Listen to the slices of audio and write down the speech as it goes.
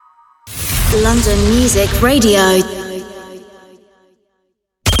London Music Radio.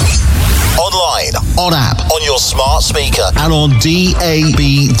 Online, on app, on your smart speaker, and on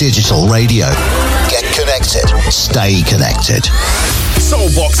DAB Digital Radio. Get connected. Stay connected.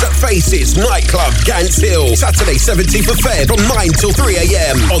 Soulbox at Faces Nightclub, Gants Hill. Saturday 17th of Feb from 9 till 3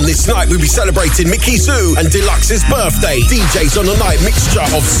 a.m. On this night, we'll be celebrating Mickey Sue and Deluxe's birthday. DJs on the night, mixture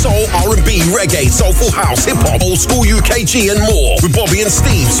of soul, R&B, reggae, soulful house, hip-hop, old school UKG and more. With Bobby and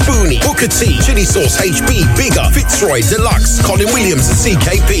Steve, Spoonie, Booker T, Chili Sauce, HB, Bigger, Fitzroy, Deluxe, Colin Williams and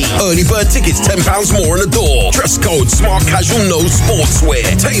CKP. Early bird tickets £10 more on the door. Dress code, smart casual, no sportswear.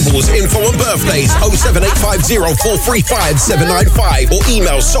 Tables, info and birthdays 07850 435 795 or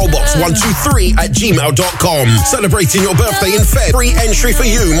email soulbox123@gmail.com. Celebrating your birthday in Feb. Free entry for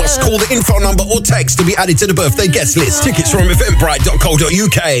you. Must call the info number or text to be added to the birthday guest list. Tickets from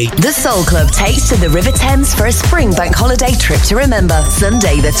eventbrite.co.uk. The Soul Club takes to the River Thames for a spring bank holiday trip to remember.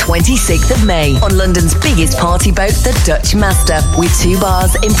 Sunday the 26th of May on London's biggest party boat, the Dutch Master. With 2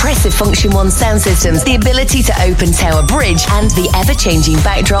 bars, impressive Function 1 sound systems, the ability to open Tower Bridge and the ever-changing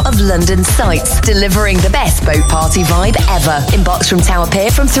backdrop of London sights. Delivering the best boat party vibe ever. Inbox from Tower Pier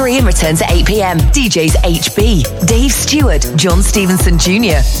from 3 and return to 8 p.m. DJs HB, Dave Stewart, John Stevenson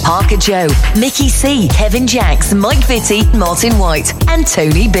Jr., Parker Joe, Mickey C, Kevin Jacks, Mike Vitti, Martin White, and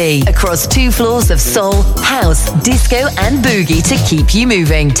Tony B. Across 2 floors of soul, house, disco, and boogie to keep you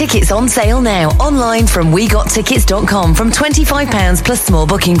moving. Tickets on sale now online from wegottickets.com from £25 plus small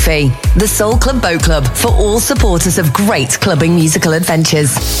booking fee. The Soul Club Boat Club for all supporters of great clubbing musical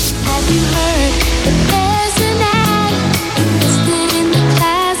adventures. Have you heard the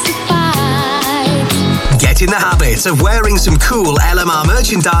Get in the habit of wearing some cool LMR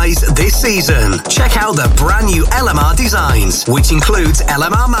merchandise this season. Check out the brand new LMR designs, which includes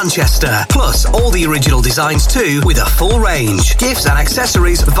LMR Manchester, plus all the original designs too, with a full range. Gifts and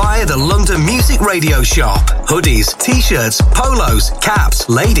accessories via the London Music Radio shop. Hoodies, t-shirts, polos, caps,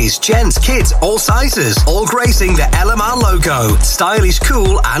 ladies, gents, kids, all sizes, all gracing the LMR logo. Stylish,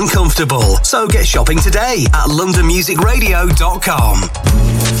 cool and comfortable. So get shopping today at londonmusicradio.com.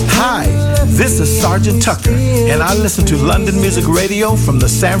 Hi, this is Sergeant Tucker, and I listen to London Music Radio from the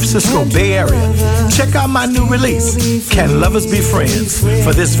San Francisco Bay Area. Check out my new release, Can Lovers Be Friends?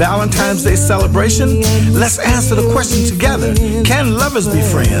 For this Valentine's Day celebration, let's answer the question together, can lovers be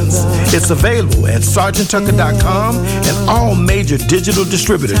friends? It's available at sergeanttucker.com and all major digital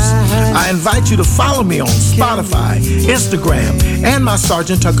distributors. I invite you to follow me on Spotify, Instagram, and my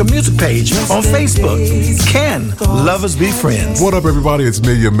Sergeant Tucker music page on Facebook. Can lovers be friends? What up, everybody? It's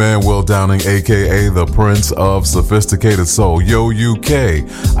me, your man, Will Downing, a.k.a. the Prince of Sophisticated Soul. Yo, UK,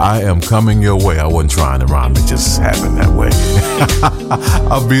 I am coming your way. I wasn't trying to rhyme. It just happened that way.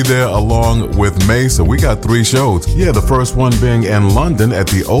 I'll be there along with May, so we got 3 shows. Yeah, the first one being in London at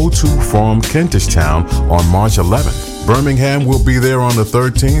the O2 Forum, Kentish Town on March 11th. Birmingham will be there on the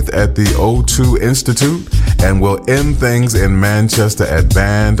 13th at the O2 Institute, and we'll end things in Manchester at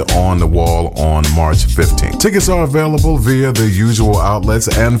Band on the Wall on March 15th. Tickets are available via the usual outlets,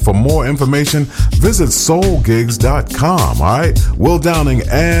 and for more information, visit soulgigs.com. All right, Will Downing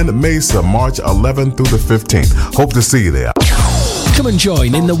and Mesa, March 11th through the 15th. Hope to see you there. Come and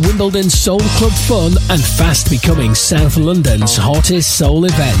join in the Wimbledon Soul Club fun and fast becoming South London's hottest soul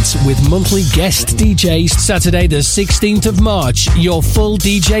event with monthly guest DJs. Saturday the 16th of March, your full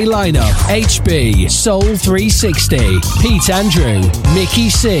DJ lineup: HB, Soul 360, Pete Andrew, Mickey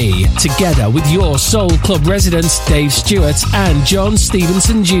C, together with your Soul Club residents Dave Stewart and John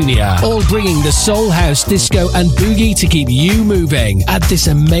Stevenson Jr. All bringing the soul house, disco and boogie to keep you moving at this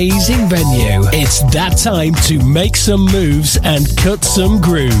amazing venue. It's that time to make some moves and cut some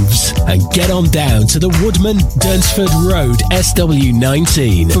grooves and get on down to the Woodman Dunsford Road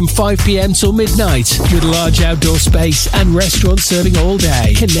SW19 from 5 p.m. till midnight with large outdoor space and restaurants serving all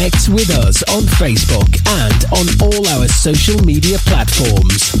day. Connect with us on Facebook and on all our social media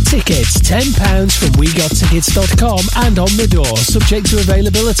platforms. Tickets £10 from wegottickets.com and on the door, subject to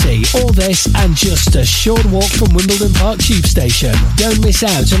availability. All this and just a short walk from Wimbledon Park Tube Station. Don't miss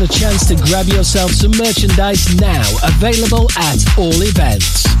out on a chance to grab yourself some merchandise now, available at all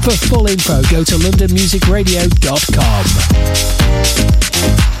events. For full info, go to londonmusicradio.com.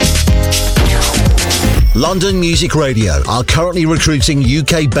 London Music Radio are currently recruiting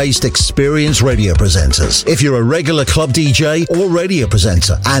UK-based experienced radio presenters. If you're a regular club DJ or radio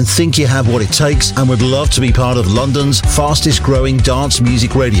presenter and think you have what it takes and would love to be part of London's fastest growing dance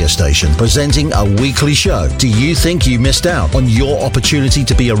music radio station presenting a weekly show, do you think you missed out on your opportunity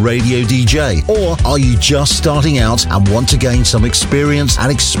to be a radio DJ? Or are you just starting out and want to gain some experience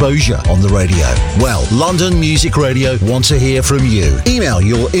and exposure on the radio? Well, London Music Radio want to hear from you. Email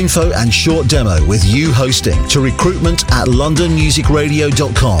your info and short demo with you hosting to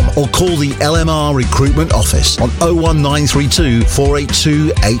recruitment@londonmusicradio.com or call the LMR recruitment office on 01932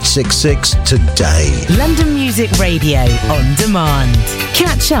 482 866 today. London Music Radio on demand.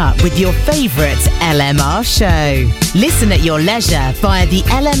 Catch up with your favourite LMR show. Listen at your leisure via the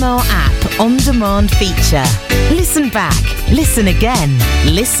LMR app on demand feature. Listen back, listen again,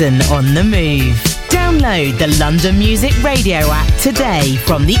 listen on the move. Download the London Music Radio app today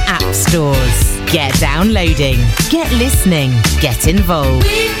from the app stores. Get downloading, get listening, get involved.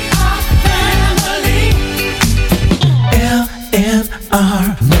 We are family.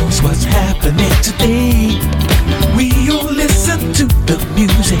 LMR knows what's happening today. We all listen to the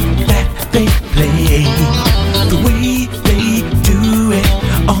music that they play. The way they do it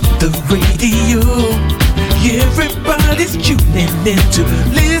on the radio. Everybody's tuning in to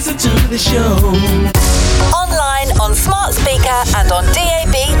listen to the show. Online, on smart speaker and on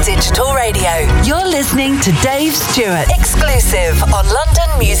DAB digital radio. You're listening to Dave Stewart, exclusive on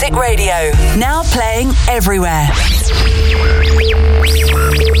London Music Radio. Now playing everywhere.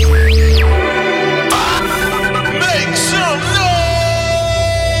 Make some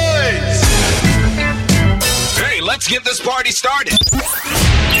noise! Hey, let's get this party started.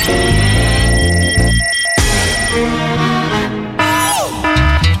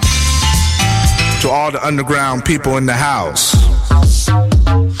 To all the underground people in the house.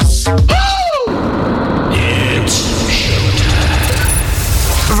 It's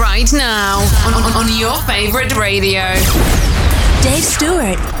showtime. Right now, on your favourite radio. Dave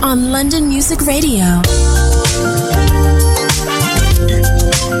Stewart on London Music Radio.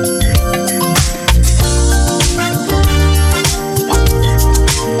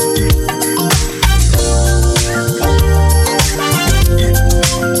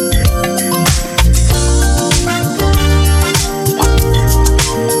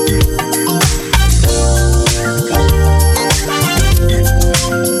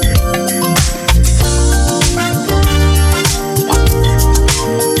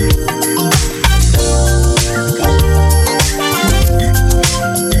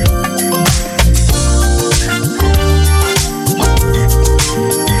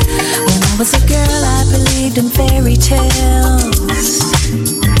 In fairy tales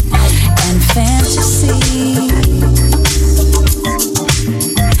and fantasy.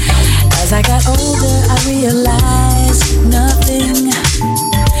 As I got older, I realized nothing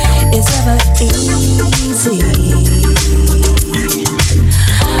is ever easy.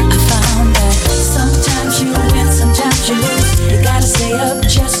 I found that sometimes you win, sometimes you lose. You gotta stay up,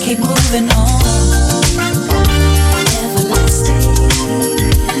 just keep moving on. Everlasting.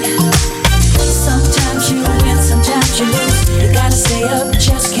 Sometimes you win, sometimes you lose. You gotta stay up,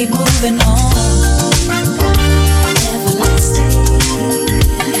 just keep moving on. Everlasting.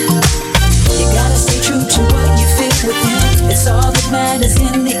 You gotta stay true to what you feel within. It's all that matters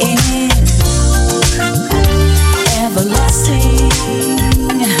in the end. Everlasting.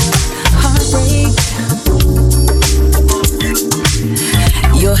 Heartbreak.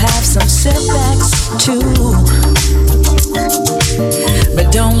 You'll have some setbacks too.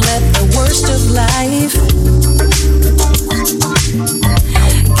 But don't let the worst of life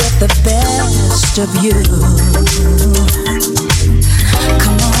get the best of you.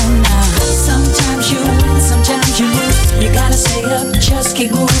 Come on now. Sometimes you win, sometimes you lose. You gotta stay up, just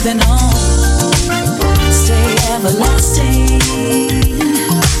keep moving on. Stay everlasting.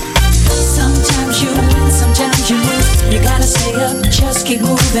 Sometimes you win, sometimes you lose. You gotta stay up, just keep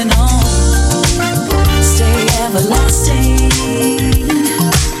moving on. Stay everlasting.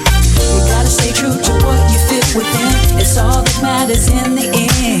 You gotta stay true to what you feel within. It's all that matters in the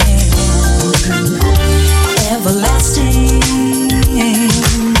end. Everlasting.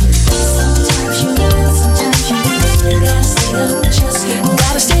 Sometimes you win, sometimes you lose. You gotta stay up, just keep moving.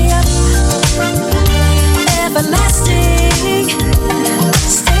 Gotta stay up. Everlasting.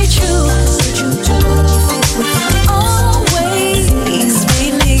 Stay true to what you feel within. Always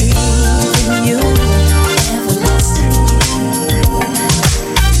believe.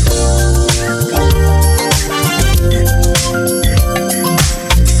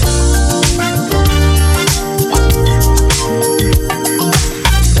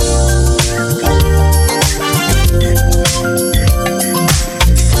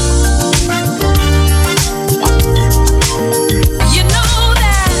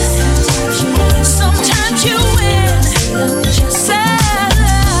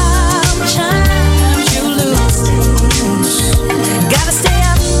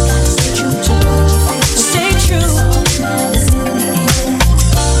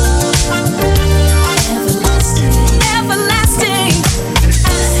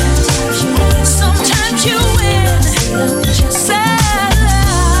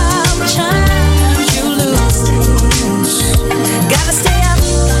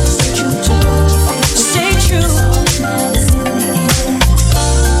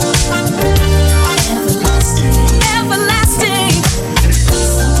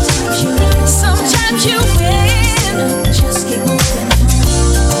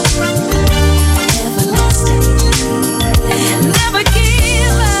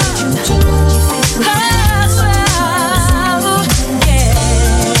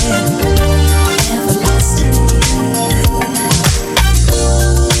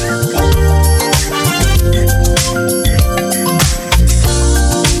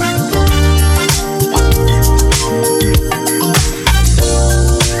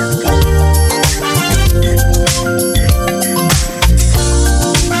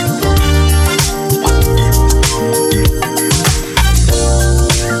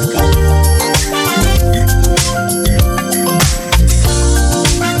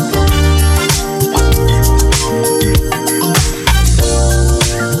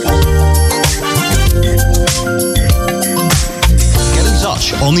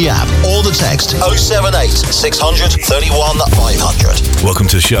 on the app or the text 078 600 31 500. Welcome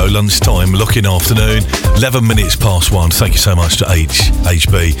to the show, lunchtime, Lockin afternoon, 11 minutes past 1. Thank you so much to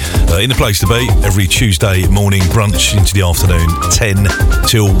HB. In the place to be, every Tuesday morning, brunch into the afternoon, 10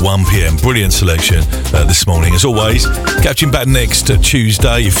 till 1pm. Brilliant selection this morning. As always, catching back next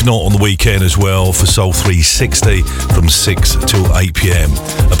Tuesday, if not on the weekend as well, for Soul 360 from 6 till 8pm.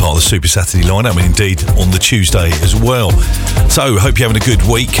 A part of the Super Saturday lineup, and indeed on the Tuesday as well. So, hope you're having a good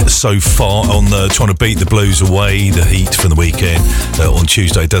week so far on trying to beat the blues away. The heat from the weekend on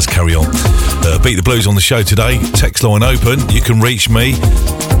Tuesday does carry on. Beat the blues on the show today. Text line open. You can reach me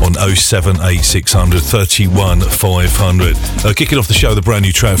on 078 31 500. Kicking off the show, the brand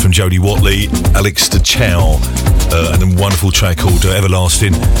new track from Jodie Watley, Alex DeChow, and a wonderful track called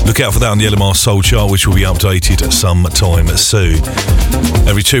Everlasting. Look out for that on the LMR Soul Chart, which will be updated sometime soon.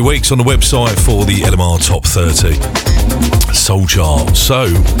 Every 2 weeks on the website for the LMR Top 30 Soul Chart.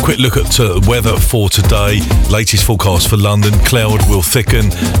 So, quick look at weather for today. Latest forecast for London. Cloud will thicken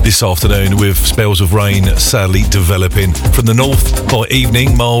this afternoon with spells of rain sadly developing from the north by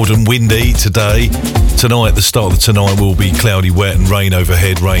evening. Mild and windy today. Tonight, the start of tonight will be cloudy, wet and rain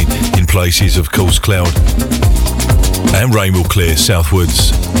overhead. Rain in places, of course, cloud and rain will clear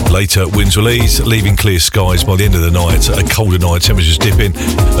southwards. Later, winds will ease, leaving clear skies by the end of the night. A colder night, temperatures dipping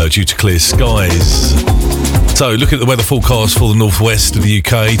due to clear skies. So, look at the weather forecast for the northwest of the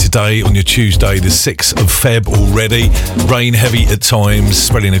UK today on your Tuesday, the 6th of Feb already. Rain heavy at times,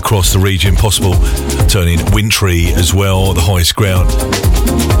 spreading across the region, possible turning wintry as well, the highest ground.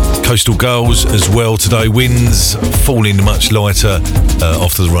 Coastal gulls as well today. Winds falling much lighter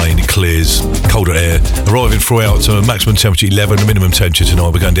after the rain. It clears. Colder air arriving throughout to a maximum temperature 11. The minimum temperature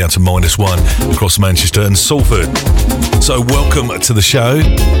tonight we're going down to -1 across Manchester and Salford. So welcome to the show.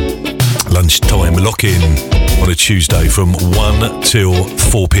 Lunchtime Lockin on a Tuesday from 1 till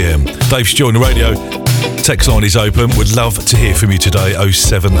 4pm. Dave's joined the radio. Text line is open. Would love to hear from you today.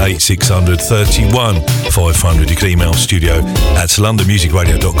 078 600 31 500. You can email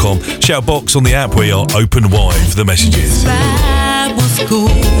studio@londonmusicradio.com. Shout box on the app. We are open wide for the messages. What's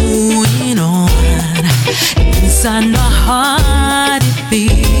going on inside my heart? It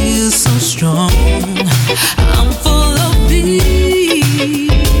feels so strong. I'm full of peace.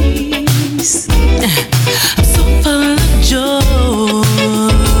 I'm so full of joy.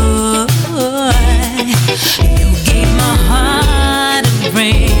 You gave my heart a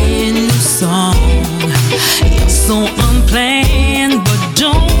brand new song. You're so unplanned, but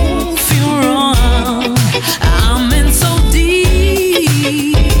don't feel wrong. I'm in so deep.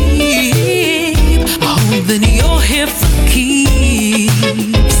 I hope that you're here for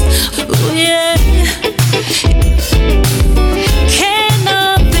keeps. Oh yeah. Can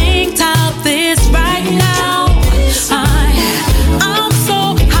nothing top this right now? I'm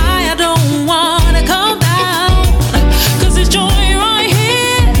so high, I don't wanna come down. 'Cause there's joy right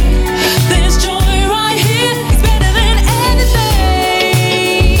here. There's joy right here. It's better than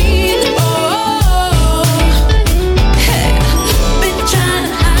anything. Oh, hey. Been trying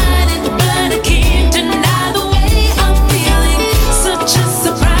to hide it, but I can't deny the way I'm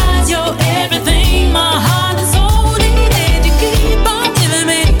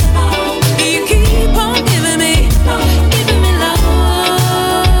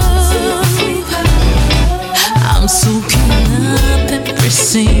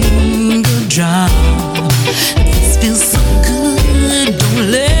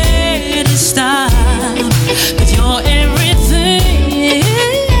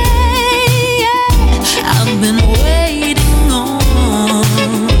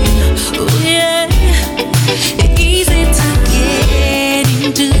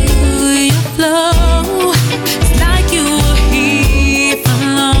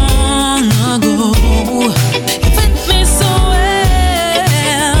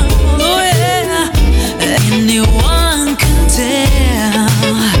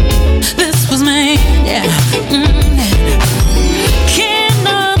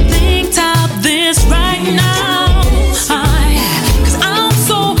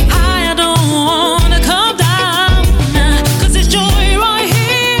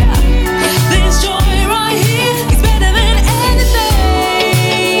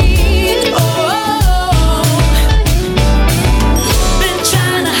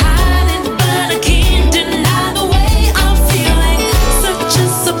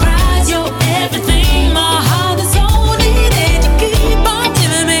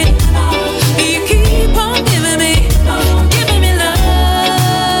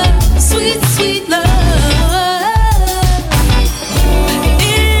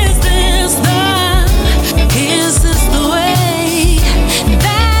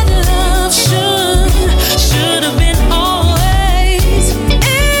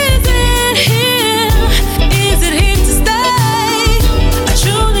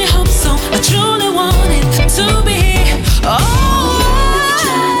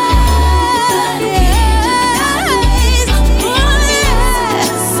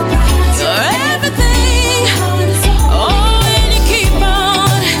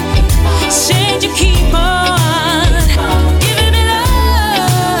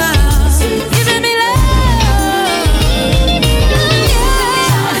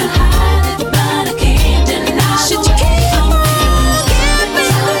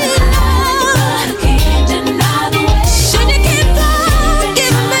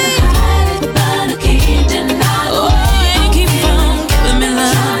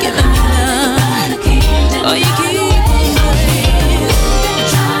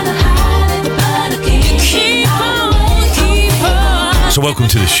So welcome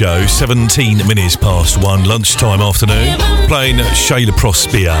to the show. 17 minutes past 1, lunchtime afternoon. Playing Shayla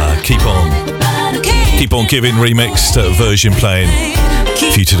Prosper. Keep on giving remixed version playing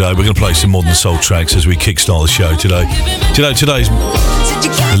for you today. We're going to play some modern soul tracks as we kickstart the show today. Today's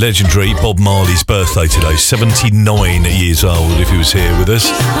the legendary Bob Marley's birthday today. 79 years old if he was here with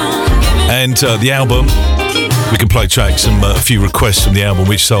us. And the album, we can play tracks and a few requests from the album,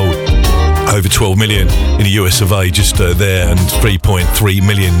 which sold over 12 million in the US of A, just there, and 3.3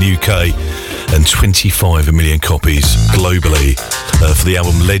 million UK and 25 million copies globally for the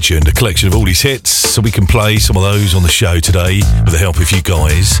album Legend, a collection of all his hits. So we can play some of those on the show today with the help of you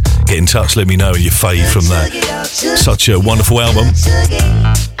guys. Get in touch, let me know your fave from that. Such a wonderful album.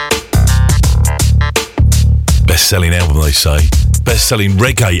 Best-selling album, they say. Best-selling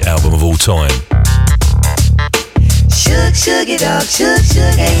reggae album of all time. Sugar dog,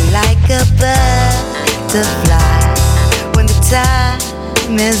 sugar, like a butterfly. When the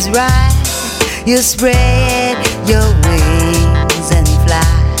time is right, you spread your wings and fly.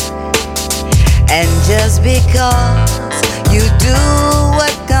 And just because you do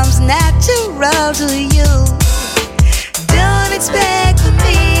what comes natural to you, don't expect for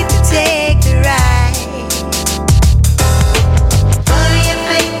me to take the ride. Who do you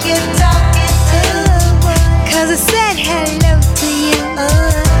think you're talking to? 'Cause I said hello to you.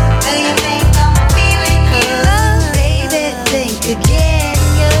 Do you think I'm feeling you? Oh, baby, think again,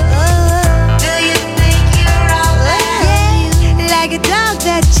 you. Do you think you're all that? Yeah, like a dog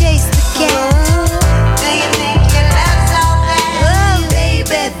that chased the cat. Do you think your love's all that? Oh,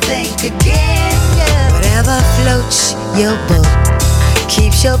 baby, think again, yeah. Whatever floats your boat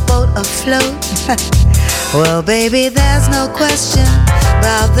keeps your boat afloat. Well, baby, there's no question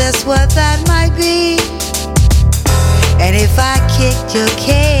about this, what that might be. And if I kicked your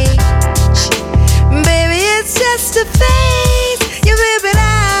cage, baby, it's just a phase. You're ripping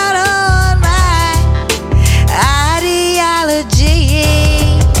out on my ideology.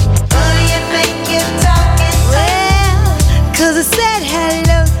 Who do you think you're talking to? Well, 'cause I said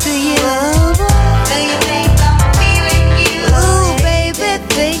hello to you. Do you think I'm feeling you? Ooh, baby,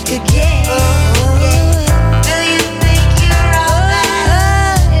 think again. Do you think you're all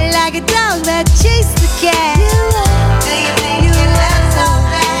that? Like a dog that chased the cat.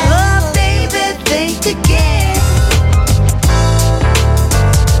 Again.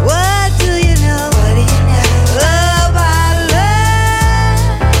 What do you know? What do you know about love?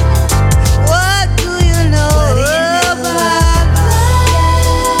 What do you know about love?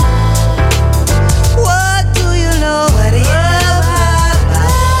 What do you know? What do you know about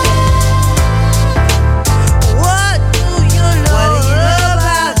love? What do you know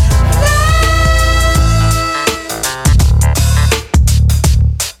about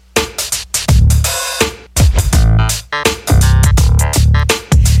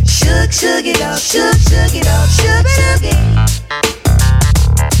Sugar dog, sugar dog, sugar dog.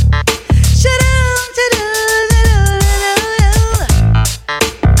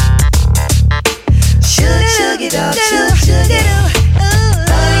 Sugar dog, sugar dog. Who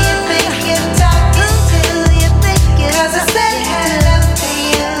do you think you're talking to? You think you're 'cause I said hello to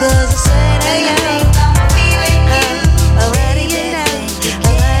you. 'Cause I said hello. Do you think I'm feeling you? What do you know?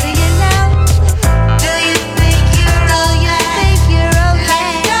 What do you know? Do you think you're all that? Do you think you're okay?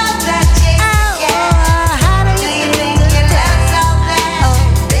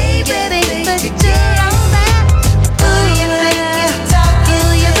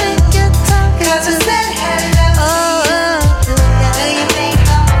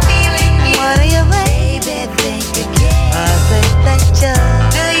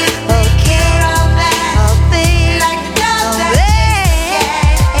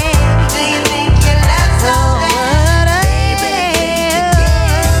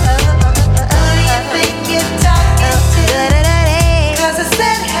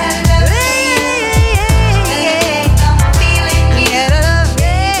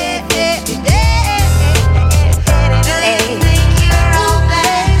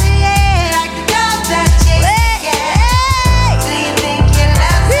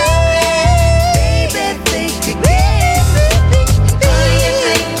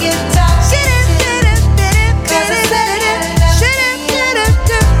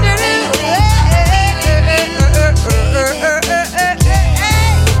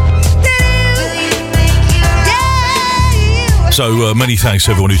 So many thanks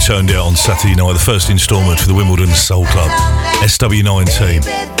to everyone who turned out on Saturday night, the first instalment for the Wimbledon Soul Club, SW19.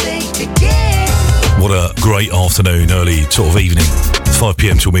 What a great afternoon, early sort of evening, 5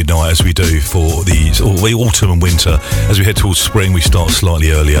 p.m. till midnight, as we do for the autumn and winter. As we head towards spring, we start slightly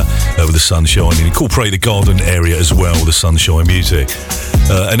earlier with the sun shining. Incorporate the garden area as well, the sunshine music.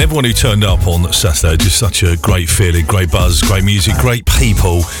 And everyone who turned up on Saturday, just such a great feeling, great buzz, great music, great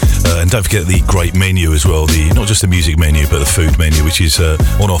people. And don't forget the great menu as well, not just the music menu, but the food menu, which is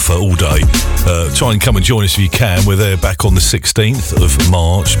on offer all day. Try and come and join us if you can. We're there back on the 16th of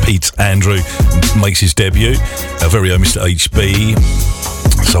March. Pete Andrew makes his debut. Our very own Mr. HB,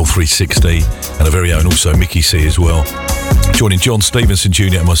 Soul 360, and our very own also Mickey C as well. Joining John Stevenson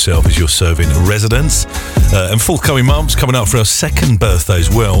Jr. and myself as your serving residents. And forthcoming months coming up for our second birthday as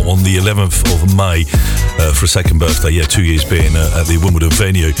well on the 11th of May. For a second birthday, 2 years being at the Wimbledon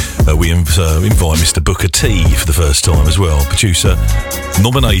venue. We invite Mr. Booker T for the first time as well. Producer,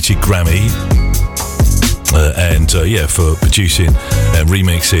 nominated Grammy. For producing and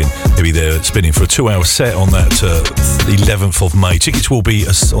remixing. He'll be there spinning for a 2-hour set on that 11th of May. Tickets will be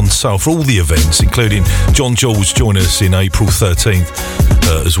on sale for all the events, including John Jules join us in April 13th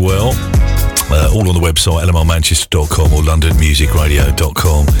as well. All on the website, lmrmanchester.com or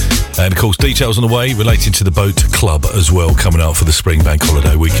londonmusicradio.com. And of course, details on the way relating to the Boat Club as well, coming up for the spring bank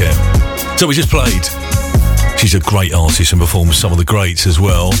holiday weekend. So we just played. She's a great artist and performs some of the greats as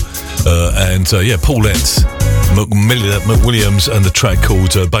well. Paul Lentz, McWilliams, and the track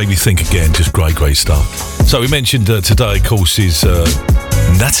called Baby Think Again. Just great stuff. So we mentioned today, of course, is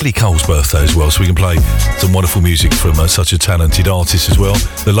Natalie Cole's birthday as well, so we can play some wonderful music from such a talented artist as well.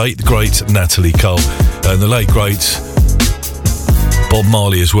 The late, great Natalie Cole, and the late, great Bob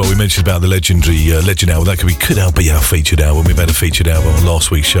Marley as well. We mentioned about the legendary Legend album. That could be our featured album. We've had a featured album on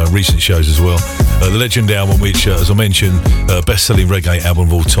last week's show, recent shows as well. The Legend album, which, as I mentioned, best-selling reggae album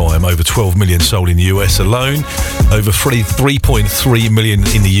of all time. Over 12 million sold in the US alone. Over 3.3 million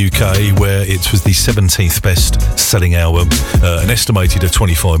in the UK, where it was the 17th best-selling album. An estimated of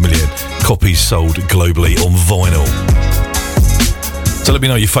 25 million copies sold globally on vinyl. So let me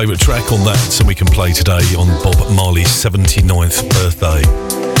know your favourite track on that, and we can play today on Bob Marley's 79th birthday.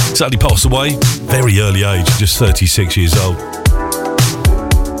 Sadly passed away, very early age, just 36 years old.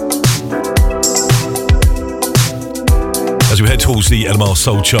 As we head towards the LMR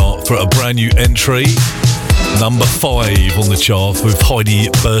Soul chart for a brand new entry, number 5 on the chart with Heidi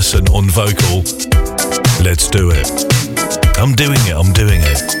Burson on vocal. Let's do it. I'm doing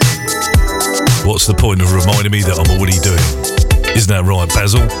it. What's the point of reminding me that I'm already doing? Isn't that right,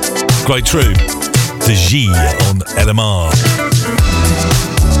 Basil? Great tune. The G on LMR.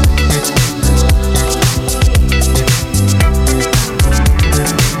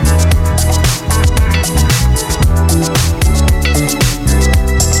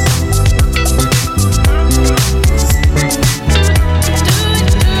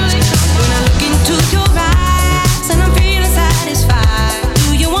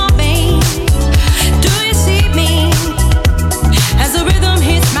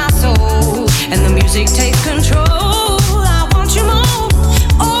 Take control. I want you more.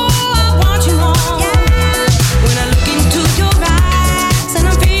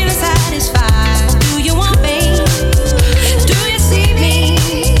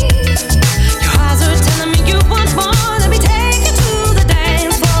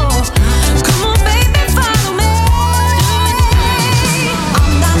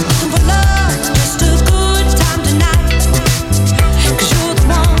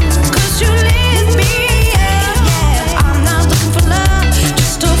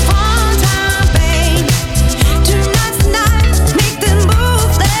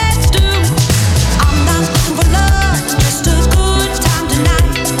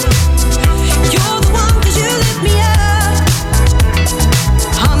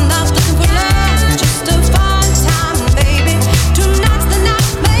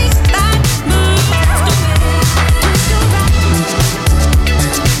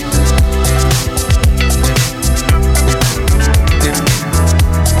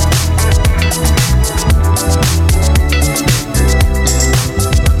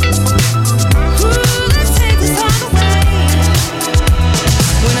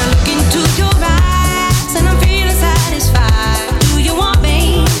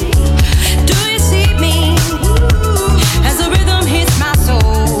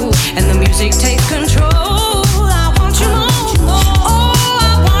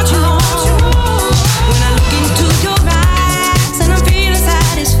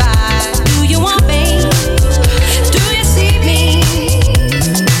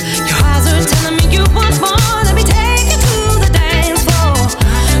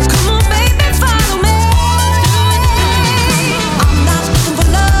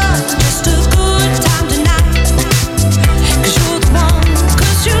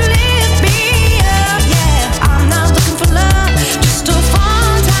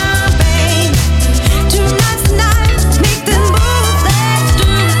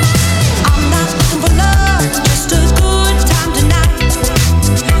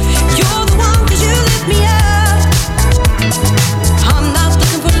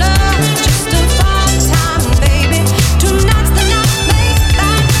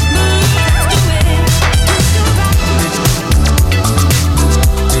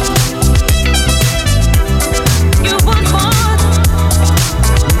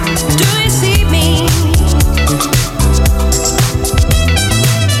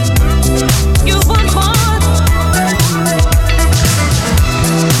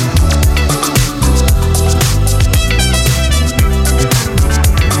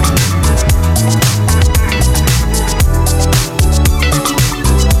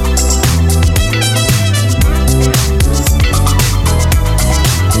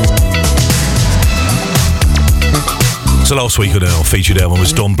 So last week on our featured album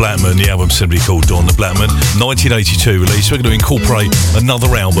was Don Blackman. The album's simply called Don the Blackman. 1982 release. We're going to incorporate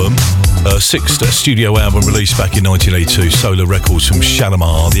another album. Sixth studio album released back in 1982. Solar Records from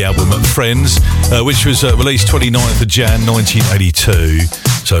Shalimar. The album Friends, which was released 29th of Jan 1982.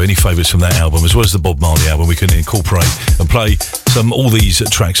 So any favourites from that album, as well as the Bob Marley album, we can incorporate and play all these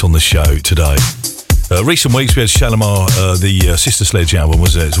tracks on the show today. Recent weeks we had Shalimar, the Sister Sledge album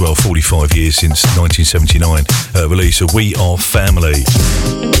was there as well, 45 years since 1979 release of We Are Family.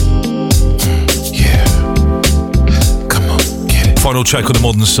 Yeah, come on, get it. Final track on the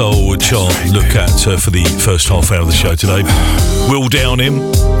Modern Soul chart, look at for the first half hour of the show today. Will Down Him.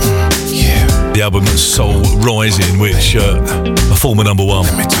 Yeah. The album Soul Rising, which a former number 1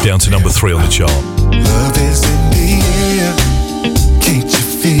 down to number 3 on the chart. Love is in the air, can't you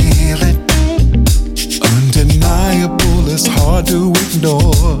feel it? Undeniable, it's hard to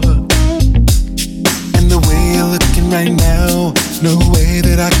ignore. And the way you're looking right now, no way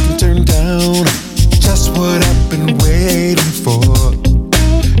that I can turn down. Just what I've been waiting for.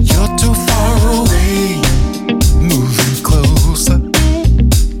 You're too far away, moving closer.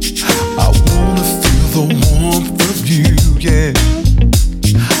 I wanna feel the warmth of you, yeah.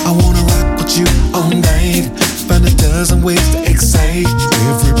 I wanna rock with you all night, find a dozen ways to excite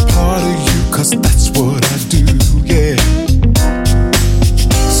every part of you, 'cause that's what I do, yeah.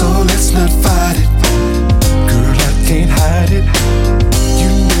 So let's not fight it, girl, I can't hide it. You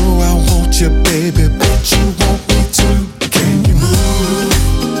know I want you, baby, but you want me too. Can you move?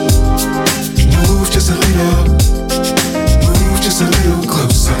 Move just a little, move just a little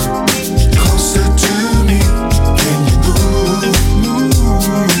closer, closer to me. Can you move?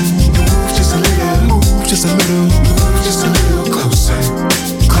 Move just a little, move just a little, move just a little closer,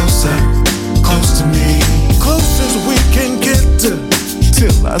 closer, close to me. Close as we can get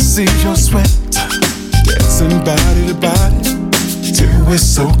till I see your sweat, dancing body to body till we're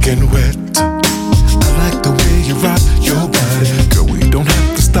soaking wet. I like the way you rock your body, girl, we don't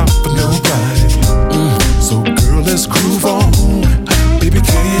have to stop for nobody. So girl, let's groove on, baby,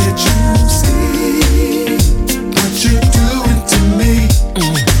 can't you see what you're doing to me?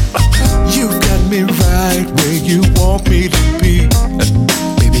 You got me right where you want me to be.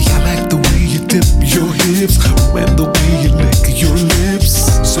 Baby, I like the way you dip your hips and the way you lick your lips,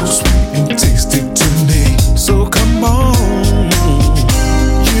 so sweet and tasty to me. So come on,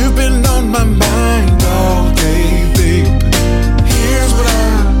 you've been on my mind all day, babe. Here's what I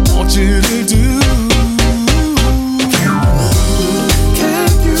want you to do.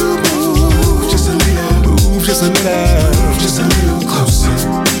 Can you move just a little, move just a little, move just a little closer,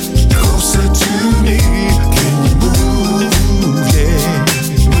 closer to me. Can you move? Yeah,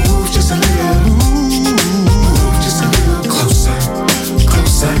 move just a little, move just a little closer,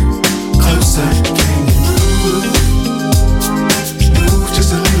 closer, closer. Can you move? Move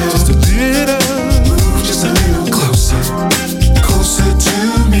just a little, move just a little closer, closer to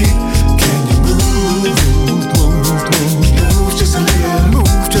me. Can you move? Move just a little,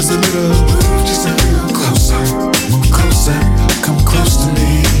 move just a little, move just a little closer, move closer, come close to me.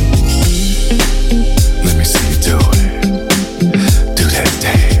 Let me see you do it. Do that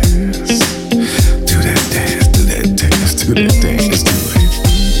dance, do that dance, do that dance, do that dance, do it.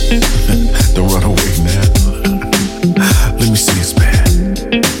 Don't run away now. Let me see you spin.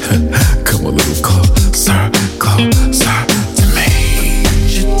 Come a little closer, closer to me.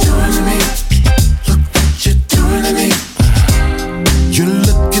 You're doing to me. Look what you're doing to me. You're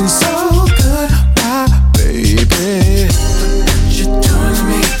looking so good, my baby. Look what you're doing to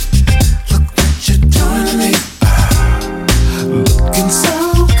me. Look what you're doing to me. Looking so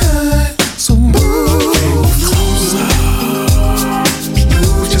good, so move closer.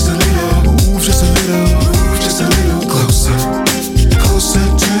 Move just a little, move just a little, move just a little closer, closer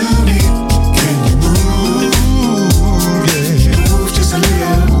to me. Can you move? Yeah, move just a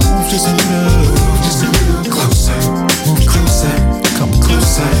little, move just a little, move just a little closer, move closer, come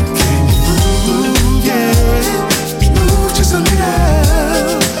closer. Can you move? Yeah, move just a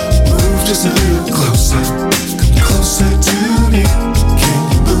little, move just a little closer, come closer to me. Can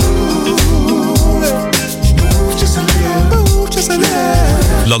you move? Move just a little, move just a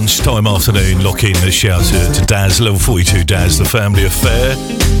little. Lunchtime afternoon, Lockin, a shout to Daz, level 42 Daz, the family affair.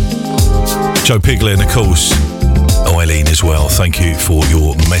 Joe Pigley and of course Eileen as well. Thank you for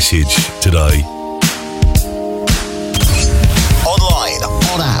your message today. Online,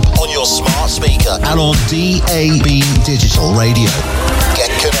 on app, on your smart speaker, and on DAB digital radio. Get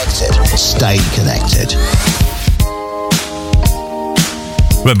connected. Stay connected.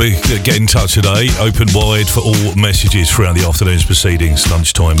 Remember, get in touch today. Open wide for all messages throughout the afternoon's proceedings.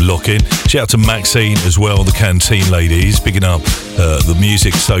 Lunchtime Lockin. Shout out to Maxine as well, the Canteen ladies. Picking up the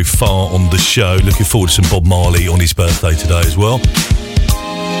music so far on the show. Looking forward to some Bob Marley on his birthday today as well.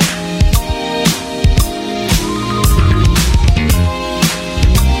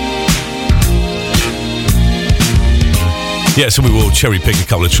 Yeah, so we will cherry pick a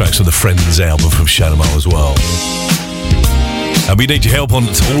couple of tracks on the Friends album from Shalimar as well. And we need your help on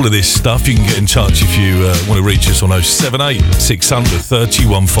all of this stuff. You can get in touch if you want to reach us on 078 600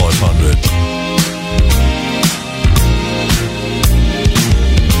 31 500. You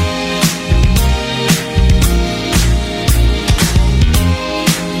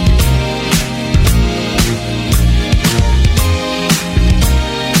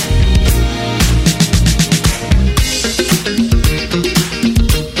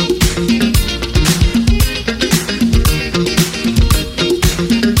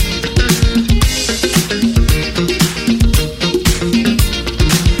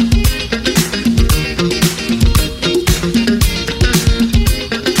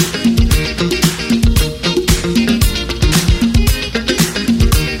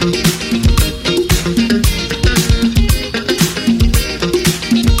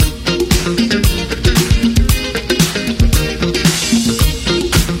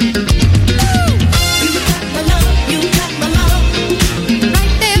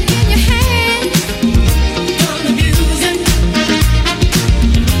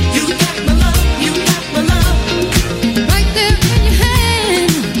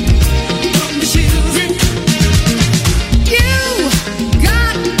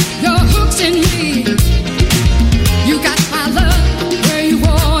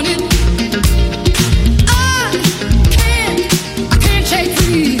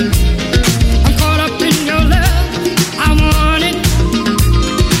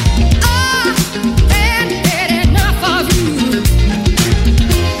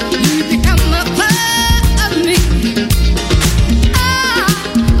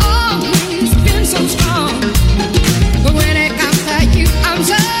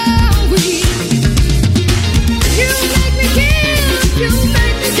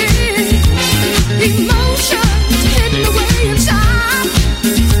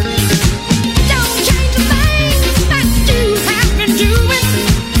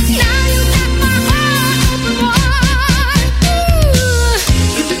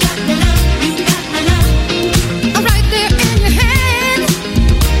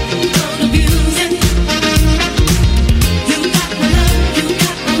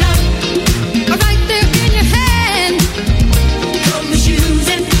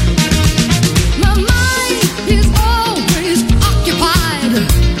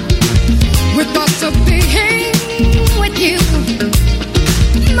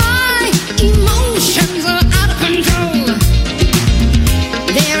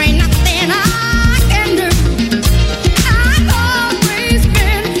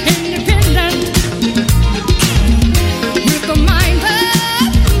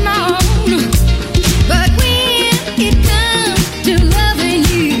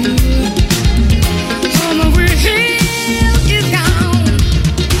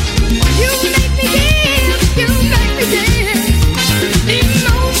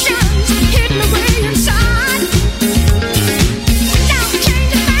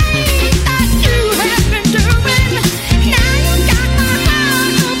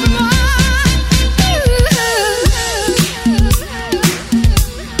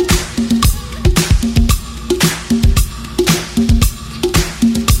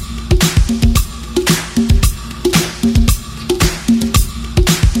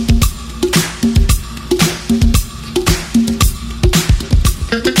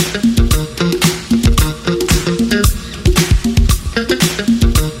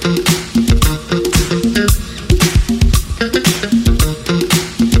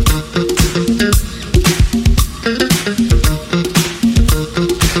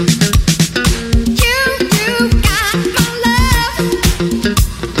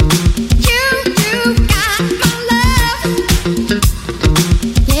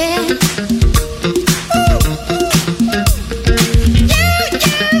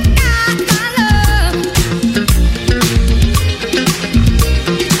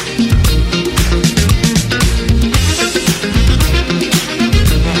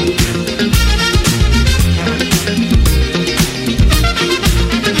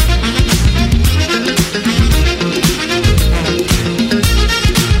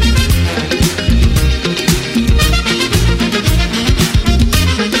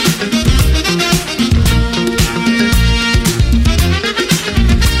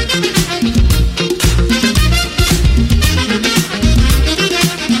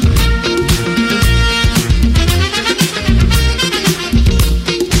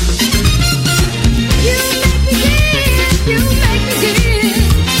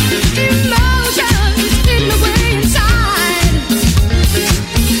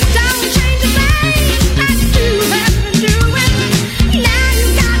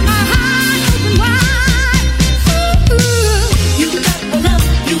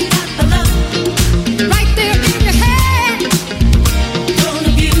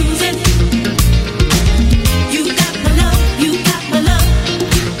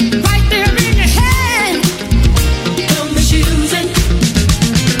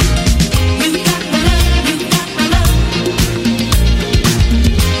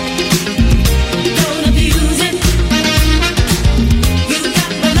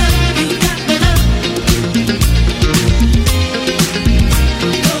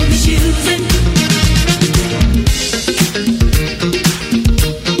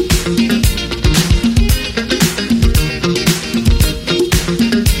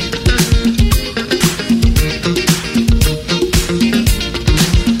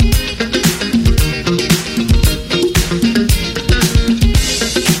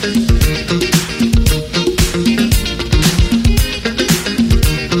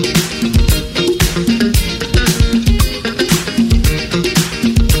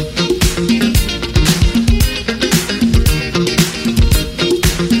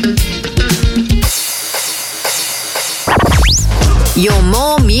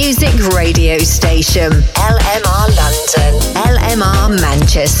station. LMR London, LMR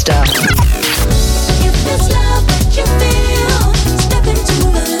Manchester. If there's love that you feel, step into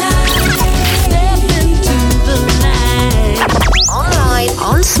the light. Step into the light. Online,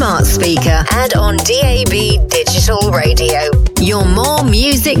 on smart speaker, and on DAB digital radio. Your more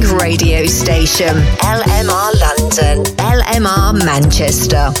music radio station. LMR London, LMR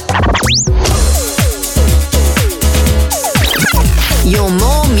Manchester. Your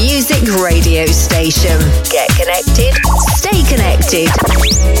more music radio station. Get connected, stay connected.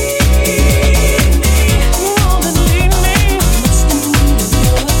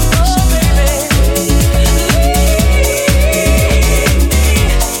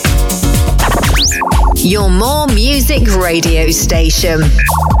 Your more music radio station.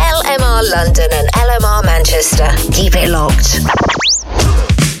 LMR London and LMR Manchester. Keep it locked.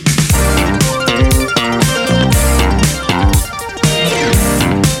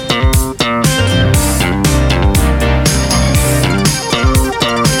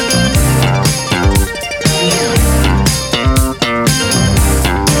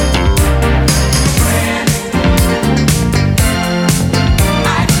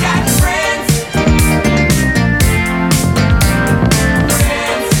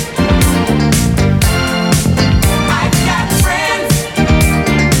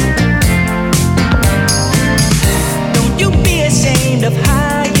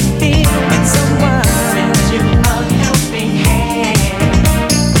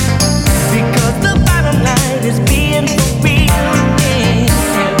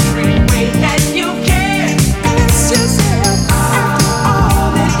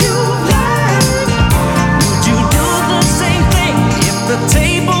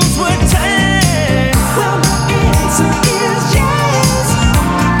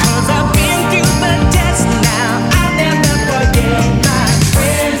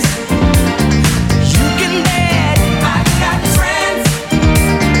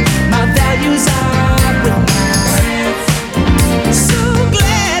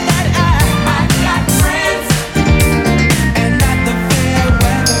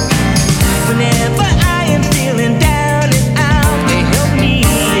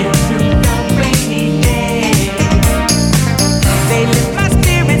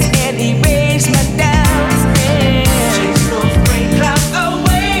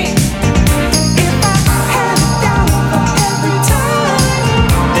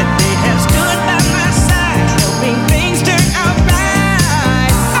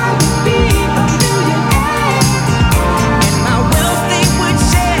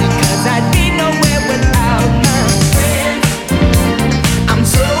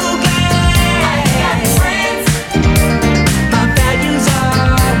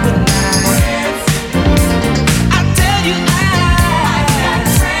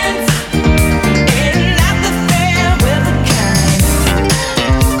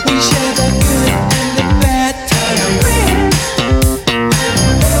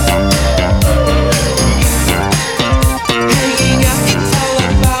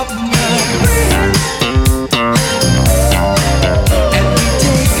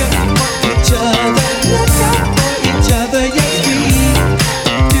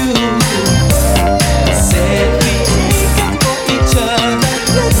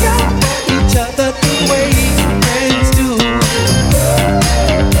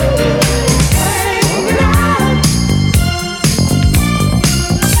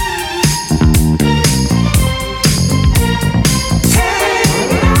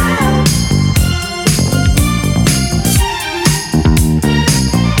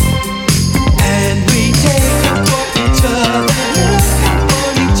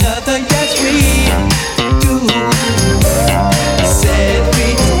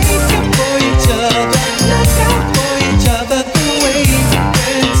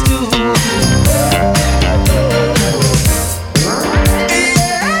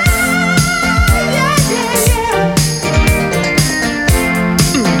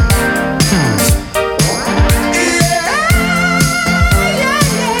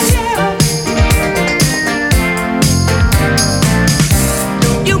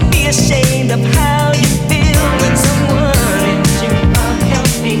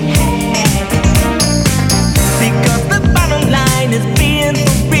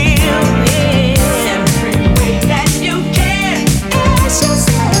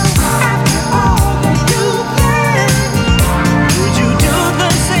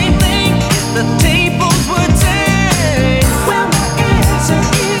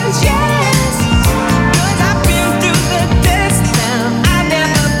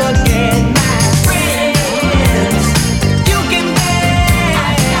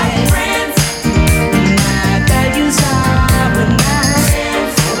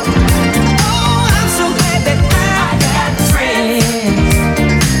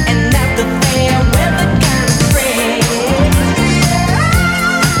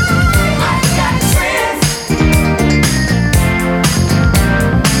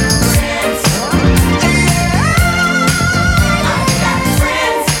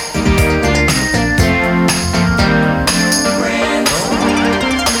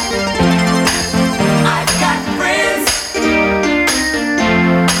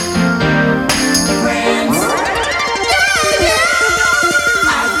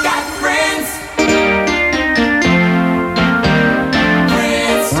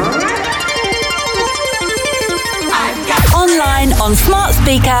 smart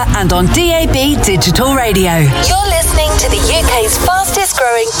speaker and on DAB digital radio. You're listening to the UK's fastest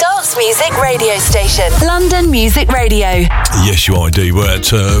growing dance music radio station, London Music Radio. Yes, you are indeed. We're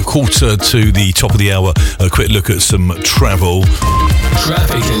at quarter to the top of the hour. A quick look at some travel.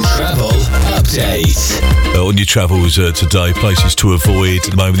 Traffic and travel update. On your travels today, places to avoid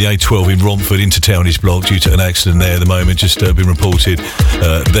at the moment. The A12 in Romford into town is blocked due to an accident there at the moment. Just been reported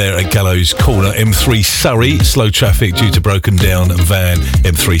there at Gallows Corner. M3 Surrey, slow traffic due to broken down van.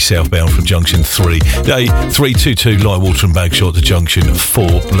 M3 southbound from Junction 3. The A322 Lightwater and Bagshot to Junction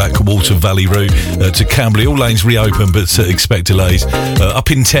 4. Blackwater Valley route to Camberley. All lanes reopen, but expect delays. Up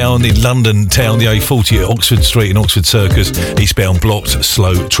in town, in London town, the A40 at Oxford Street and Oxford Circus, eastbound blocked,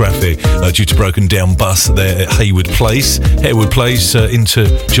 slow traffic due to broken down bus there at Harewood Place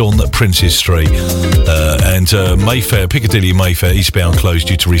into John Prince's Street. And Mayfair, Piccadilly Mayfair, eastbound closed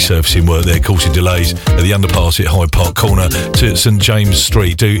due to resurfacing work there, causing delays at the underpass at Hyde Park Corner to St James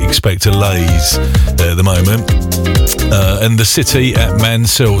Street. Do expect delays at the moment. And the City at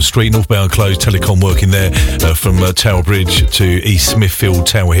Mansell Street, northbound closed, telecom working there from Tower Bridge to East Smithfield,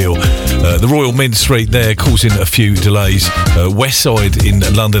 Tower Hill. The Royal Mint Street there causing a few delays. West side in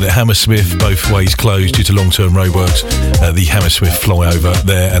London at Hammersmith, both ways closed due to long-term roadworks. The Hammersmith flyover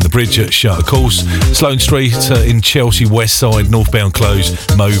there, and the bridge at shut, of course. Sloane Street in Chelsea, west side, northbound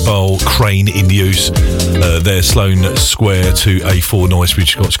closed, mobile crane in use. There, Sloane Square to A4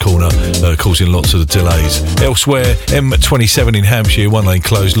 Knightsbridge, Scots Corner, causing lots of delays. Elsewhere, M27 in Hampshire, one lane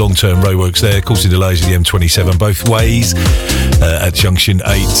closed, long-term roadworks there, causing delays at the M27 both ways. At Junction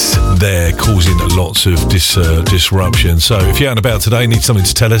 8 there, causing lots of disruption. So if you're out and about today, need something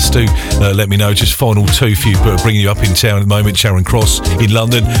to tell us, do let me know. Just final two for you, bringing you up in town at the moment. Charing Cross in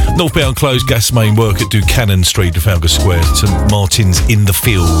London, northbound closed, gas main work at Buchanan Street, Trafalgar Square, St Martin's in the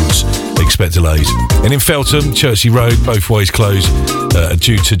Fields, expect delays. And in Feltham, Chertsey Road, both ways closed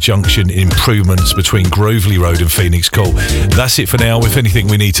due to junction improvements between Groveley Road and Phoenix Court. That's it for now. If anything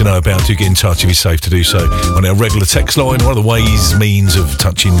we need to know about, do get in touch if you're safe to do so on our regular text line, one of the ways, means of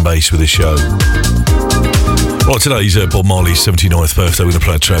touching base with the show. Well, today's Bob Marley's 79th birthday. We're going to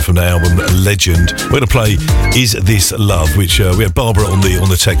play a track from the album Legend. We're going to play Is This Love, which we had Barbara on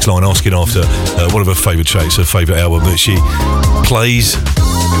the text line asking after one of her favourite tracks, her favourite album that she plays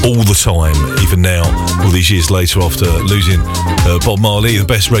all the time, even now, all these years later after losing Bob Marley. The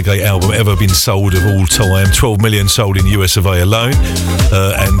best reggae album ever been sold of all time. 12 million sold in the US of A alone,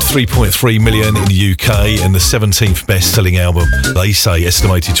 and 3.3 million in the UK, and the 17th best-selling album, they say,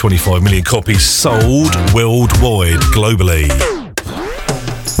 estimated 25 million copies sold worldwide, globally.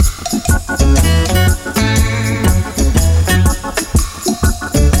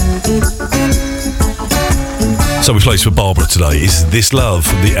 So we place for Barbara today Is This Love,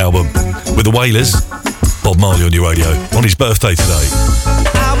 the album with the Wailers. Bob Marley on your radio on his birthday today.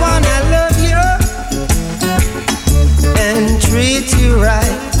 I wanna love you and treat you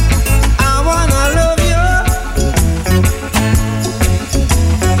right. I wanna love you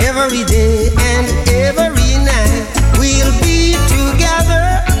every day and every night. We'll be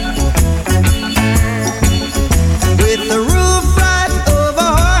together with the roof right over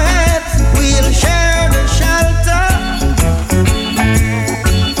our heads. We'll share the shelter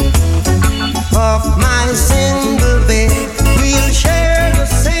of my single bed. We'll share the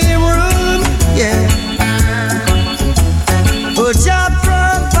same room, yeah. But just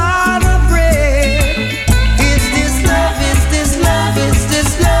provide a bread. Is this love? Is this love? Is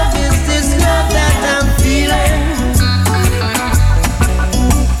this love? Is this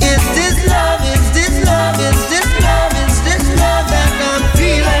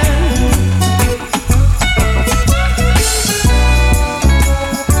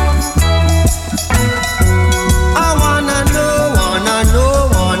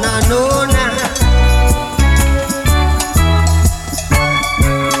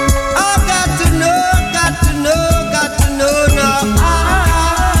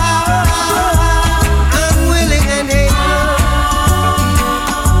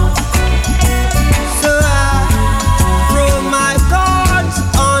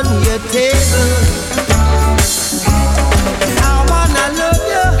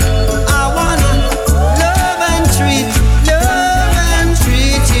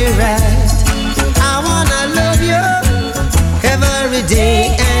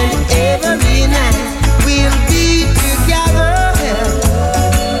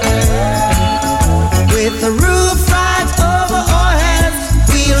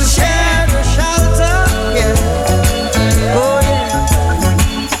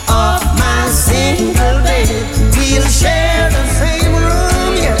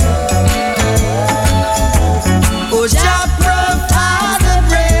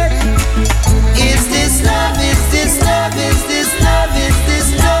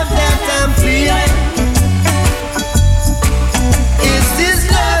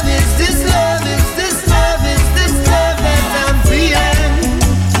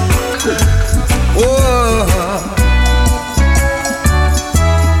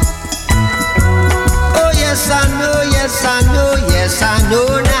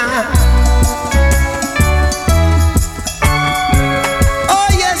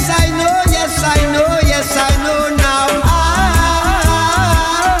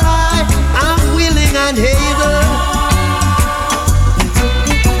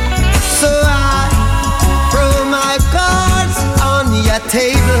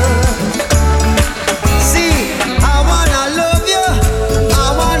table. See, I wanna love you. I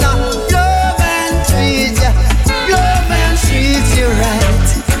wanna love and treat you. Love and treat you right.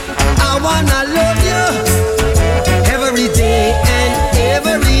 I wanna love you every day and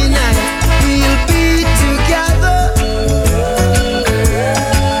every night. We'll be together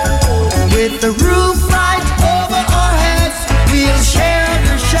with the roof right over our heads. We'll share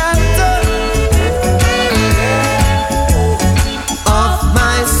the shelter of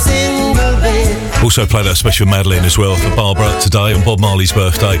my single bed. Also played that special Madeline as well for Barbara today on Bob Marley's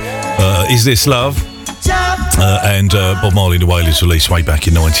birthday. Is This Love? And Bob Marley and the Wailers released way back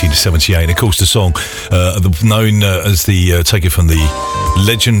in 1978. And of course the song known as the taken from the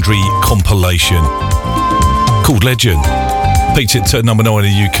legendary compilation called Legend. Peaked at number 9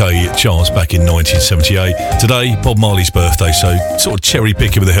 in the UK charts back in 1978. Today, Bob Marley's birthday, so sort of cherry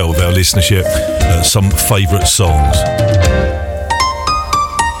picking with the help of our listenership some favourite songs.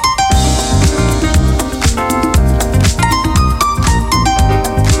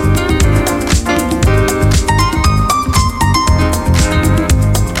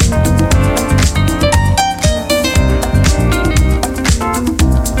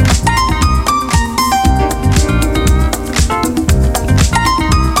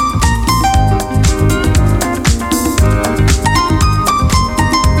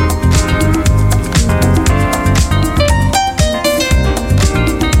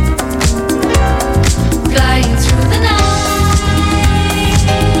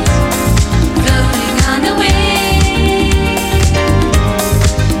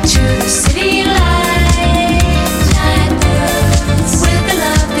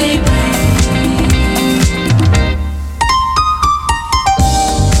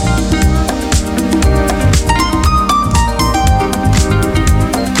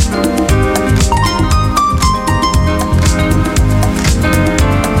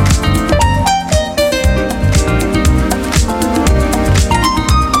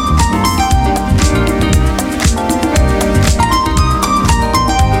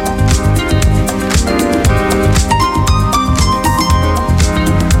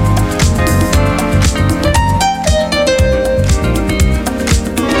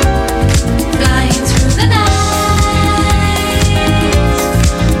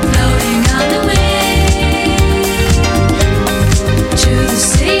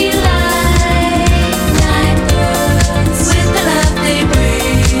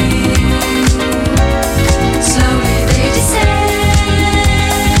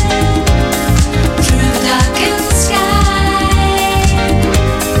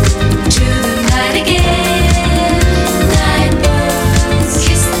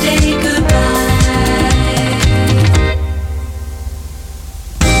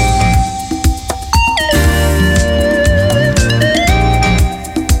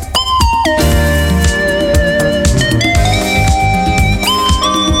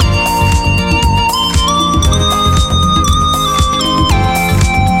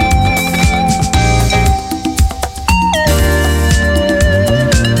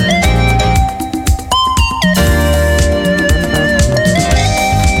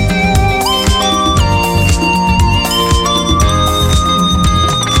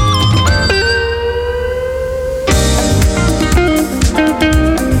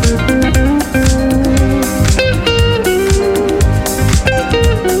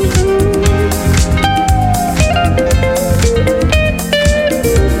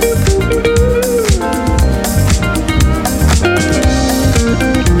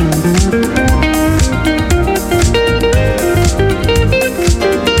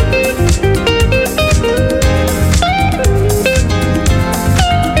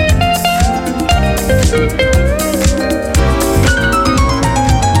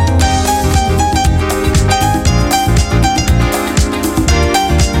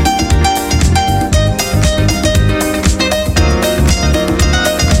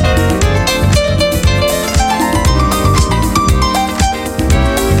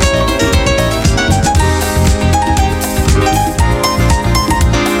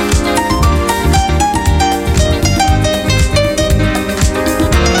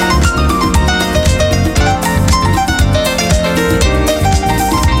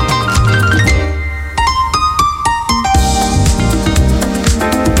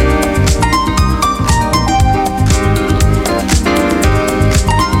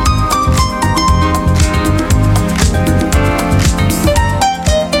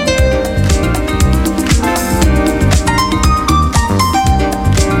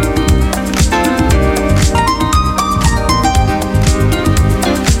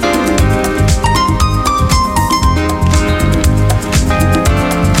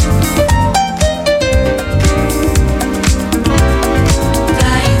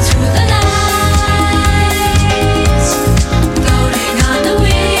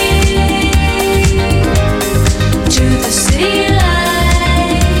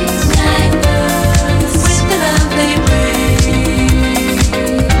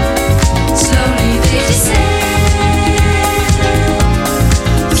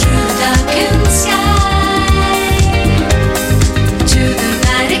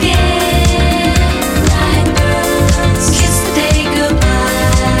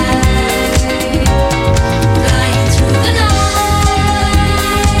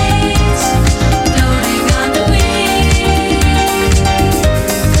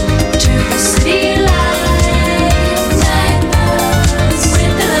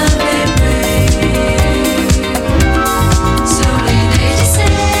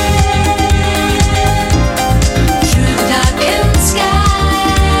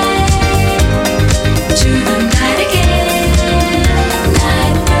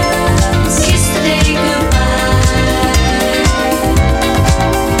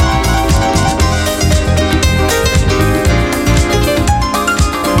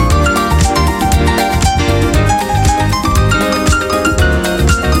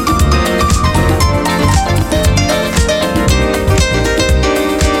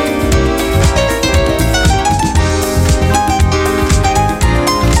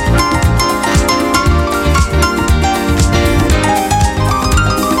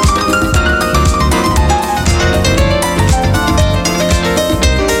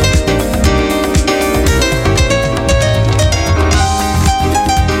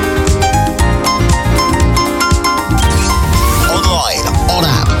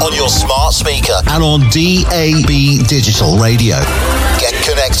 on your smart speaker and on DAB digital radio. Get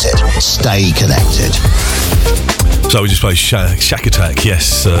connected. Stay connected. So we just played Shack Attack,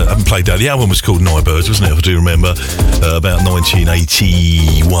 yes. I haven't played that. The album was called Nightbirds, wasn't it, if I do remember? About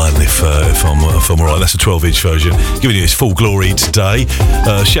 1981, if I'm all right. That's a 12-inch version. Giving you its full glory today.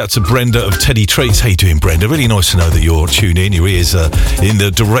 Shout out to Brenda of Teddy Treats. How you doing, Brenda? Really nice to know that you're tuning in. Your ears are in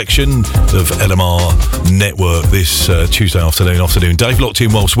the direction of LMR Network this Tuesday afternoon. Dave locked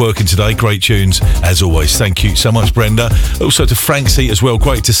in whilst working today. Great tunes, as always. Thank you so much, Brenda. Also to Francie as well.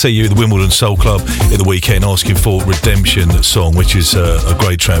 Great to see you at the Wimbledon Soul Club at the weekend, asking for Redemption song, which is a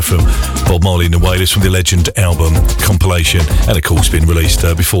great track from Bob Marley and the Wailers from the Legend album compilation, and of course been released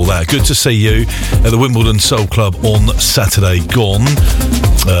before that. Good to see you at the Wimbledon Soul Club on Saturday gone,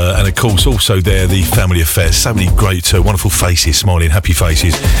 and of course also there the Family Affairs. So many great wonderful faces, smiling happy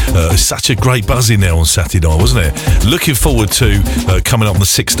faces. Such a great buzz in there on Saturday night, wasn't it? Looking forward to coming up on the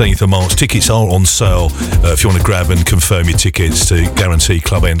 16th of March. Tickets are on sale if you want to grab and confirm your tickets to guarantee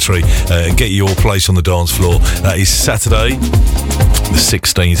club entry and get your place on the dance floor. That is Saturday, the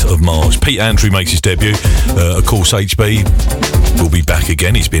 16th of March. Pete Andrew makes his debut. Of course, HB will be back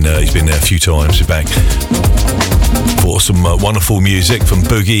again. He's been there a few times. He's back for some wonderful music from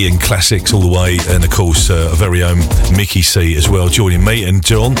boogie and classics all the way, and of course our very own Mickey C as well, joining me and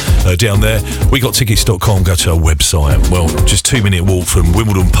John down there. WeGotTickets.com. Go to our website. Well, just 2-minute walk from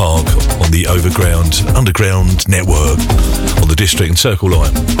Wimbledon Park on the underground network on the District and Circle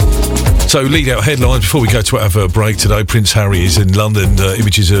line. So, lead out headlines before we go to our break today. Prince Harry is in London.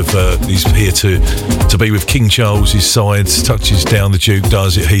 Images of he's here to be with King Charles. His side touches down the Duke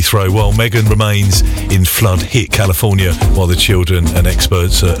does at Heathrow, while Meghan remains in flood-hit California, while the children and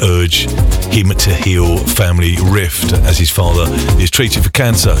experts urge him to heal family rift as his father is treated for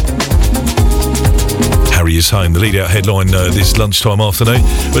cancer. Harry is home. The lead-out headline this lunchtime afternoon.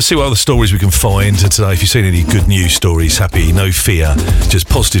 Let's see what other stories we can find today. If you've seen any good news stories, happy, no fear, just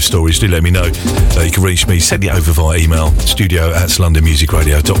positive stories, do let me know. You can reach me, send it over via email,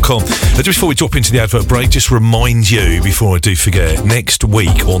 studio@londonmusicradio.com. Just before we drop into the advert break, just remind you, before I do forget, next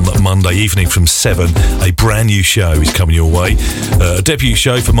week on Monday evening from 7, a brand new show is coming your way. A debut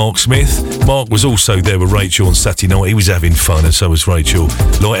show for Mark Smith. Mark was also there with Rachel on Saturday night. He was having fun, and so was Rachel.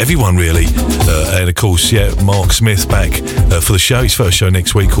 Like everyone, really. And of course, Mark Smith back for the show. His first show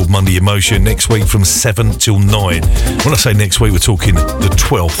next week, called Monday Emotion. Next week from 7 till 9. When I say next week, we're talking the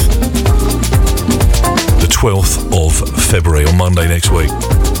 12th. The 12th of February, on Monday next week.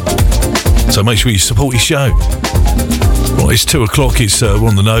 So make sure you support his show. Right, it's 2 o'clock. It's we're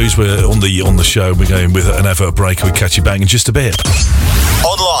on the nose. We're on the show. We're going with an advert break. We'll catch you back in just a bit.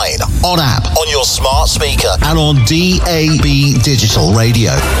 Online, on app, on your smart speaker, and on DAB digital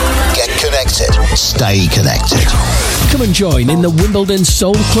radio. Get connected. Stay connected. Come and join in the Wimbledon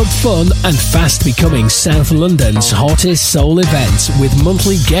Soul Club fun and fast becoming South London's hottest soul event with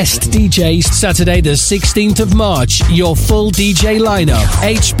monthly guest DJs. Saturday the 16th of March, your full DJ lineup: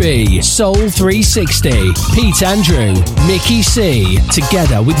 HB, Soul 360, Pete Andrew, Mickey C,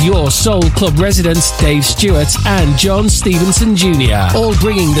 together with your Soul Club residents Dave Stewart and John Stevenson Jr. All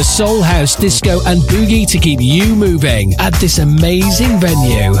bringing the soul, house, disco and boogie to keep you moving at this amazing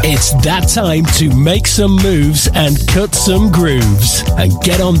venue. It's that time to make some moves and cut some grooves and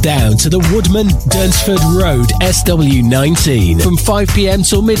get on down to the Woodman Dunsford Road SW19 from 5 p.m.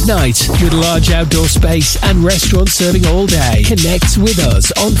 till midnight with large outdoor space and restaurants serving all day. Connect with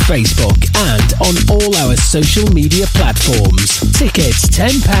us on Facebook and on all our social media platforms. Tickets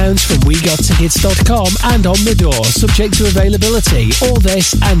 £10 from WeGotTickets.com and on the door, subject to availability. All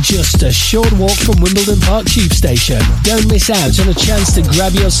this and just a short walk from Wimbledon Park Tube Station. Don't miss out on a chance to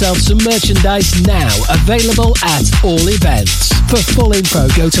grab yourself some merchandise now, available at all events. For full info,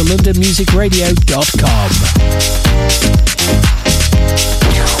 go to londonmusicradio.com.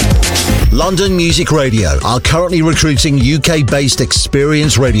 London Music Radio are currently recruiting UK-based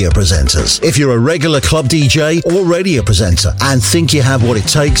experienced radio presenters. If you're a regular club DJ or radio presenter and think you have what it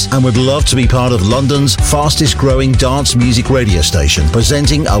takes and would love to be part of London's fastest growing dance music radio station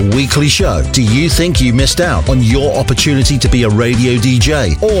presenting a weekly show, do you think you missed out on your opportunity to be a radio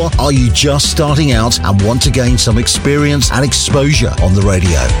DJ? Or are you just starting out and want to gain some experience and exposure on the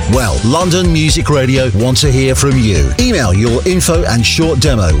radio? Well, London Music Radio want to hear from you. Email your info and short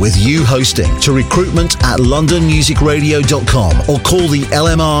demo with you hosting to recruitment@londonmusicradio.com or call the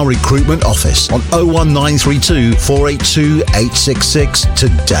LMR recruitment office on 01932 482 866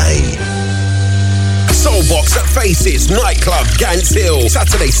 today. Soulbox at Faces Nightclub, Gants Hill.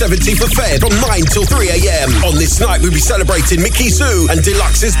 Saturday 17th of Feb from 9 till 3 a.m. On this night, we'll be celebrating Mickey Sue and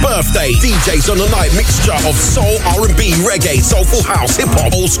Deluxe's birthday. DJs on the night, mixture of soul, R&B, reggae, soulful house,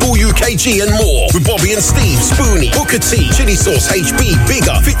 hip-hop, old school UKG and more. With Bobby and Steve, Spoonie, Booker T, Chili Sauce, HB,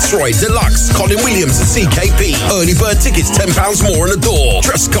 Bigger, Fitzroy, Deluxe, Colin Williams and CKP. Early bird tickets £10 more on the door.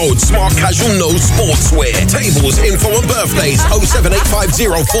 Dress code, smart casual, no sportswear. Tables, info and birthdays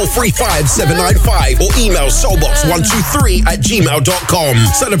 07850 435 795 or email soulbox123@gmail.com.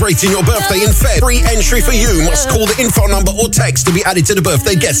 Celebrating your birthday in Feb. Free entry for you. Must call the info number or text to be added to the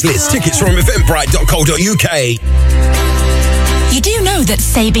birthday guest list. Tickets from eventbrite.co.uk. You do know that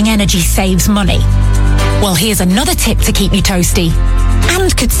saving energy saves money? Well, here's another tip to keep you toasty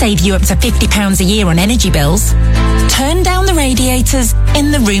and could save you up to £50 a year on energy bills. Turn down the radiators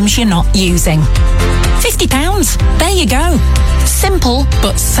in the rooms you're not using. £50. There you go. Simple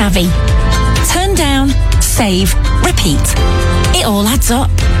but savvy. Turn down, save, repeat. It all adds up.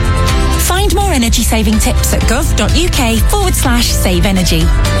 Find more energy saving tips at gov.uk/save energy.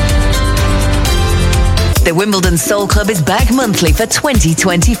 The Wimbledon Soul Club is back monthly for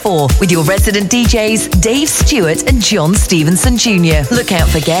 2024 with your resident DJs Dave Stewart and John Stevenson Jr. Look out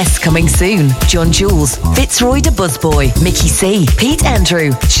for guests coming soon. John Jules, Fitzroy de Buzzboy, Mickey C, Pete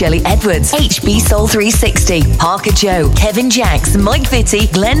Andrew, Shelley Edwards, HB Soul 360, Parker Joe, Kevin Jacks, Mike Vitti,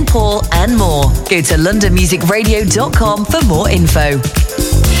 Glenn Paul and more. Go to londonmusicradio.com for more info.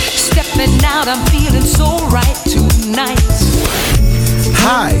 Stepping out, I'm feeling so right tonight.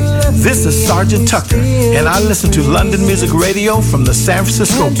 Hi, this is Sergeant Tucker, and I listen to London Music Radio from the San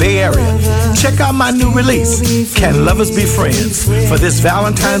Francisco Bay Area. Check out my new release, Can Lovers Be Friends? For this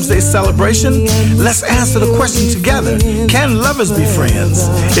Valentine's Day celebration, let's answer the question together, can lovers be friends?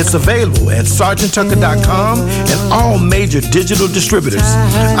 It's available at sergeanttucker.com and all major digital distributors.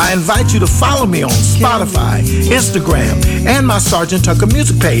 I invite you to follow me on Spotify, Instagram, and my Sergeant Tucker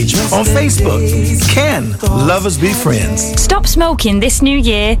music page on Facebook. Can lovers be friends? Stop smoking this new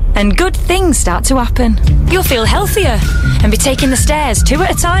year and good things start to happen. You'll feel healthier and be taking the stairs 2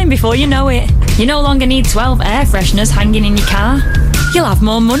 at a time before you know it. You no longer need 12 air fresheners hanging in your car. You'll have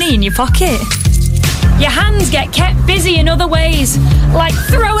more money in your pocket. Your hands get kept busy in other ways, like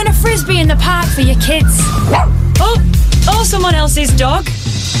throwing a frisbee in the park for your kids. Or someone else's dog.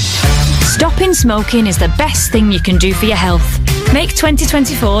 Stopping smoking is the best thing you can do for your health. Make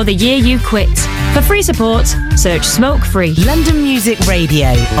 2024 the year you quit. For free support, search Smoke Free. London Music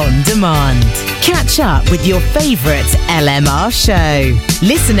Radio on demand. Catch up with your favourite LMR show.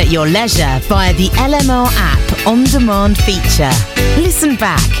 Listen at your leisure via the LMR app on demand feature. Listen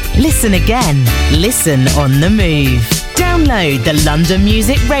back, listen again, listen on the move. Download the London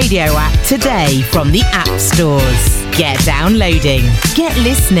Music Radio app today from the app stores. Get downloading, get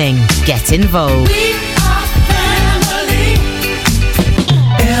listening, get involved. We are family.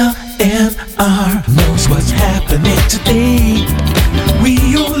 LMR knows what's happening today. We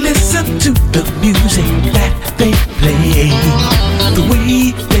all listen to the music that they play. The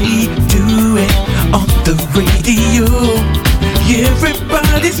way they do it on the radio.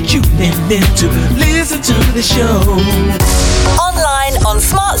 Everybody's tuning in to listen to the show. Online, on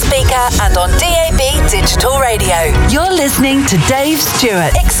smart speaker and on DAB digital radio. You're listening to Dave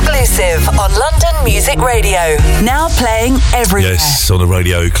Stewart, exclusive on London Music Radio. Now playing everywhere. Yes, on the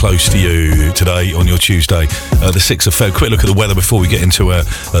radio close to you today on your Tuesday, the 6th of Feb. Quick look at the weather before we get into a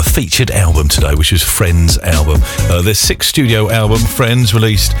featured album today, which is Friends' album. Their 6th studio album, Friends,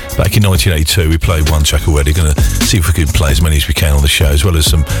 released back in 1982. We played one track already. Going to see if we can play as many as we can on the show, as well as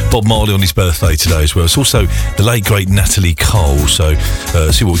some Bob Marley on his birthday today as well. It's also the late great Natalie Cole. So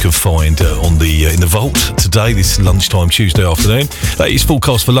see what we can find in the vault today, this lunchtime Tuesday afternoon. It's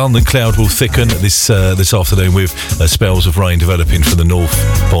forecast for London. Cloud will thicken this afternoon with spells of rain developing from the north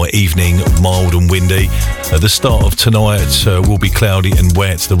by evening, mild and windy. The start of tonight will be cloudy and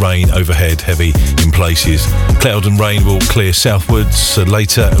wet. The rain overhead heavy in places. Cloud and rain will clear southwards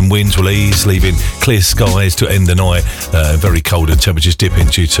later, and winds will ease, leaving clear skies to end the night. Very cold and temperatures dipping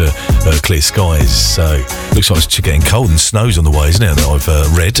due to clear skies. So looks like it's getting cold and snow's on the way, isn't it, that I've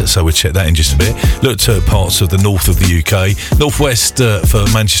read. So we'll check that in just a bit. Look at parts of the north of the UK. Northwest for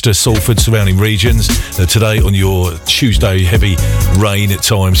Manchester, Salford, surrounding regions. Today on your Tuesday, heavy rain at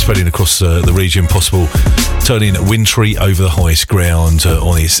times spreading across the region, possible turning wintry over the highest ground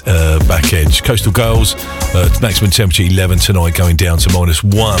on its back edge. Coastal Gales, maximum temperature 11 tonight, going down to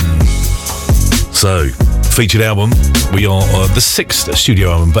 -1. So, featured album, we are the 6th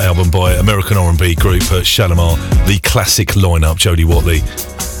studio album by American R&B group Shalimar, the classic lineup: Jodie Watley,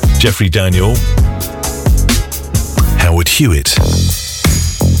 Jeffrey Daniel, Howard Hewitt.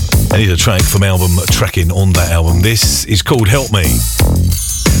 And here's a track from album Tracking on that album. This is called Help Me.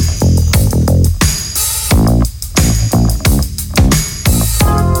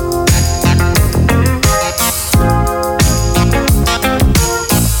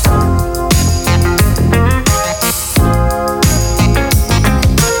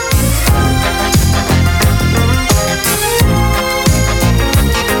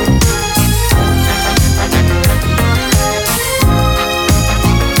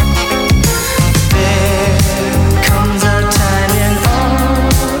 Comes a time in all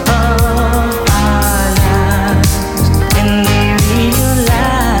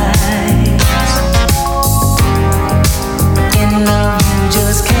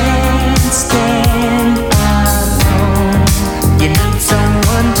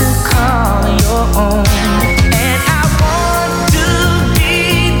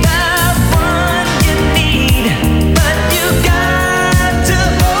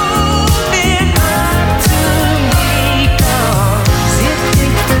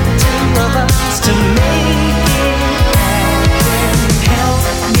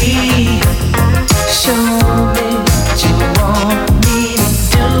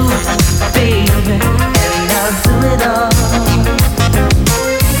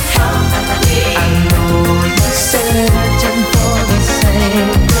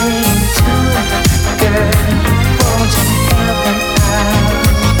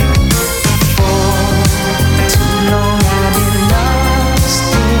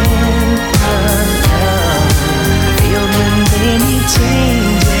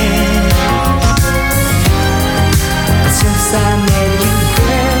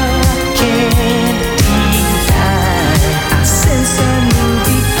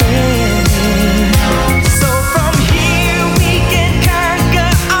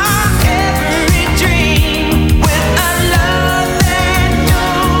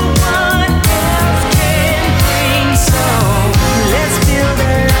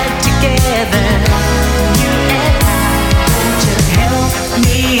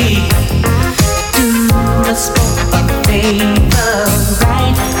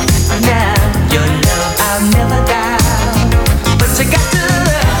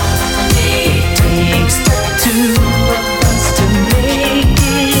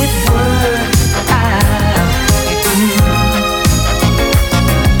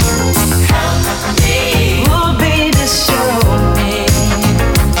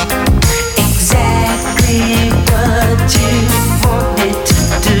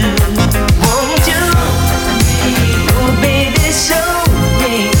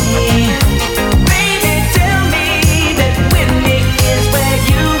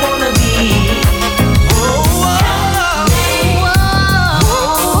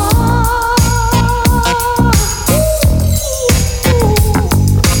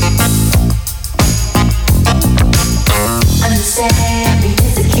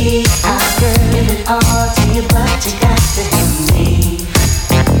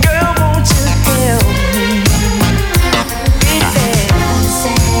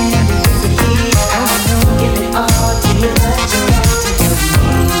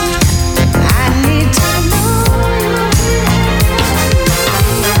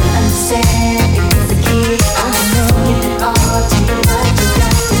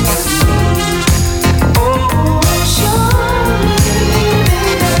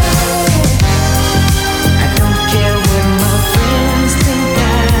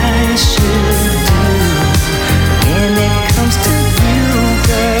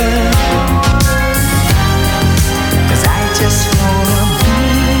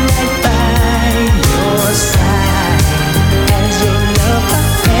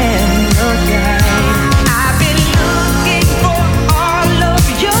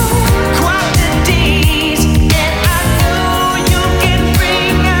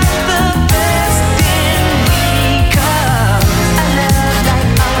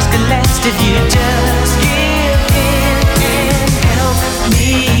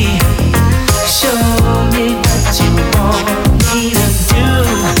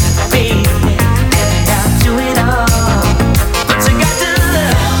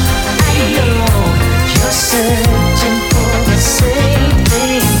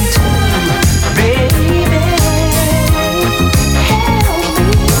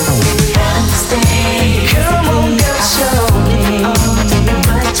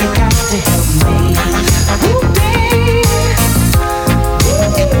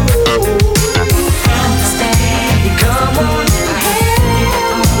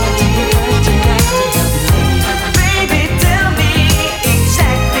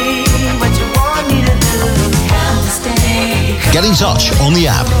Get in touch on the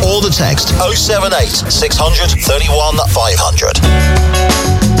app or the text 078 600 31 500.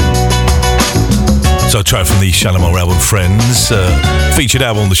 So a track from the Shalimar album Friends, featured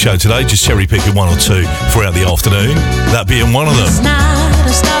album on the show today, just cherry picking one or two throughout the afternoon, that being one of them. It's not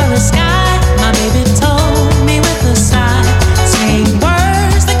a starry sky, my baby told me with a sigh, saying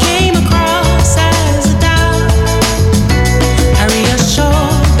words that came across as a doubt. I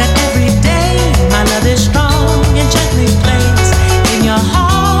reassured that every day my love is strong and gently placed in your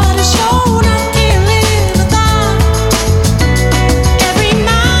heart is shown. I can't live without. Every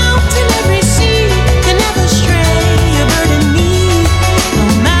mountain, every sea can never stray a bird in me, no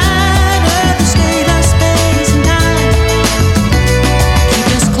matter the state of space and time.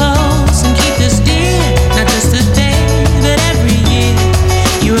 Keep us close and keep us dear, not just today, but every year.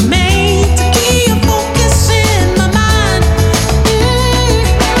 You were made to be a focus in my mind.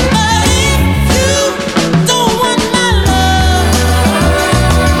 But if you don't want my love,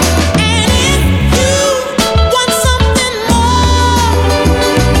 and if you want something more,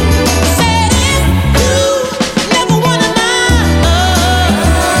 said if you never wanted my love,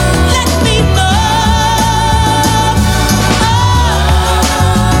 let me know.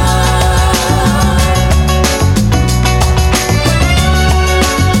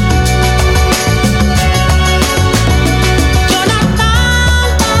 You're not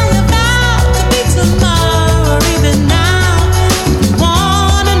bound by a vow to be tomorrow or even now. If you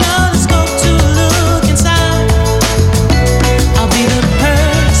wanna know, let's go to look inside. I'll be the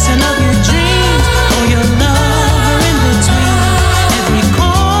person of your dreams, or your lover in between every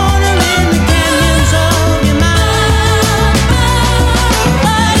corner in the canyons of your mind.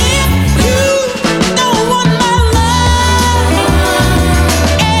 But if you don't want my love,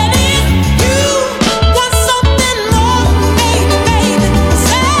 and if you want something more, baby, baby,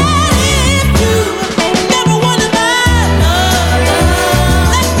 said if you never wanted my love,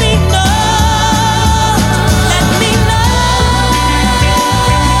 let me know, let me know.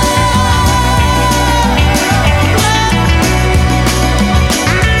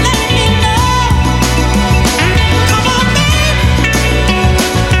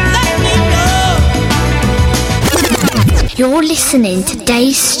 You're listening to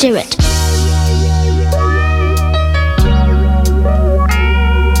Dave Stewart.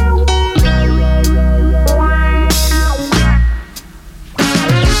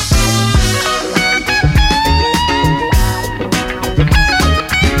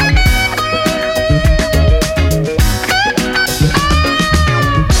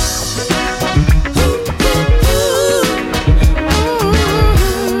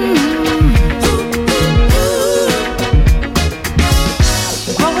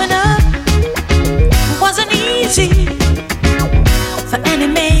 Growing up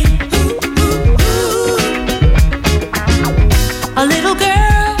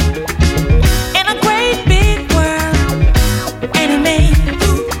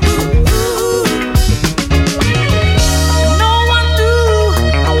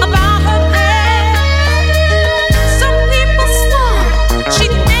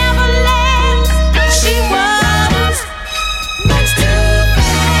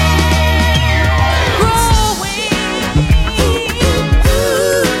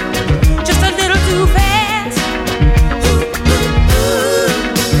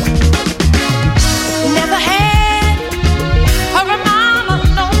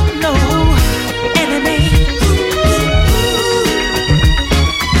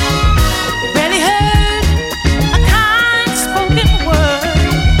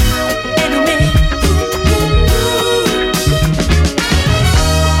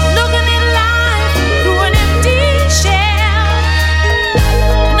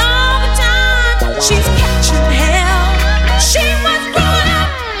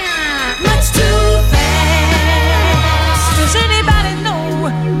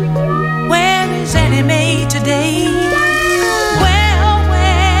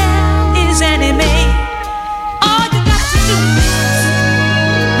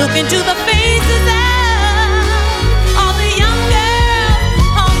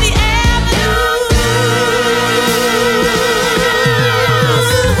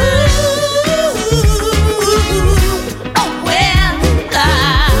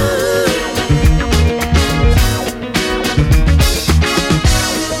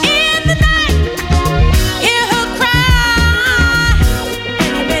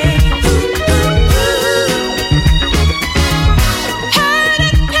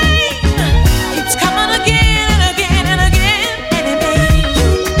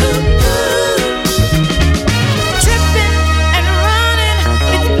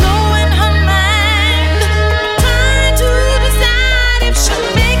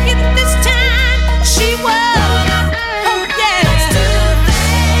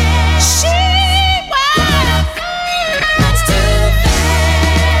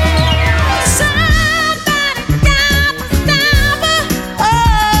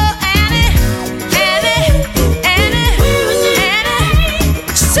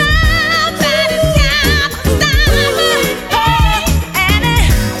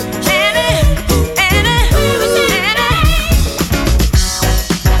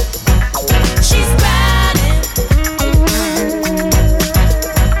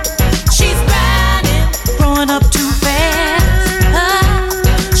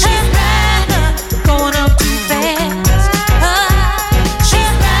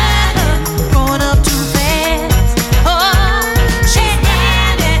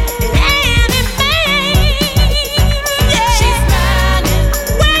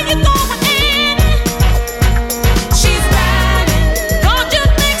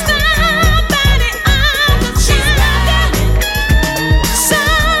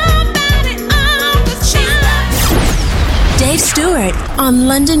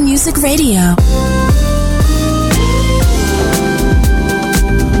London Music Radio.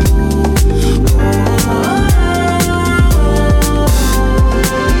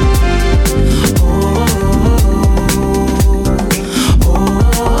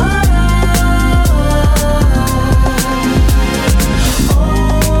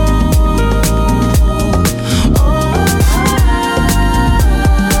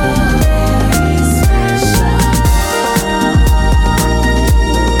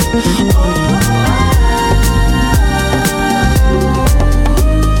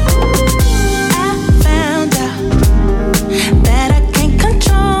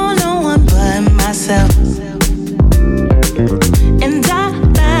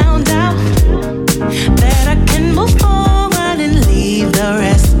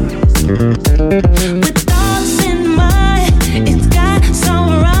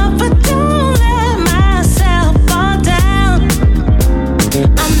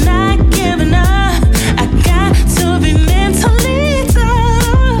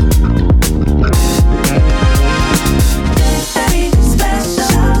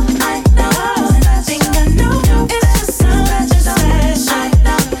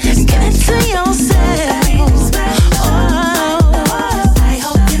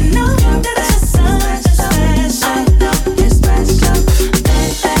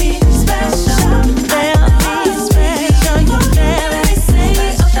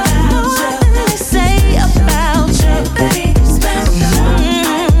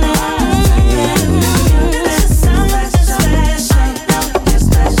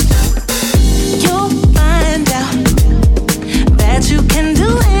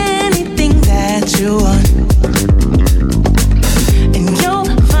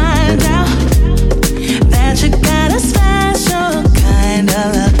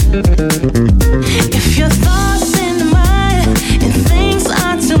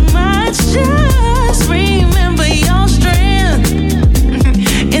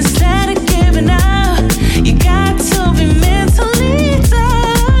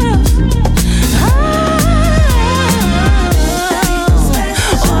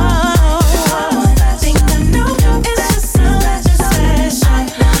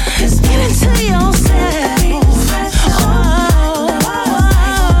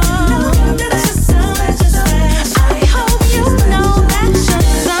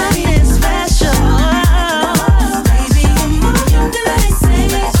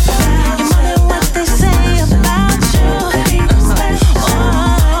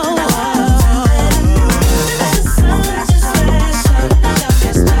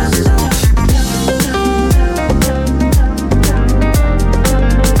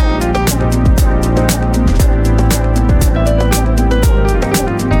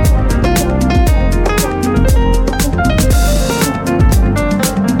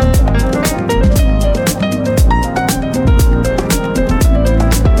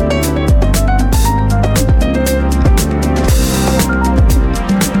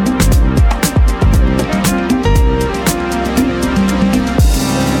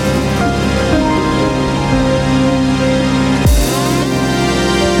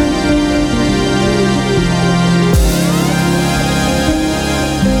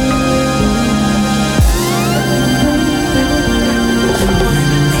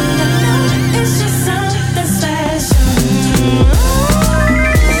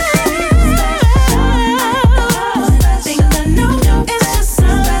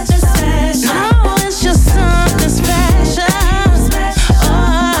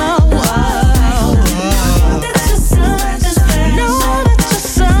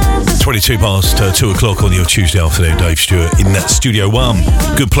 Past 2 o'clock on your Tuesday afternoon. Dave Stewart in that Studio One.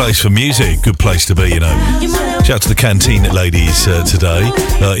 Good place for music, good place to be, you know. Shout out to the Canteen ladies today.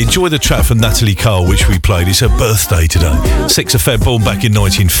 Enjoy the track from Natalie Cole, which we played. It's her birthday today. 6th of Feb, born back in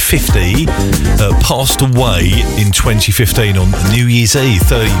 1950. Passed away in 2015 on New Year's Eve,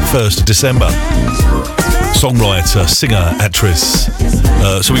 31st of December. Songwriter, singer, actress.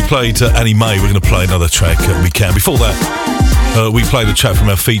 So we played Annie Mae. We're going to play another track. We can. Before that, we played a track from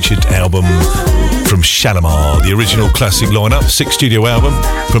our featured album from Shalimar, the original classic lineup, 6th studio album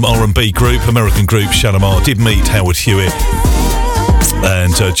from R&B group, American group Shalimar. Did meet Howard Hewitt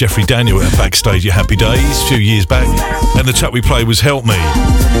and Jeffrey Daniel at backstage at Happy Days a few years back, and the track we played was Help Me.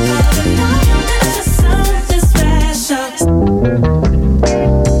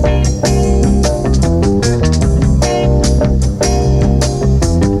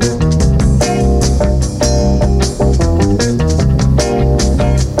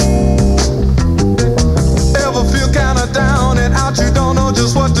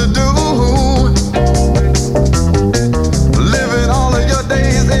 Living all of your days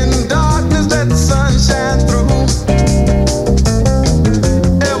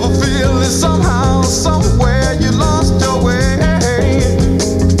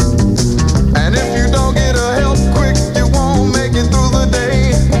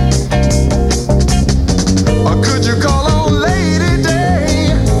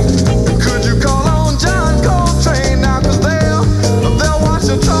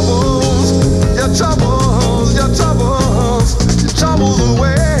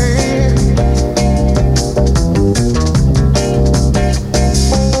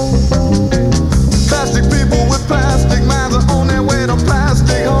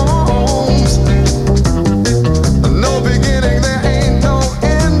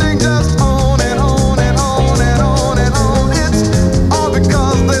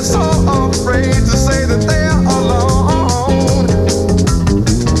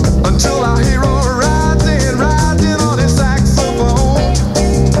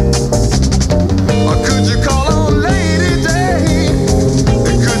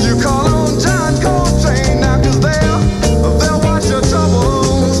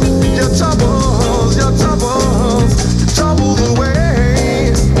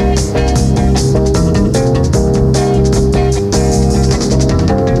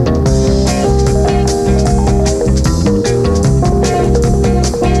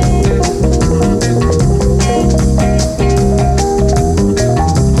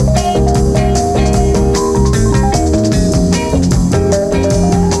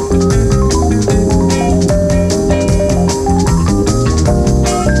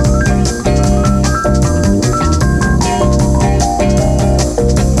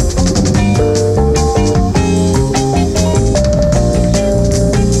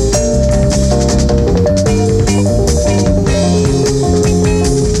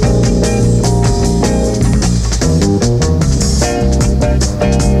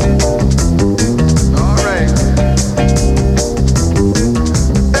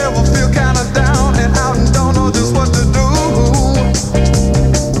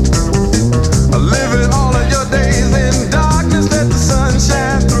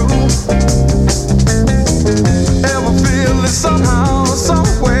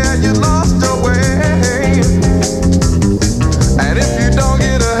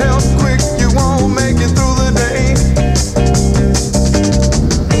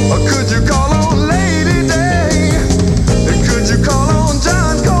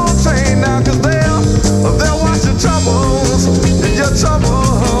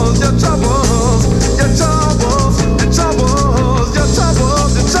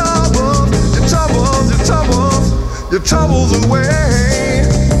troubles away.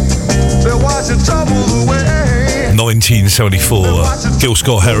 They'll wash your troubles away. 1974, Gil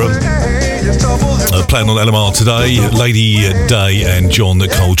Scott Heron playing on LMR today, Lady Day and John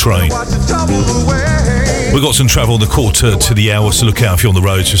Coltrane. We've got some travel on the quarter to the hour, so look out if you're on the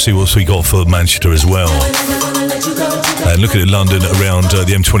road to see what we got for Manchester as well. And looking at London around the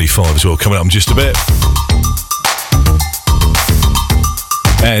M25 as well, coming up in just a bit.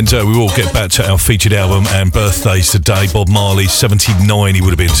 And we will get back to our featured album and birthdays today. Bob Marley, 79 he would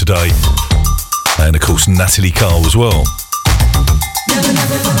have been today. And of course Natalie Cole as well. Never,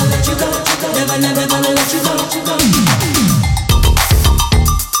 never gonna let you go. Never, never gonna let you go.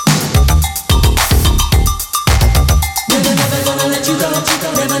 Never, never gonna let you go.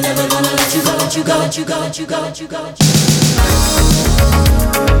 Never, never gonna let you go. Let you go. Let you go. Let you go. Let you go.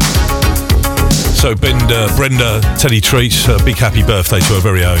 So Brenda Teddy treats a big happy birthday to her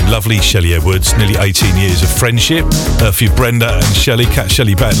very own lovely Shelley Edwards. Nearly 18 years of friendship for you, Brenda and Shelley. Catch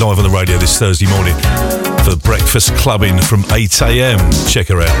Shelley back live on the radio this Thursday morning for breakfast clubbing from 8 a.m. Check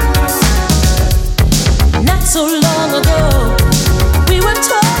her out. Not so long ago, we were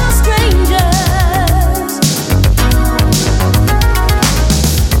total strangers,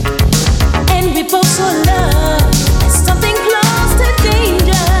 and we both saw love as something close to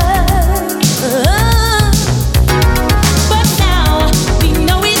danger. But now we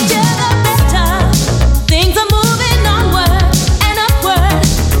know each other better. Things are moving onward and upward.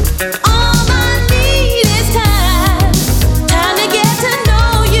 All I need is time to get to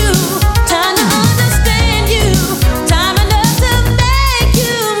know you, time to understand you.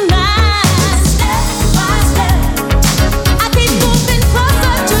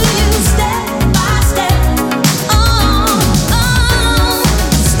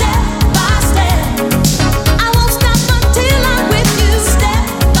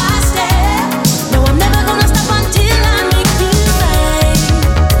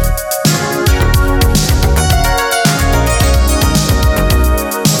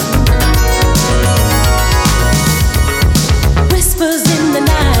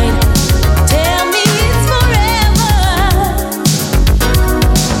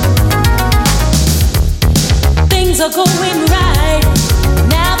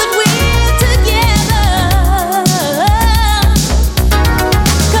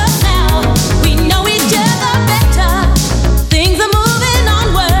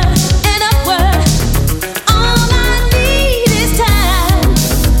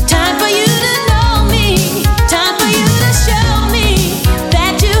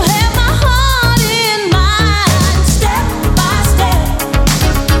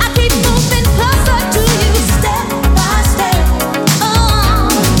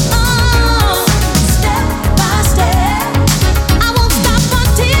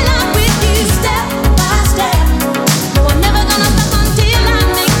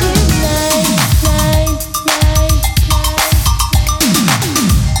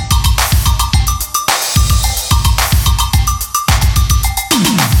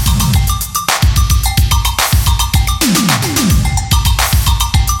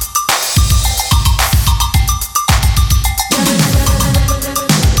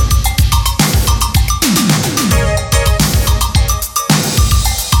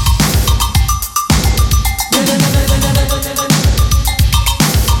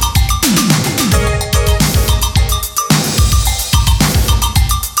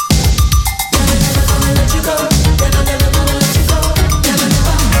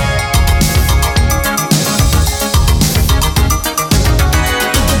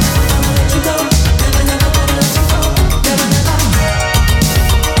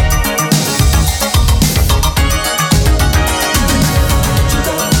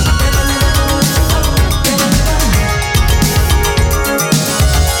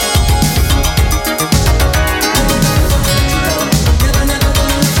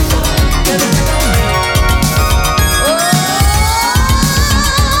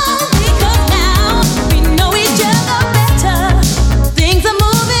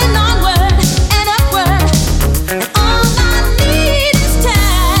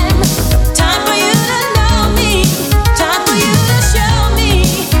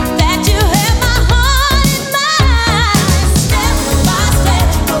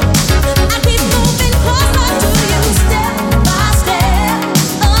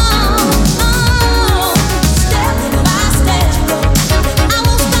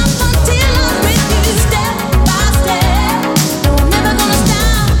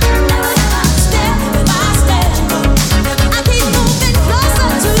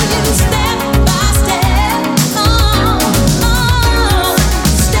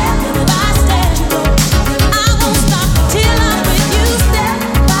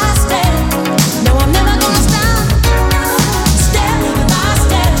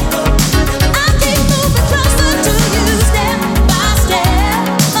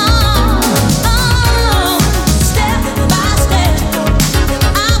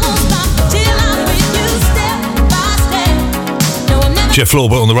 Jeff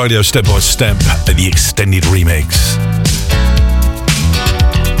Lawbert on the radio, Step by Step, the extended remix.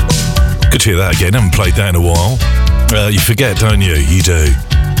 Good to hear that again. Haven't played that in a while. You forget, don't you? You do.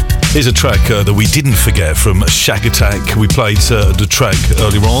 Here's a track that we didn't forget from Shack Attack. We played the track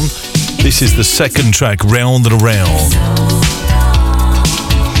earlier on. This is the second track, Round and Around.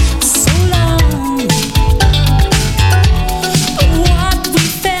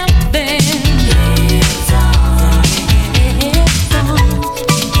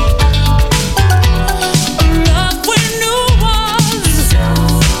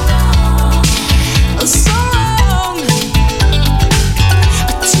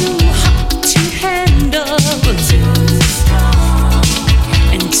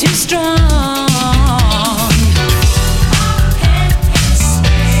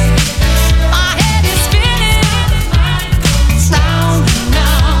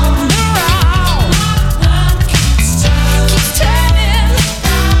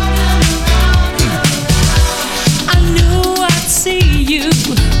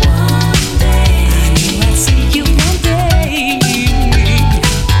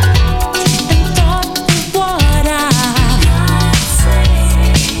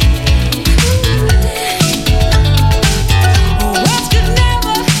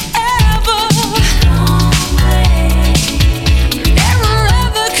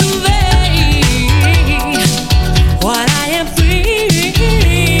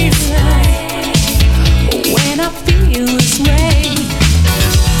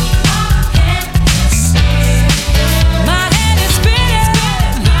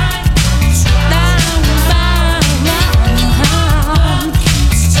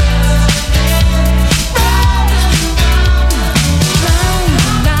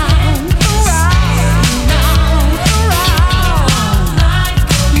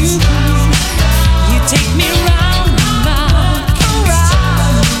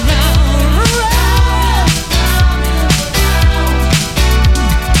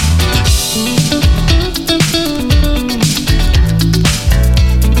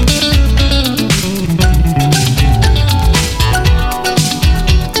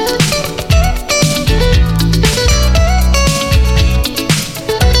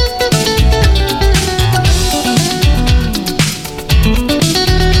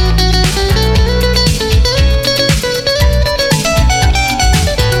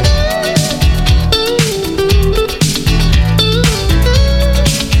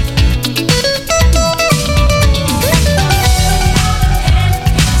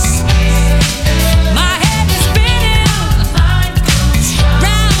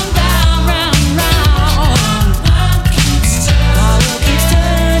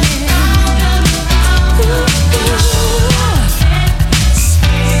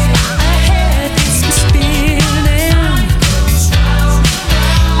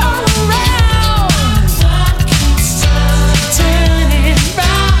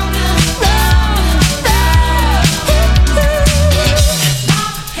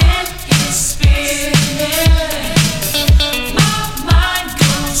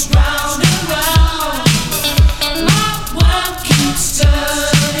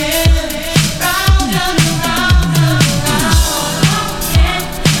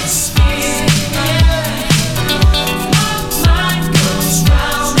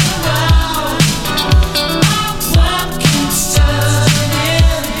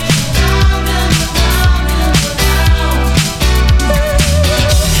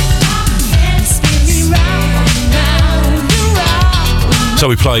 So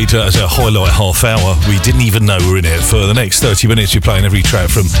we played as a highlight half hour. We didn't even know we were in it. For the next 30 minutes, we're playing every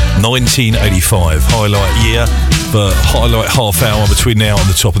track from 1985. Highlight year, but highlight half hour between now and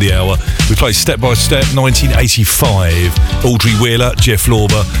the top of the hour. We played Step by Step, 1985. Audrey Wheeler, Jeff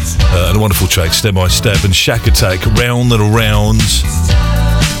Lawber, and a wonderful track, Step by Step, and Shack Attack, Round and Around. Do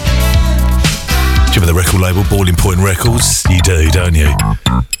you remember the record label, Boiling Point Records? You do, don't you?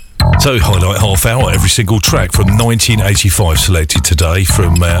 So, highlight half hour, every single track from 1985 selected today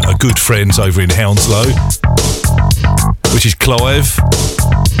from our good friends over in Hounslow, which is Clive.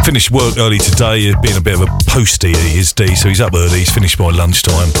 Finished work early today, being a bit of a postie, he is D, so he's up early, he's finished by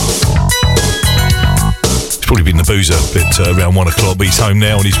lunchtime. He's probably been the boozer a bit around 1 o'clock, but he's home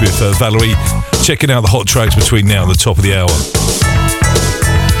now and he's with Valerie, checking out the hot tracks between now and the top of the hour.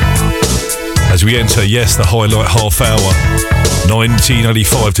 As we enter, yes, the highlight half hour,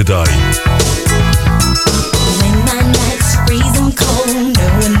 1985 today. When my nights freezing cold,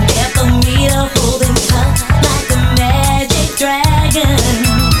 knowing that for me to hold him tight like a magic dragon.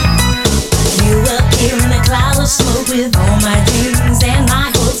 You appear in a cloud of smoke with all my dreams and my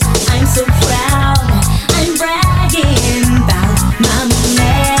hopes. I'm so proud, I'm bragging about my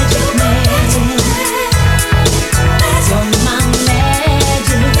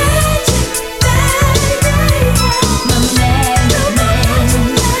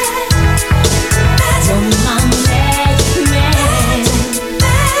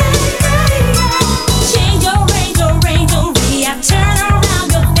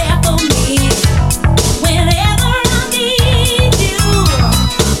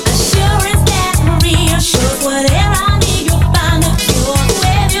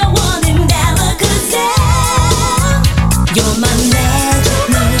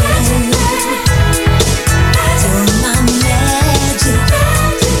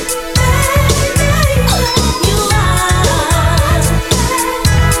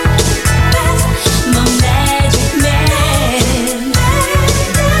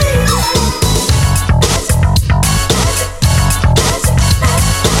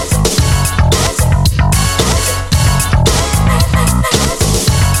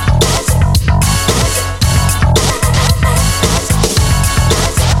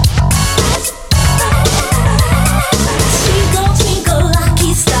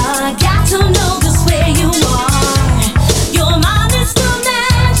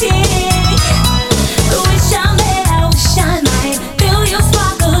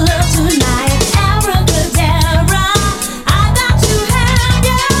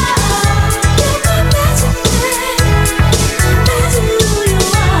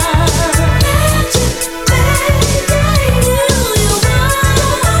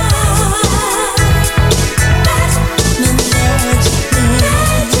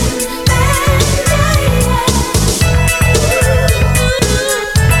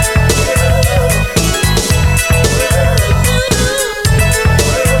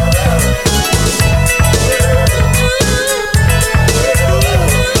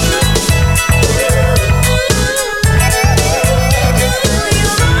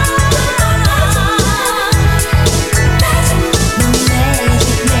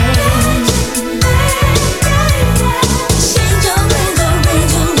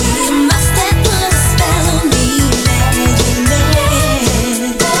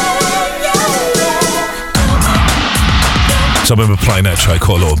So I remember playing that track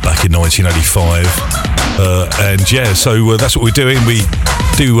quite a lot back in 1985. So that's what we're doing. We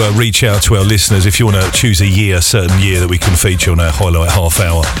do reach out to our listeners. If you want to choose a certain year that we can feature on our highlight half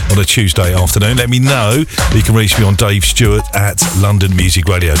hour on a Tuesday afternoon, let me know. You can reach me on Dave Stewart at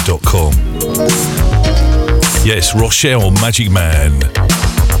londonmusicradio.com. Yes, Rochelle, Magic Man.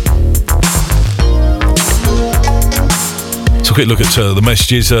 So a quick look at the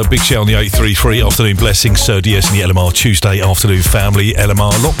messages. Big shout on the 833 afternoon blessings, Sir DS and the LMR Tuesday afternoon family.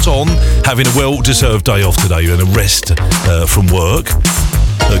 LMR locked on, having a well-deserved day off today and a rest from work.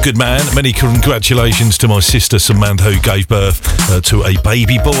 Good man, many congratulations to my sister Samantha, who gave birth to a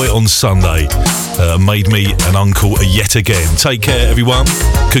baby boy on Sunday. Made me an uncle yet again. Take care, everyone.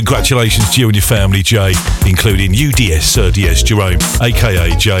 Congratulations to you and your family, Jay, including UDS, Sir DS Jerome,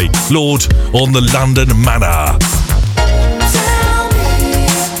 aka Jay, Lord on the London Manor.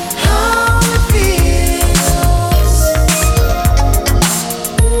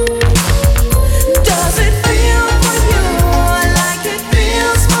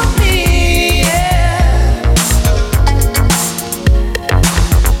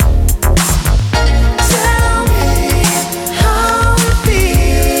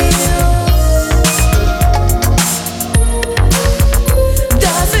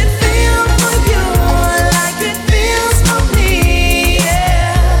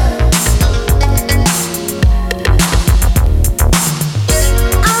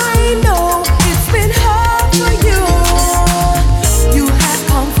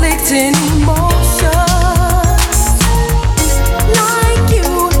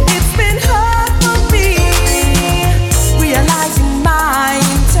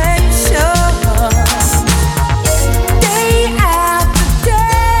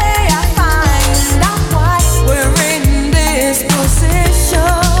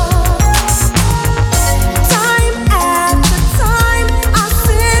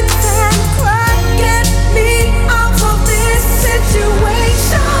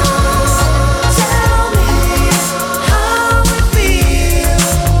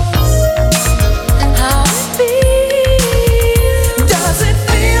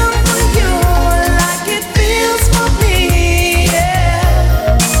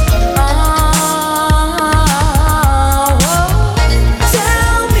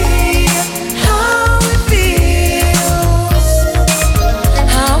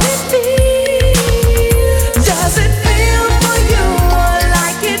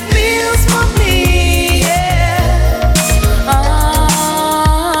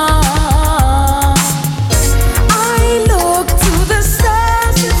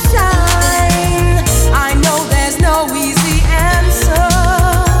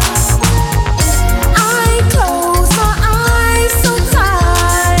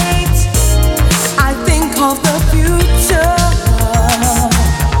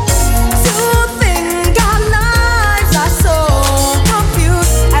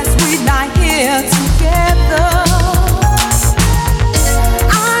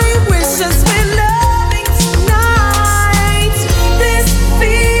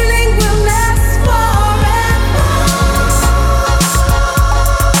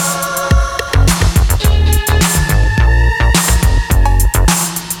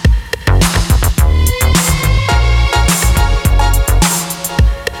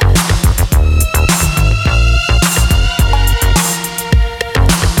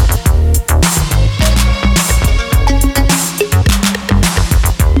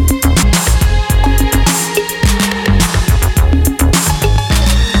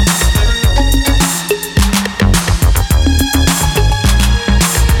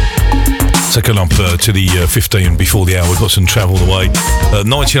 Second up to the 15 before the hour. We've got some Travel the Way.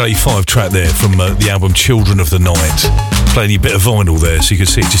 1985 track there from the album Children of the Night. Playing a bit of vinyl there, so you can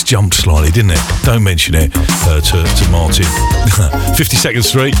see it just jumped slightly, didn't it? Don't mention it to Martin. 52nd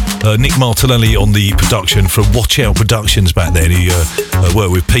Street. Nick Martinelli on the production from Watch Out Productions back then. He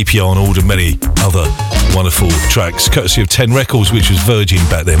worked with P.P. Arnold and many other wonderful tracks, courtesy of 10 Records, which was Virgin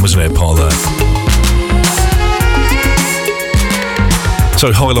back then, wasn't it? Part of that.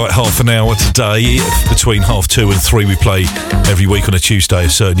 So highlight half an hour today. Between 2:30 and 3 we play every week on a Tuesday, a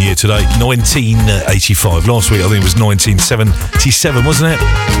certain year today. 1985. Last week I think it was 1977, wasn't it?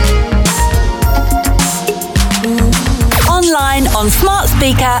 Online, on smart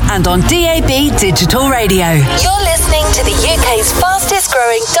speaker and on DAB digital radio. You're listening to the UK's fastest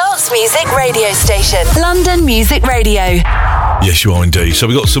growing dance music radio station, London Music Radio. Yes, you are indeed. So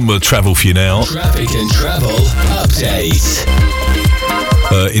we've got some travel for you now. Traffic and travel update.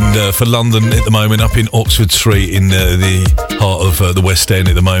 for London at the moment, up in Oxford Street in the heart of the West End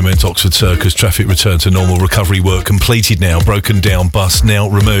at the moment. Oxford Circus traffic returned to normal. Recovery work completed now. Broken down bus now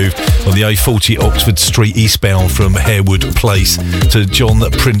removed on the A40 Oxford Street eastbound from Harewood Place to John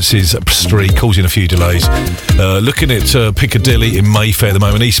Prince's Street, causing a few delays. Looking at Piccadilly in Mayfair at the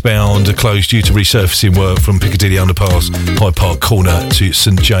moment, eastbound closed due to resurfacing work from Piccadilly Underpass, Hyde Park Corner to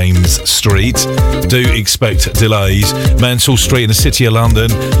St James Street. Do expect delays. Mansell Street in the City of London,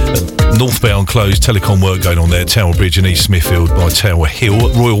 northbound closed, telecom work going on there. Tower Bridge and East Smithfield by Tower Hill.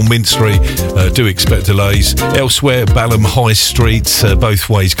 Royal Mint Street, do expect delays. Elsewhere, Balham High Street, both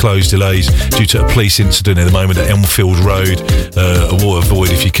ways closed, delays due to a police incident at the moment at Elmfield Road.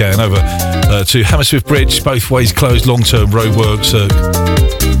 Avoid if you can. Over to Hammersmith Bridge, both ways closed, long-term roadworks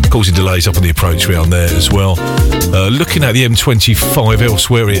causing delays up on the approach round there as well. Looking at the M25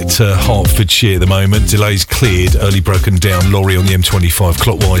 elsewhere at Hertfordshire at the moment, delays cleared, early broken down lorry on the M25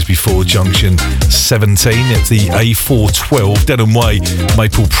 clockwise before junction 17 at the A412 Denham Way,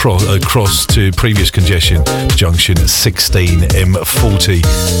 Maple Cross to previous congestion, junction 16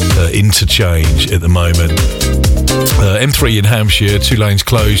 M40 interchange at the moment. M3 in Hampshire, 2 lanes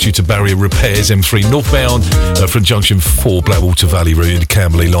closed due to barrier repairs. M3 northbound from junction 4 Blackwater Valley route into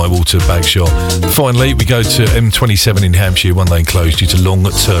Camberley, Lightwater, Bagshot. Finally, we go to M27 in Hampshire, 1 lane closed due to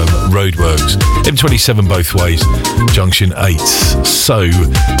long-term roadworks. M27 both ways, junction 8. So,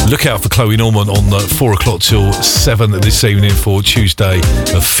 look out for Chloe Norman on 4 o'clock till 7 this evening for Tuesday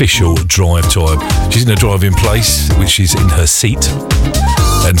official drive time. She's in a driving place, which is in her seat,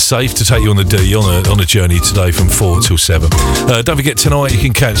 and safe to take you on a journey today from 4 till 7. Don't forget, tonight you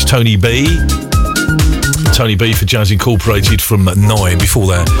can catch Tony B for Jazz Incorporated from 9. Before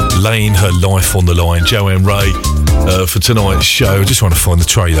that, laying her life on the line, Joanne Ray for tonight's show. I just want to find the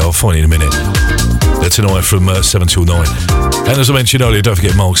trailer, I'll find it in a minute. Tonight from 7 till 9. And as I mentioned earlier, don't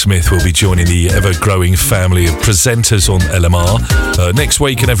forget Mark Smith will be joining the ever-growing family of presenters on LMR next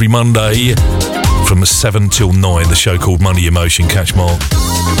week and every Monday from 7 till 9, the show called Money Emotion. Catch Mark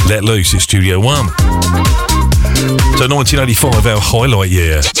let loose at Studio One. So 1985, our highlight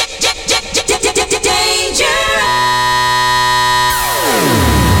year.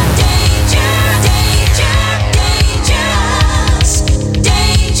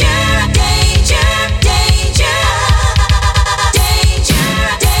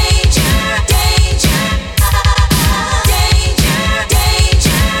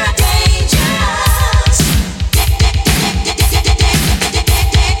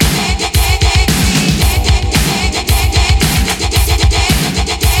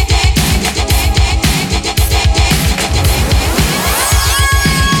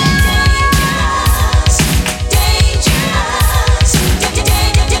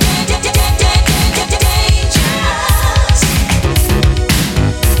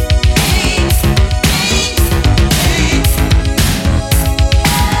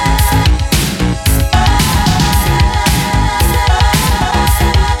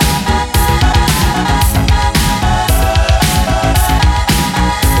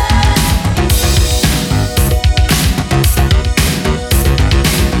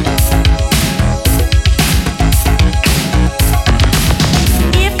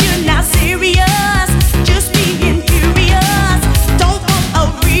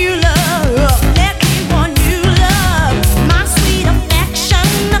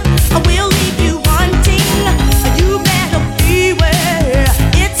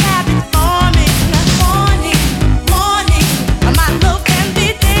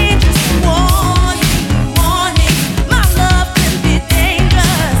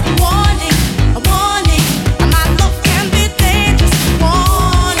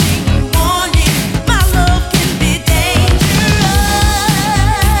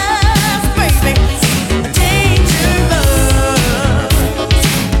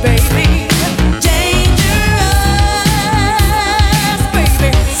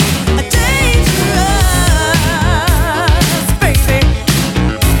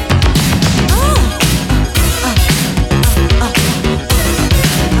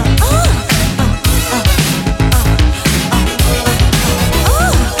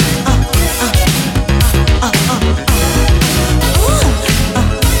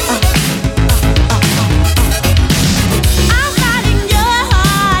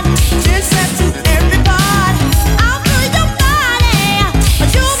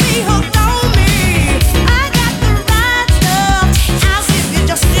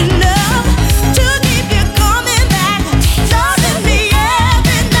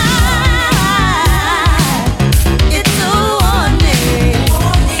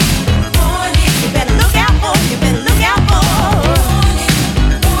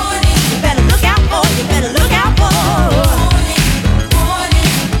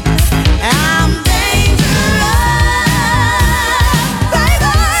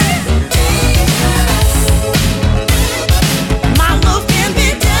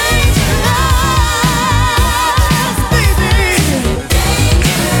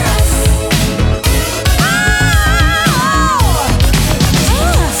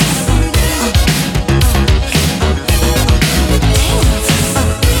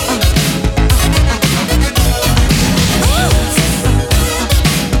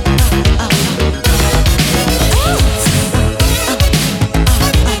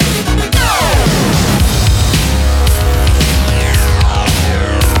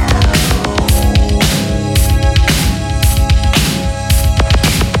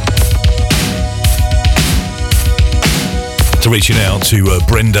 reaching out to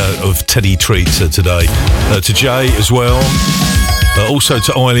Brenda of Teddy Treats today, to Jay as well. Also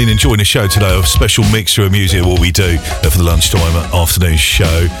to Eileen enjoying the show today. A special mixture of music, what we do for the lunchtime afternoon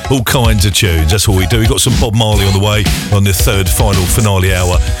show. All kinds of tunes, that's what we do. We've got some Bob Marley on the way on the third final finale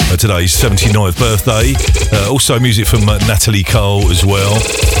hour. Today's 79th birthday. Also music from Natalie Cole as well.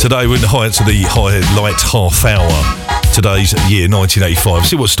 Today we're in the heights of the light half hour. Today's year 1985.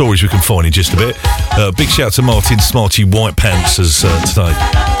 See what stories we can find in just a bit. Big shout to Martin Smarty White Pants as today.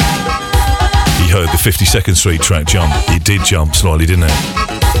 He heard the 52nd Street track jump. He did jump slightly, didn't he?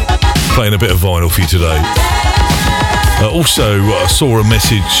 Playing a bit of vinyl for you today. Also, I saw a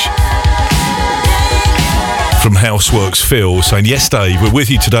message from Houseworks Phil saying, yes, Dave, we're with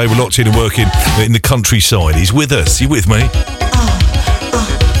you today. We're locked in and working in the countryside. He's with us. You with me?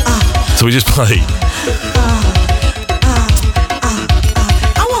 So we just play.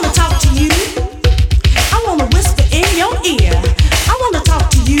 I want to talk to you. I want to whisper in your ear. I want to talk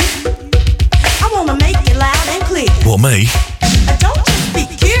to you. I want to make it loud and clear. What, me? Don't just be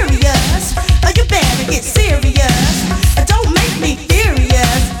curious. You better get serious. Don't make me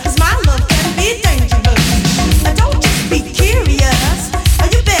furious. 'Cause my love can be dangerous. Don't just be curious.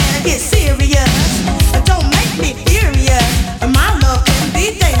 You better get serious. Don't make me furious. My love can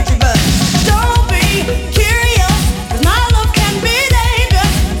be dangerous. Don't be curious. 'Cause my love can be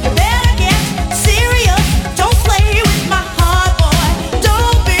dangerous. You better get serious. Don't play with my heart, boy.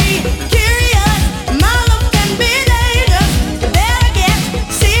 Don't be curious. My love can be dangerous. You better get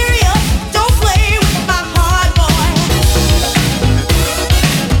serious. Don't play with my heart, boy.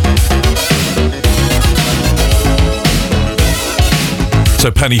 So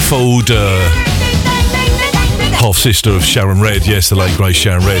Penny Ford, half sister of Sharon Redd, yes, the late great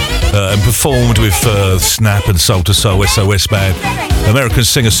Sharon Redd, and performed with Snap and Soul to Soul, SOS Band. American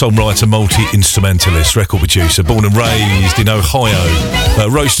singer-songwriter, multi-instrumentalist, record producer, born and raised in Ohio.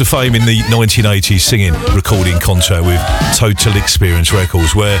 Rose to fame in the 1980s singing, recording contract with Total Experience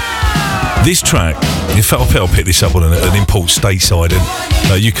Records, where this track, in fact, I'll pick this up on an import stateside, and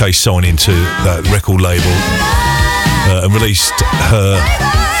UK signing to that record label, and released her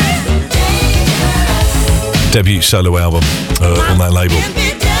debut solo album on that label.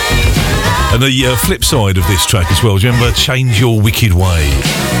 And the flip side of this track as well, do you remember Change Your Wicked Way?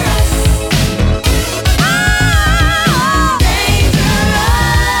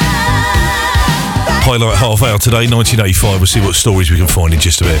 Highlight half hour today, 1985. We'll see what stories we can find in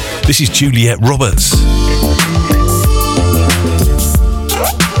just a bit. This is Juliet Roberts.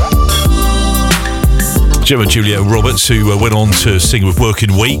 Gemma Juliet Roberts, who went on to sing with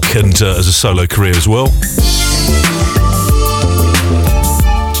Working Week and as a solo career as well.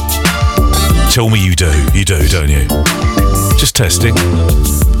 Tell me you do, don't you? Just testing. Ain't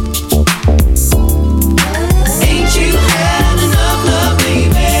you had enough love,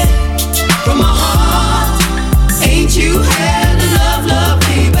 baby, from my heart? Ain't you had enough love,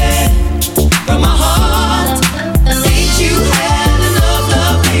 baby, from my heart? Ain't you had enough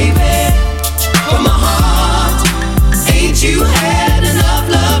love, baby, from my heart? Ain't you had enough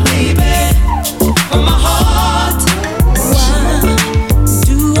love, baby, from my heart? Why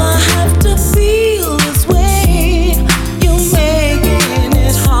do I have to feel this way? You're making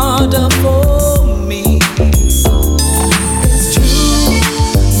it harder for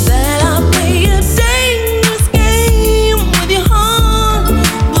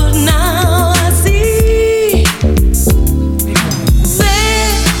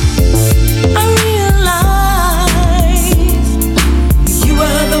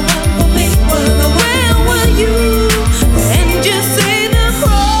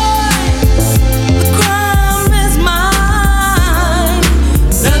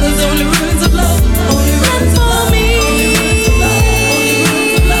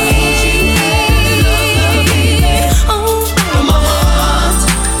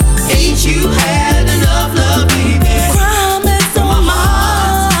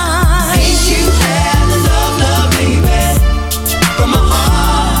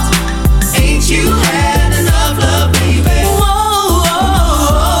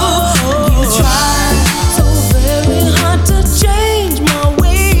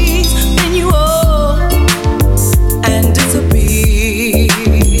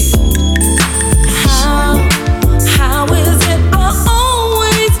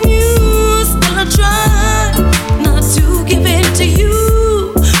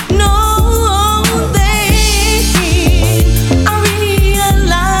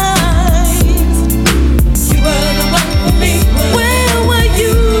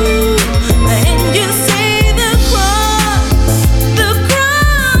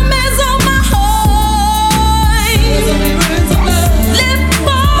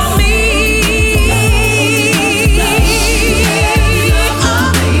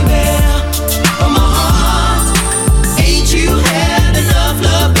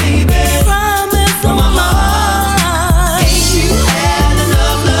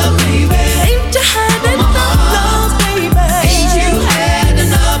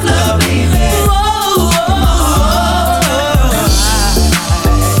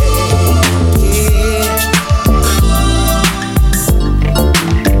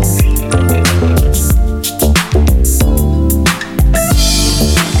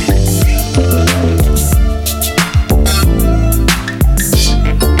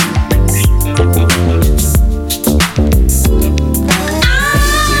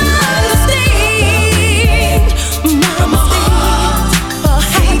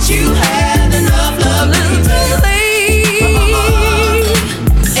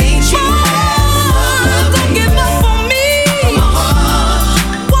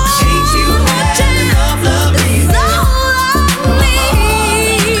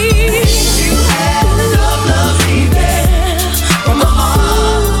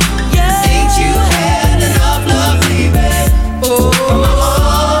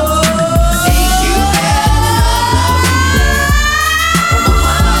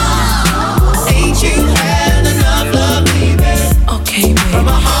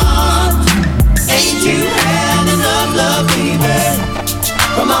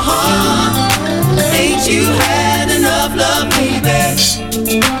my heart. Ain't you had enough love, baby?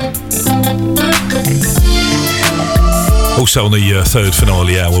 Also on the third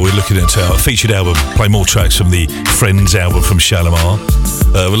finale hour, we're looking at our featured album, play more tracks from the Friends album from Shalimar,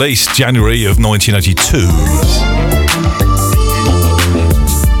 released January of 1982.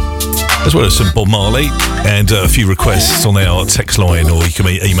 As well as some Bob Marley and a few requests on our text line, or you can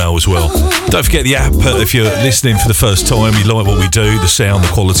email as well. Don't forget the app if you're listening for the first time, you like what we do, the sound, the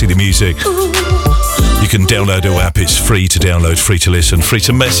quality, the music. You can download our app, it's free to download, free to listen, free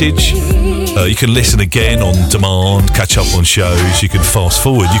to message. You can listen again on demand, catch up on shows, you can fast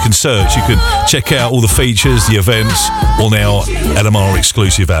forward, you can search, you can check out all the features, the events on our LMR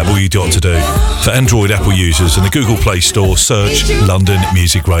exclusive app. All you got to do for Android Apple users in the Google Play Store, search London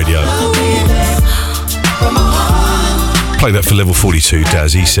Music Radio. Play that for level 42,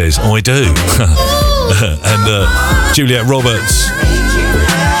 Daz, he says, I do. And Juliet Roberts.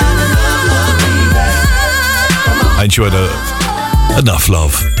 Ain't you had enough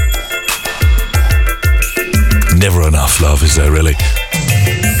love? Never enough love, is there really?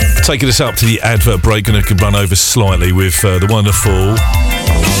 Taking us up to the advert break, and I can run over slightly with the wonderful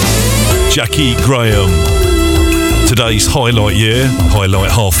Jackie Graham. Today's highlight year, highlight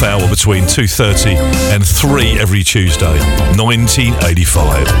half hour between 2:30 and 3 every Tuesday,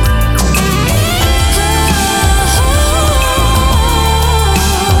 1985.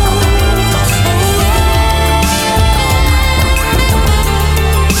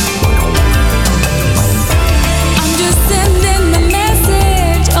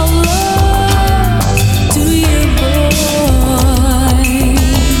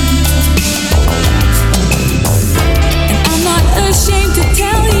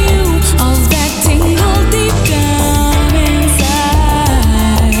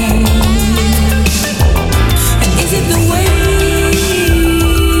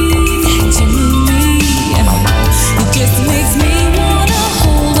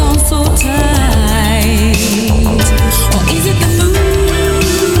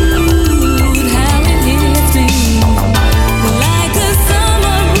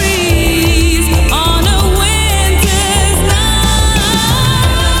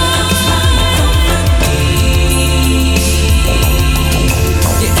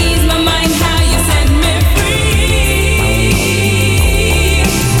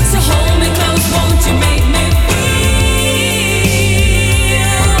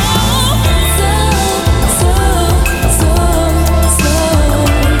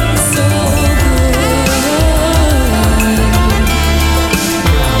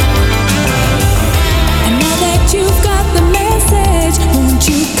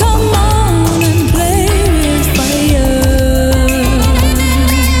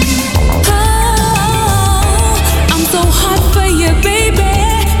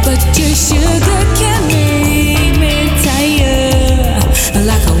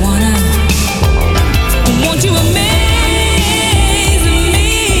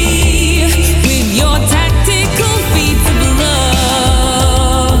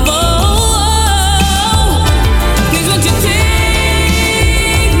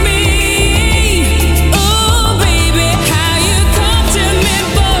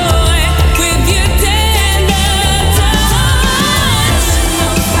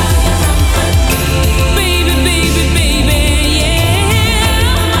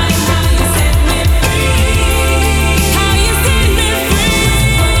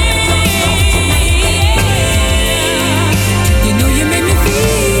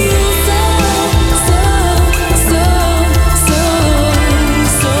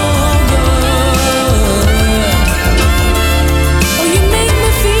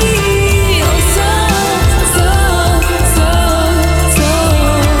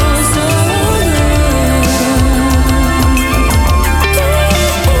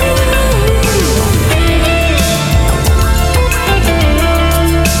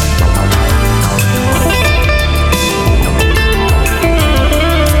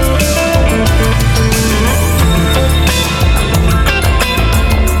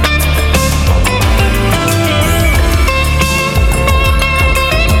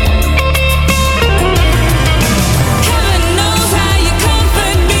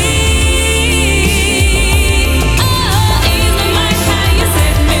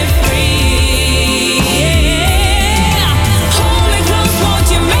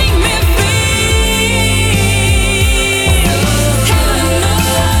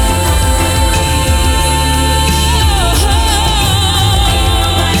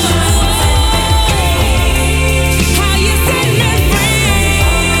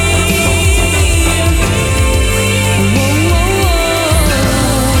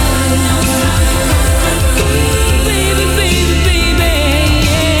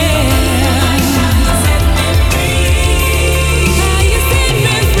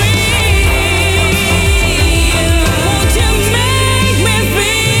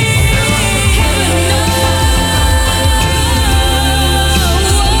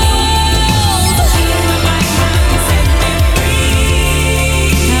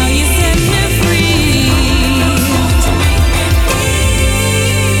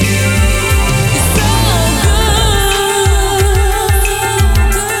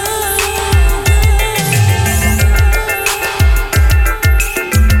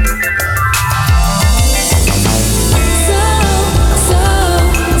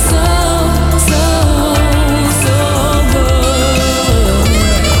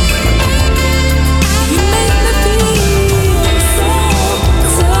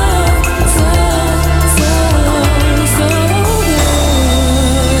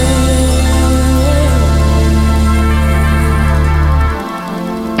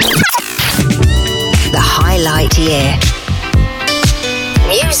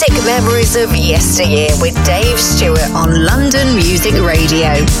 Memories of Yesteryear with Dave Stewart on London Music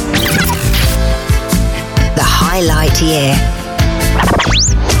Radio. The Highlight Year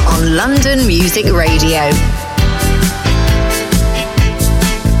on London Music Radio.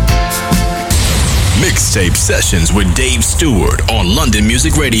 Mixtape Sessions with Dave Stewart on London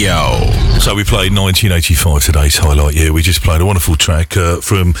Music Radio. So we played 1985, today's highlight year. We just played a wonderful track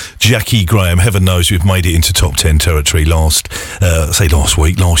from Jackie Graham. Heaven knows we've made it into top 10 territory last year,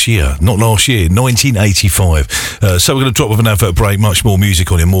 1985. So we're going to drop with an advert break. Much more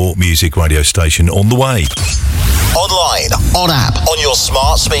music on your More Music radio station on the way. Online, on app, on your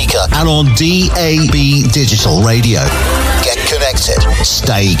smart speaker, and on DAB Digital Radio. Get connected.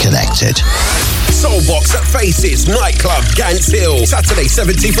 Stay connected. Soulbox at Faces Nightclub, Gants Hill, Saturday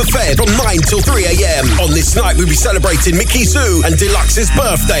 17th of Feb from 9 till 3 a.m. On this night, we'll be celebrating Mickey Sue and Deluxe's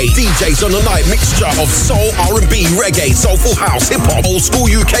birthday. DJs on the night, mixture of soul, R&B, reggae, soulful house, hip-hop, old school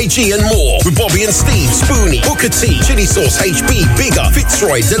UKG and more. With Bobby and Steve, Spoonie, Booker T, Chili Sauce, HB, Bigger,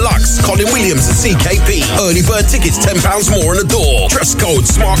 Fitzroy, Deluxe, Colin Williams and CKP. Early bird tickets, £10 more on the door. Dress code,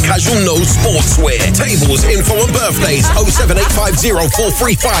 smart casual, no sportswear. Tables, info and birthdays, 07850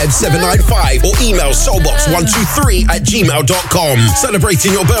 435 795 or email soulbox123@gmail.com.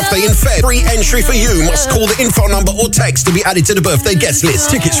 Celebrating your birthday in Feb. Free entry for you. Must call the info number or text to be added to the birthday guest list.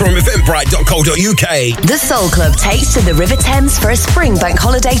 Tickets from eventbrite.co.uk. The Soul Club takes to the River Thames for a spring bank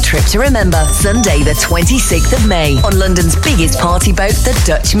holiday trip to remember. Sunday the 26th of May on London's biggest party boat, the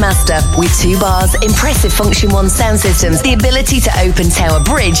Dutch Master. With 2 bars, impressive Function 1 sound systems, the ability to open Tower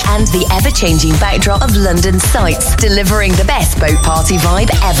Bridge and the ever-changing backdrop of London's sights. Delivering the best boat party vibe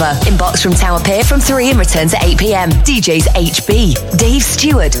ever. Inbox from Tower Pier from 3 and return to 8 p.m. DJs HB, Dave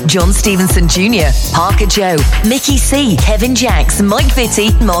Stewart, John Stevenson Jr., Parker Joe, Mickey C, Kevin Jacks, Mike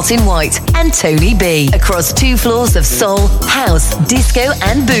Vitti, Martin White, and Tony B. Across 2 floors of soul, house, disco,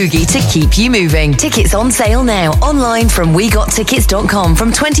 and boogie to keep you moving. Tickets on sale now online from wegottickets.com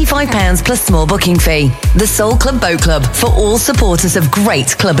from £25 plus small booking fee. The Soul Club Boat Club for all supporters of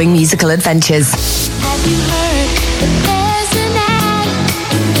great clubbing musical adventures. Have you heard that there's an ad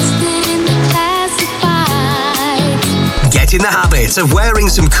listed in the classifieds? Get in the habit of wearing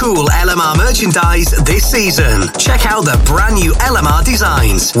some cool LMR merchandise this season. Check out the brand new LMR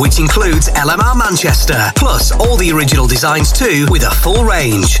designs, which includes LMR Manchester, plus all the original designs too, with a full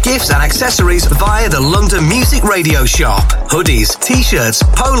range. Gifts and accessories via the London Music Radio shop. Hoodies, t-shirts,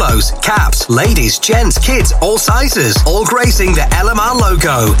 polos, caps, ladies, gents, kids, all sizes, all gracing the LMR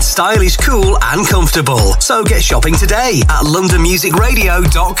logo. Stylish, cool and comfortable. So get shopping today at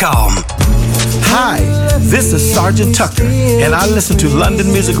londonmusicradio.com. Hi, this is Sergeant Tucker, and I listen to London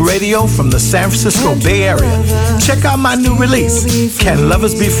Music Radio from the San Francisco Bay Area. Check out my new release, Can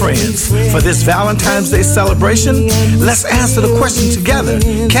Lovers Be Friends? For this Valentine's Day celebration, let's answer the question together.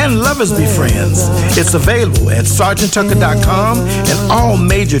 Can lovers be friends? It's available at sergeanttucker.com and all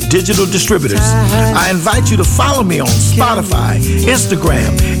major digital distributors. I invite you to follow me on Spotify,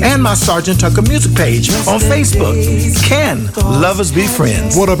 Instagram, and my Sergeant Tucker music page on Facebook. Can lovers be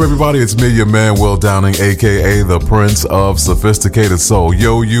friends? What up, everybody? It's me, your man, Will Downing, a.k.a. the Prince of Sophisticated Soul.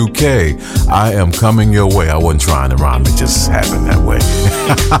 Yo, UK, I am coming your way. I wasn't trying to rhyme. It just happened that way.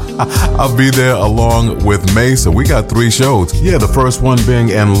 I'll be there along with Mesa. We got 3 shows. Yeah, the first one being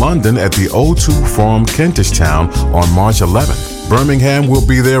in London at the O2 Forum, Kentish Town on March 11th. Birmingham will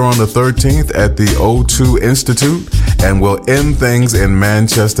be there on the 13th at the O2 Institute, and we'll end things in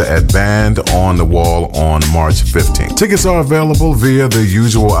Manchester at Band on the Wall on March 15th. Tickets are available via the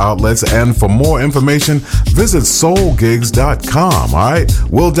usual outlets, and for more information, visit soulgigs.com. All right,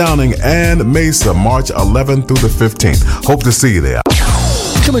 Will Downing and Mesa, March 11th through the 15th. Hope to see you there.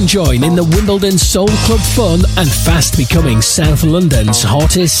 Come and join in the Wimbledon Soul Club fun and fast becoming South London's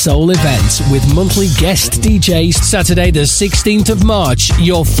hottest soul event with monthly guest DJs. Saturday the 16th of March,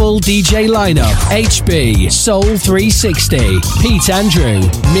 your full DJ lineup: HB, Soul 360, Pete Andrew,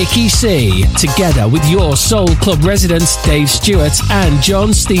 Mickey C, together with your Soul Club residents Dave Stewart and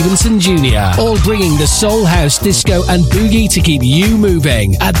John Stevenson Jr. All bringing the soul house, disco and boogie to keep you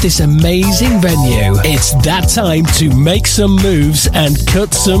moving at this amazing venue. It's that time to make some moves and cut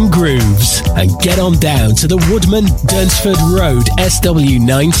some grooves and get on down to the Woodman, Dunsford Road,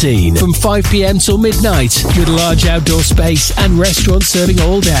 SW19 from 5 p.m. till midnight with large outdoor space and restaurant serving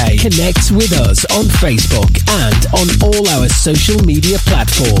all day. Connect with us on Facebook and on all our social media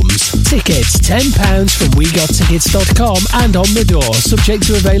platforms. Tickets £10 from wegottickets.com and on the door, subject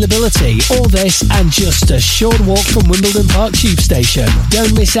to availability. All this and just a short walk from Wimbledon Park Tube Station.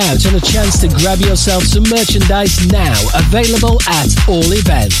 Don't miss out on a chance to grab yourself some merchandise now, available at all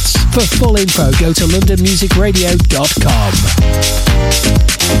Events. For full info, go to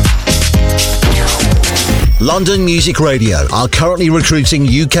londonmusicradio.com. London Music Radio are currently recruiting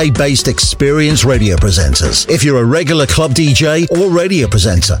UK-based experienced radio presenters. If you're a regular club DJ or radio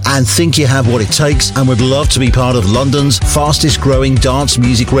presenter and think you have what it takes and would love to be part of London's fastest growing dance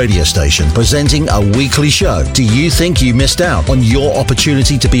music radio station presenting a weekly show, do you think you missed out on your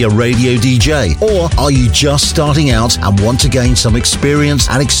opportunity to be a radio DJ? Or are you just starting out and want to gain some experience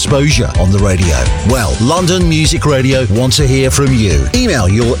and exposure on the radio? Well, London Music Radio want to hear from you. Email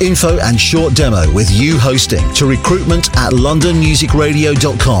your info and short demo with you hosting to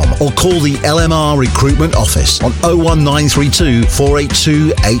recruitment@londonmusicradio.com or call the LMR Recruitment Office on 01932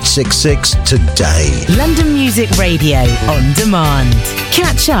 482 866 today. London Music Radio on demand.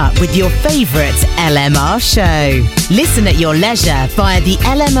 Catch up with your favourite LMR show. Listen at your leisure via the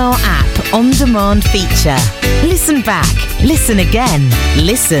LMR app on demand feature. Listen back, listen again,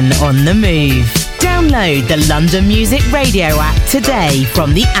 listen on the move. Download the London Music Radio app today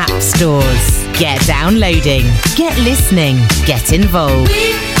from the app stores. Get downloading, get listening, get involved.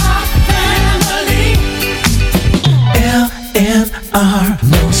 We are family. LMR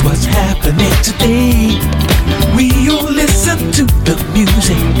knows what's happening today. We all listen to the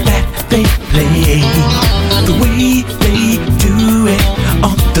music that they play. The way they do it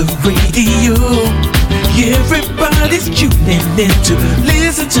on the radio. Everybody's tuning in to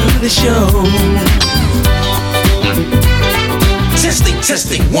listen to the show.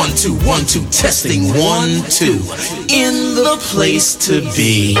 Testing, 1 2 1 2, testing 1 2. In the place to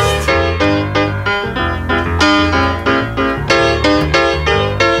be.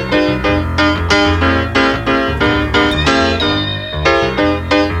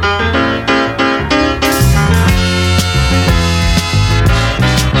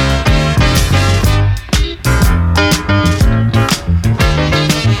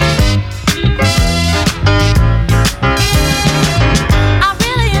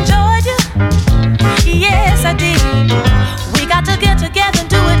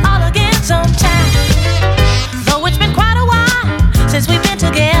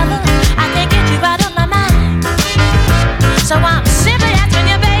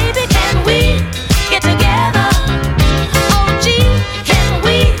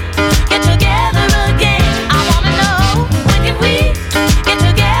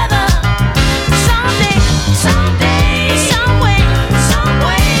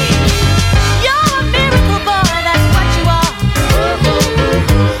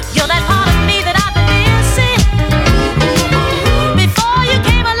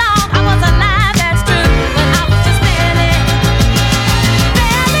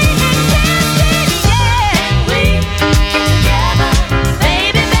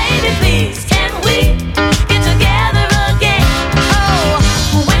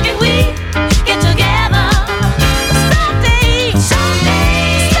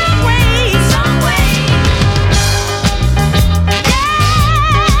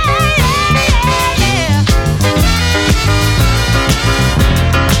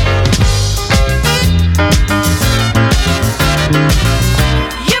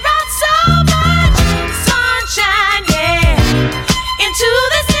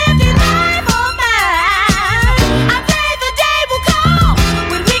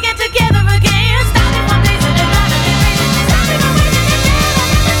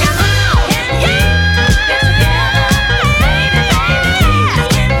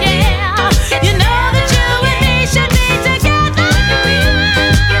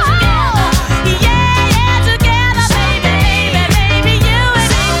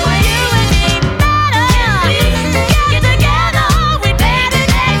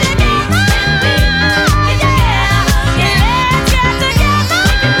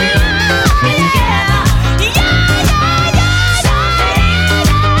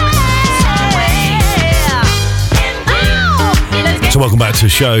 Welcome back to the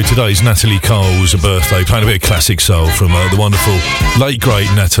show. Today's Natalie Cole's birthday, playing a bit of classic soul from the wonderful, late great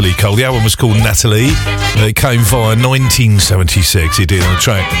Natalie Cole. The album was called Natalie. It came via 1976. He did on the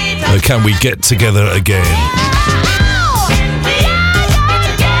track Can We Get Together Again?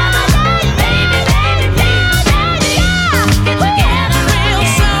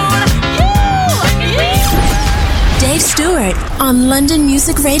 Dave Stewart on London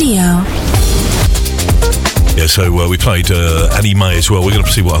Music Radio. Yeah, so we played Annie Mae as well. We're going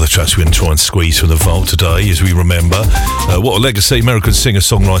to see what other tracks we're going to try and squeeze from the vault today as we remember. What a legacy, American singer,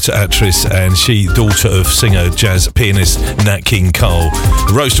 songwriter, actress, and she, daughter of singer, jazz pianist Nat King Cole.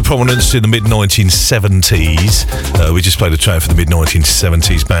 Rose to prominence in the mid-1970s. We just played a track for the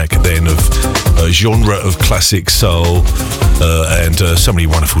mid-1970s back then of genre of classic soul and so many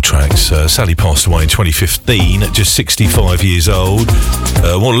wonderful tracks. Sally passed away in 2015 at just 65 years old.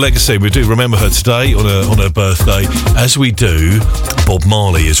 What a legacy. We do remember her today on her birthday, as we do Bob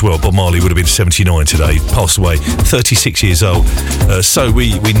Marley as well. Bob Marley would have been 79 today, passed away 36 years old. So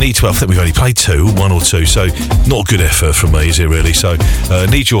we need to, I think we've only played one or two, so not a good effort from me, is it really? So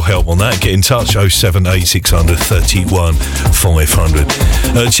need your help on that. Get in touch, 078 31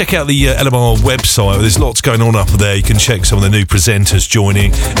 500. Check out the LMR website. There's lots going on up there. You can check some of the new presenters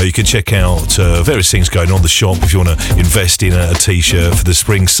joining. You can check out various things going on the shop if you want to invest in a t-shirt for the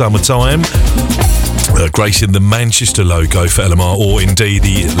spring summertime. Gracing the Manchester logo for LMR, or indeed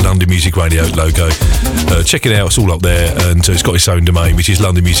the London Music Radio logo. Check it out, it's all up there, and it's got its own domain, which is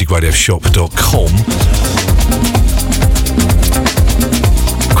londonmusicradioshop.com.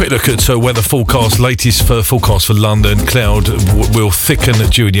 Quick look at weather forecast. Latest forecast for London. Cloud will thicken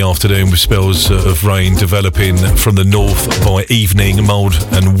during the afternoon with spells of rain developing from the north by evening. Mild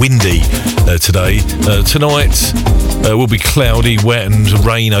and windy today. Tonight will be cloudy, wet and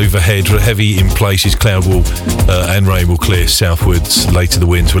rain overhead. Heavy in places. Cloud will and rain will clear southwards. Later the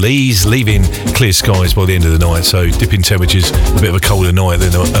winds will ease, leaving clear skies by the end of the night. So dipping temperatures, a bit of a colder night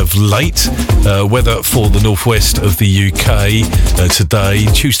than of late. Weather for the northwest of the UK today.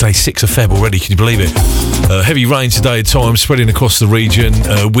 Tuesday, 6th of Feb already, can you believe it? Heavy rain today at times, spreading across the region.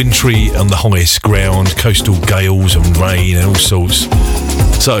 Wintry on the highest ground, coastal gales and rain and all sorts.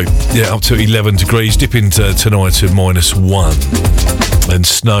 So, yeah, up to 11 degrees, dipping tonight to -1. And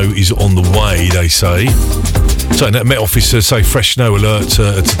snow is on the way, they say. So that Met Office say fresh snow alert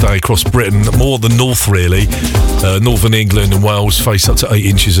today across Britain, more the north really. Northern England and Wales face up to 8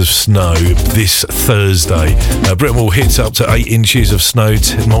 inches of snow this Thursday. Britain will hit up to 8 inches of snow,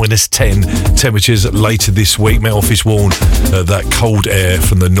 -10 temperatures later this week. Met Office warn that cold air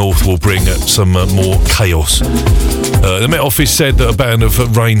from the north will bring some more chaos. The Met Office said that a band of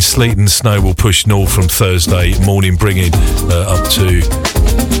rain, sleet and snow will push north from Thursday morning, bringing up to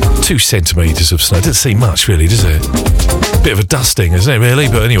 2 centimetres of snow. Doesn't seem much really, does it? Bit of a dusting, isn't it really?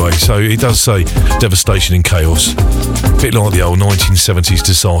 But anyway, so it does say devastation and chaos. Bit like the old 1970s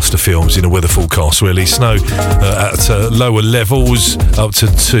disaster films in a weather forecast really. Snow at lower levels, up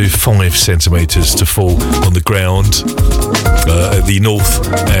to 5 centimetres to fall on the ground at the north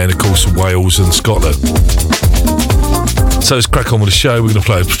and of course Wales and Scotland. So let's crack on with the show. We're going to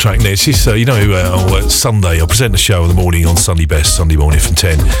play a track next. This, on Sunday, I present the show in the morning on Sunday Best, Sunday morning from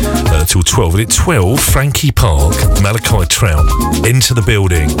 10 till 12. And at 12, Frankie Park, Malachi Trout enter the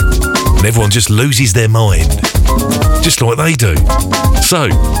building. And everyone just loses their mind, just like they do. So,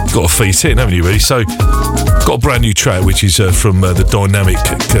 got to fit in, haven't you, really? So, got a brand new track, which is from the Dynamic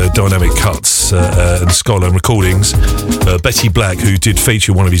Cuts and Skyline Recordings. Betty Black, who did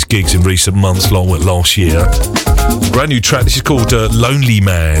feature one of his gigs in recent months, last year. Brand new track. This is called Lonely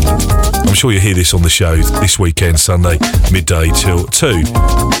Man. I'm sure you'll hear this on the show this weekend, Sunday, midday till 2.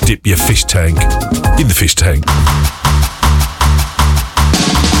 Dip your fish tank in the fish tank.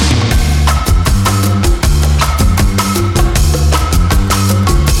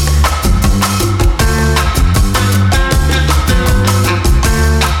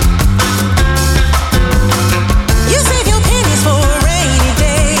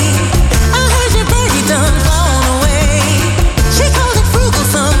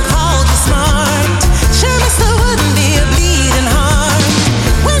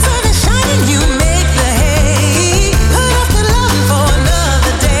 When sun is shining, you make the hay.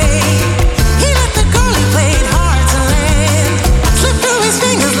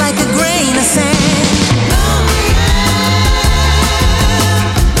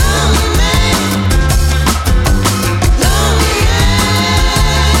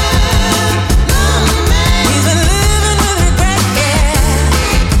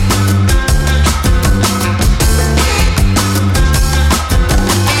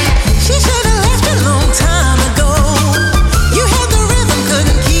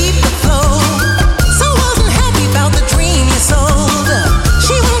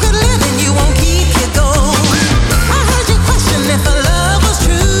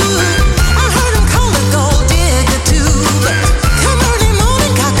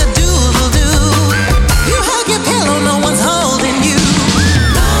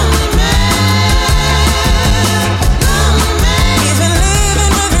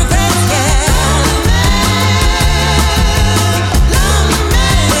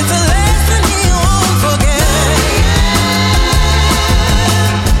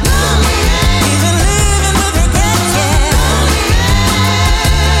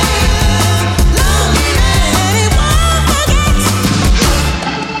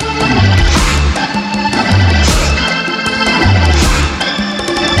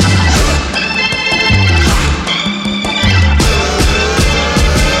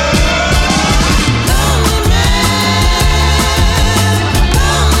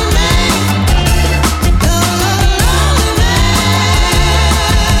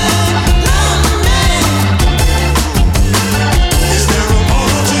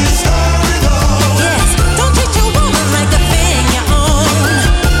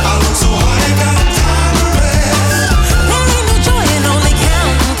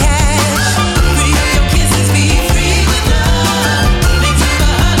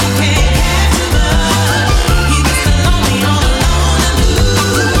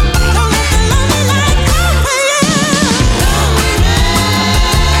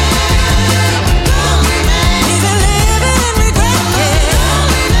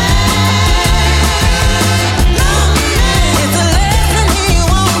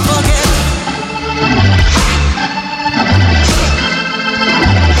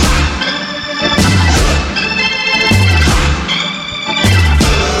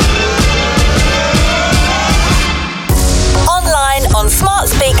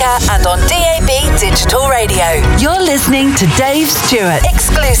 America and on DAB Digital Radio. You're listening to Dave Stewart,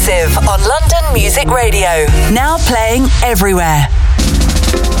 exclusive on London Music Radio. Now playing everywhere.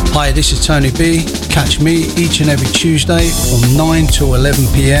 Hi, this is Tony B. Catch me each and every Tuesday from 9 to 11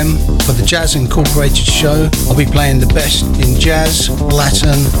 p.m. for the Jazz Incorporated show. I'll be playing the best in jazz,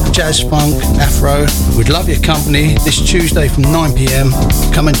 Latin, jazz funk, Afro. We'd love your company this Tuesday from 9 p.m.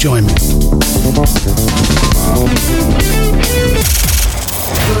 Come and join me.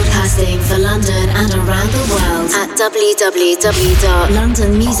 Broadcasting for London and around the world at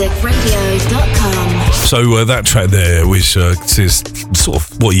www.londonmusicradio.com. So that track there was is sort of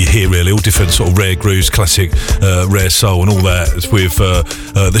what you hear really, all different sort of rare grooves, classic, rare soul and all that with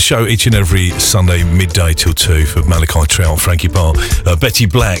the show each and every Sunday midday till 2 for Malachi Trout, Frankie Parr, Betty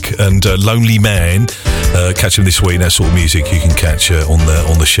Black and Lonely Man. Catch him this week. That sort of music you can catch on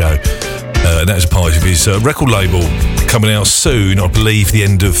the show. And that is a part of his record label coming out soon, I believe the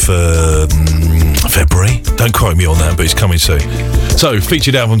end of February. Don't quote me on that, but it's coming soon. So,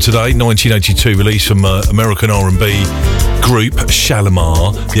 featured album today, 1982 release from American R&B group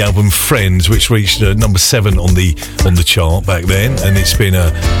Shalimar, the album Friends, which reached number 7 on the chart back then, and it's been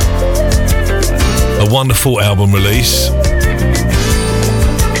a wonderful album release.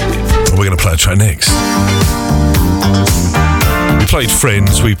 We're going to play a track next. We played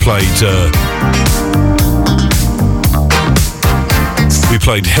Friends, we played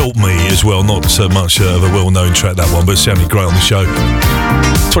Help Me as well, not so much of a well-known track that one, but it sounded great on the show.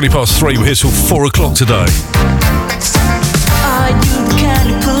 3:20, we're here till 4 o'clock today. Are you the kind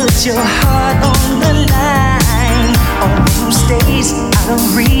who puts your heart on the line, or who stays out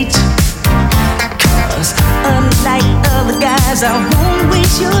of reach? 'Cause unlike other guys, I won't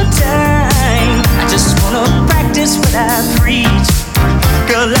waste your time. I just wanna practice what I preach.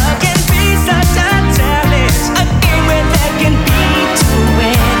 Girl, love can be such a challenge, a game where there can be two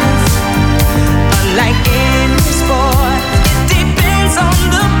winners. Unlike any sport, it depends on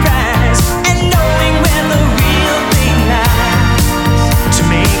the prize and knowing where the real thing lies. To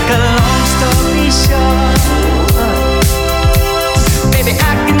make a long story short, baby, I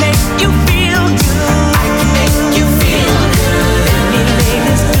can make you feel good. I can make you feel good. Let me lay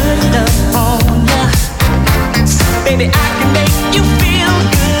this good love on ya. Baby, I can make you feel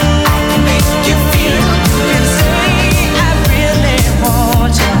good. I can make you feel good. And say I really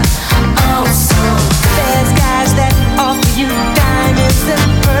want ya. Oh, so there's guys that offer you diamonds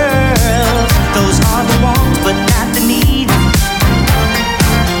and pearls. Those are the wants, but not the needs.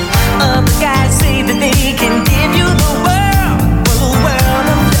 Other guys say that they can give you the world. Well, the world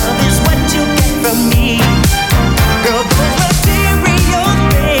of love is what you get from me. Girl, those material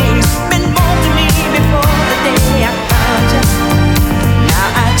things meant more to me before the day I found you. Now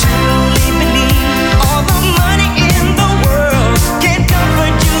I truly believe all the money in the world can't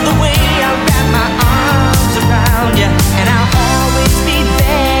comfort you the way I wrap my arms around you. And I'll always be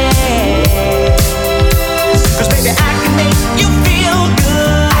there. 'Cause baby, I can make you feel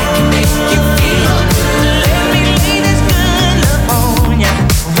good. I can make you feel good. Let me lay this good love on ya.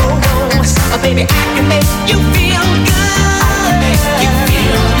 Whoa, whoa. Oh, baby, I can make you feel good. I can make you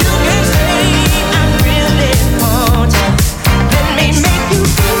feel good. You can say I really want ya. Let me make you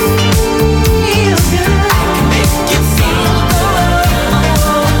feel good. I can make you feel good.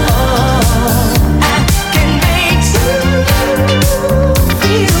 I can make you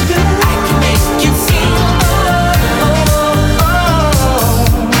feel good. I can make you feel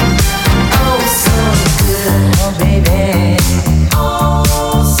oh so good. Oh baby.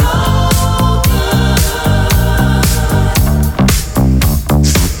 Oh so good.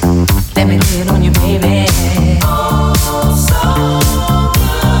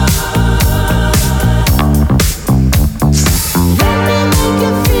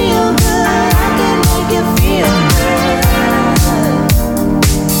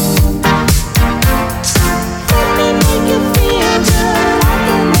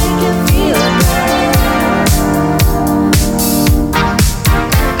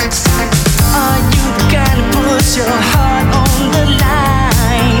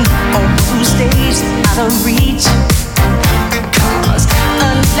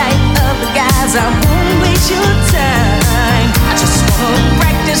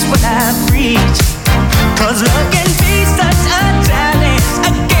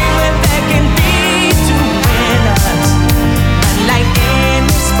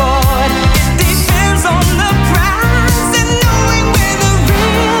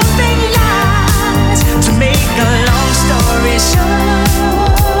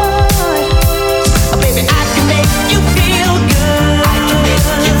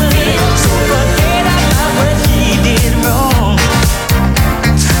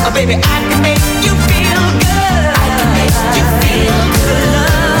 baby, I can make you feel good. I can make you feel good.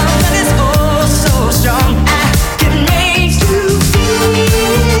 Love that is oh so strong. I can make you feel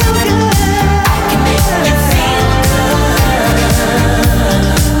good. I can make you feel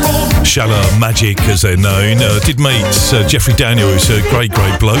good. Shallow Magic, as they're known, did meet Jeffrey Daniel, who's a great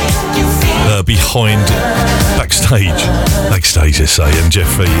bloke, behind backstage I say, and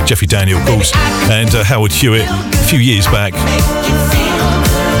Jeffrey Daniel, of course, and Howard Hewitt a few years back.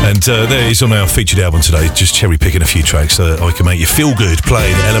 And there he's on our featured album today, just cherry picking a few tracks so that I can make you feel good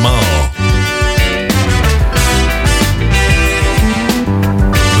playing LMR.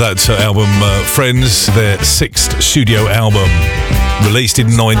 That album, Friends, their 6th studio album, released in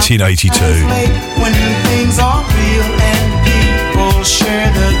 1982. When things are real and people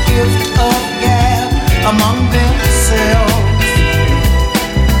share the gift of gab among themselves,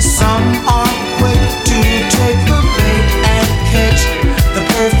 some are quick to take the bait and catch the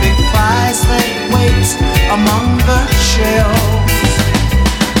perfect prize that waits among the shelves.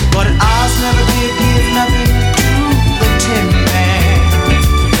 But ours never did give nothing to the Tin Man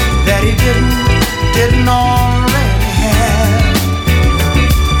that he didn't already have.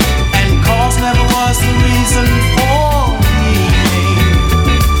 Never was the reason for the evening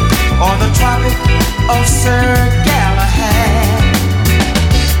or the Tropic of Sir Galahad.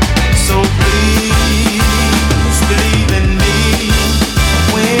 So please believe in me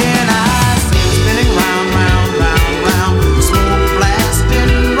when I see you spinning round, round, round, round, smoke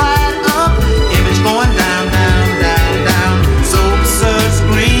blasting right up, image going down, down, down, down, soap suds,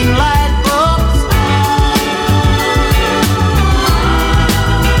 green light bulbs.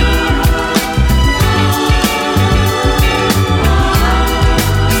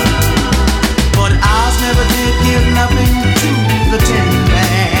 Nothing to the Tin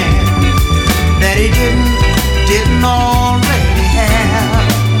Man that he didn't already have,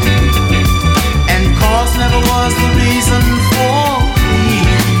 and cause never was the reason for the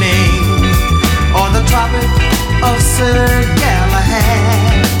evening or the Tropic of Sir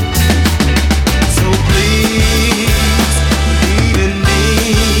Galahad. So please believe in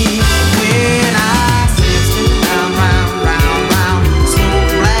me when I say spin round, round, round, round, smoke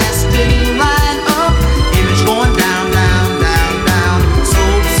blasting right up, image going down, down, down, down,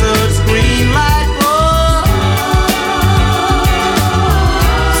 soap suds, green light bulbs.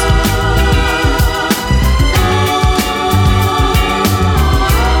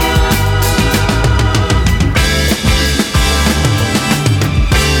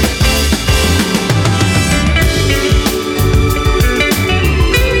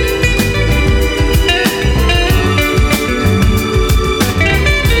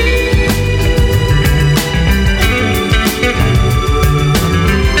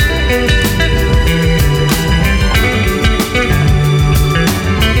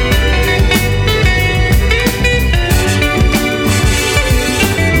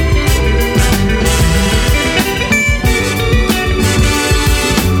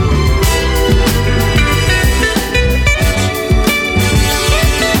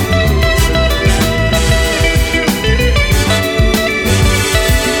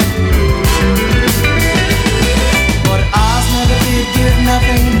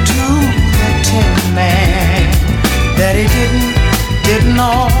 Didn't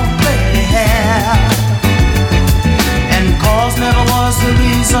already have, and cause never was the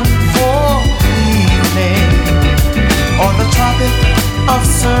reason for the evening or the Tropic of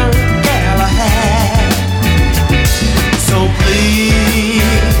Sir Galahad. So please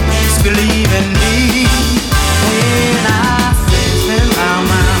believe in me when I say spin round,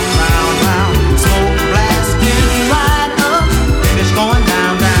 round, round, round, smoke blasting right up, image going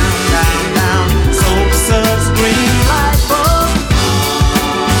down, down, down, down, soap suds, green light bulb.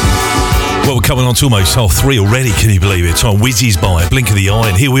 Well, we're coming on to almost half 3 already, can you believe it? Time whizzes by, a blink of the eye,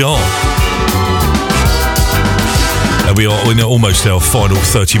 and here we are. And we are in almost our final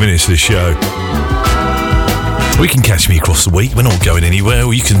 30 minutes of the show. You can catch me across the week. We're not going anywhere.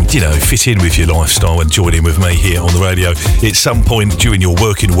 Or you can, fit in with your lifestyle and join in with me here on the radio at some point during your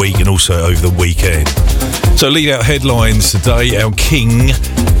working week and also over the weekend. So lead out headlines today. Our king...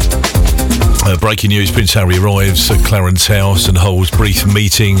 breaking news, Prince Harry arrives at Clarence House and holds brief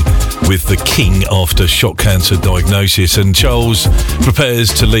meeting with the King after shock cancer diagnosis, and Charles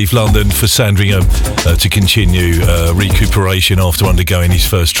prepares to leave London for Sandringham to continue recuperation after undergoing his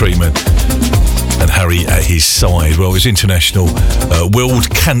first treatment. And Harry at his side. Well, it's International World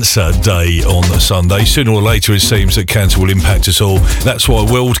Cancer Day on Sunday. Sooner or later, it seems that cancer will impact us all. That's why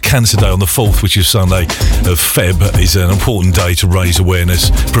World Cancer Day on the 4th, which is Sunday of Feb, is an important day to raise awareness,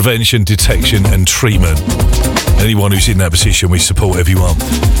 prevention, detection medication and treatment. Anyone who's in that position, we support everyone,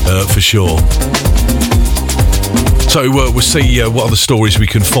 for sure. So we'll see what other stories we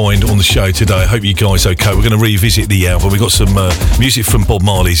can find on the show today. I hope you guys are okay. We're going to revisit the album. We've got some music from Bob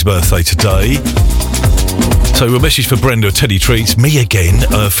Marley's birthday today. So a message for Brenda, Teddy Treats, me again,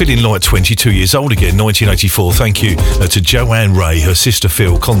 feeling like 22 years old again, 1984. Thank you to Joanne Ray, her sister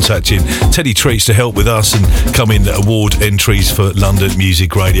Phil, contacting Teddy Treats to help with us and come in award entries for London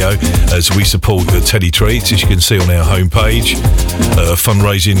Music Radio as we support Teddy Treats, as you can see on our homepage.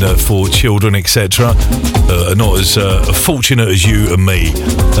 Fundraising for children, etc. Not as fortunate as you and me.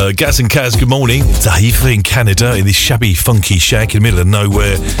 Gaz and Kaz, good morning. Dave in Canada in this shabby, funky shack in the middle of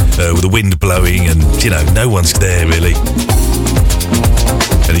nowhere with the wind blowing and, you know, no one's there really.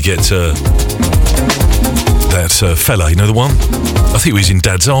 And you get that fella, you know the one? I think he was in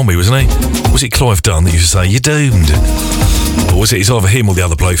Dad's Army, wasn't he? Was it Clive Dunn that used to say, "You're doomed"? Or was it? It's either him or the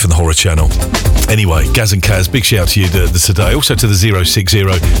other bloke from the Horror Channel. Anyway, Gaz and Kaz, big shout to you today. Also to the 060.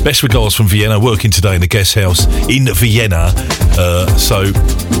 Best regards from Vienna, working today in the guest house in Vienna. So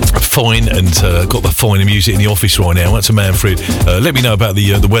fine, and got the finer music in the office right now. That's a Manfred. Let me know about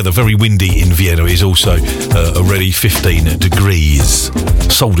the weather. Very windy in Vienna. It is also already 15 degrees.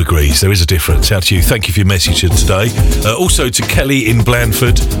 Sol degrees. There is a difference. Out to you. Thank you for your message today. Also to Kelly in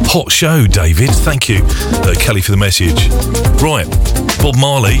Blandford. Hot show, David. Thank you, Kelly, for the message. Right, Bob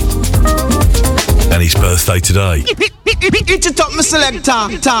Marley and his birthday today. It's a top, my selector.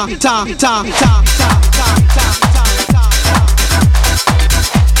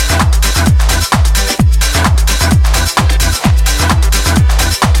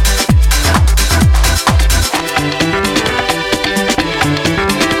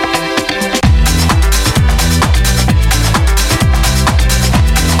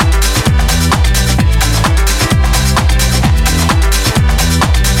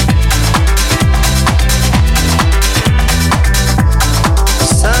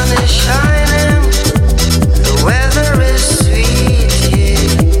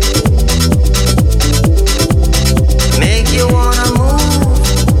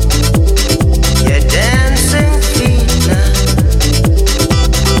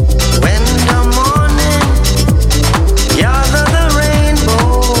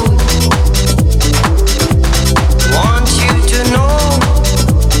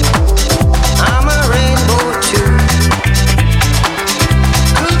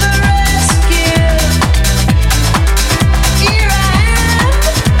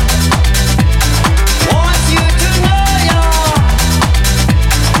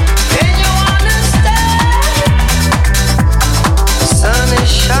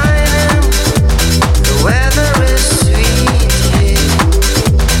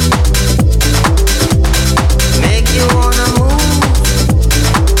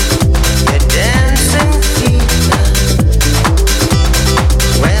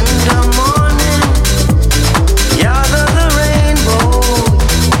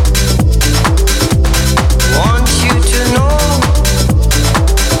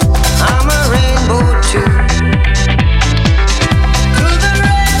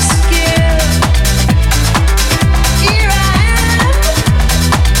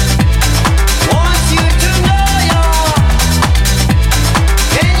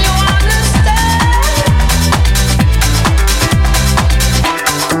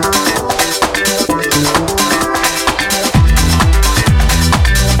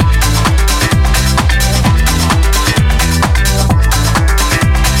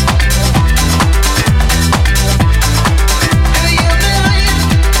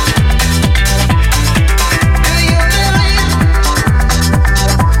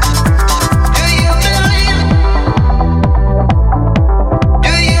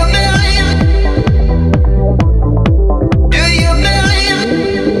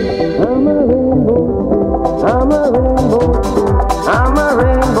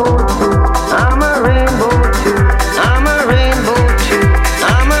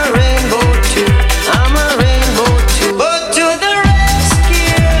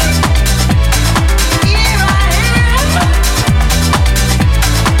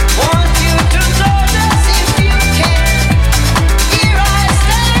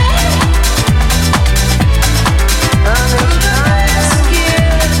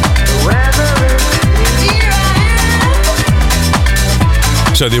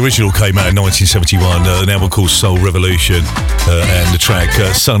 So the original came out in 1971, an album called Soul Revolution, and the track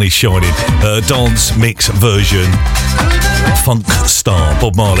Sun is Shining, dance mix version, funk star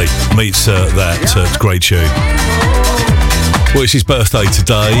Bob Marley meets that great tune. Well, it's his birthday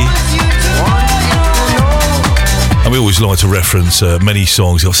today. And we always like to reference many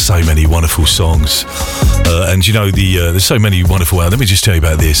songs. Got so many wonderful songs. And you know, there's so many wonderful albums. Let me just tell you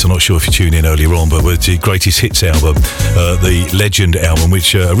about this. I'm not sure if you tuned in earlier on, but with the Greatest Hits album, the Legend album,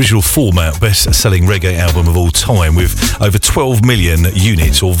 which original format, best-selling reggae album of all time, with over 12 million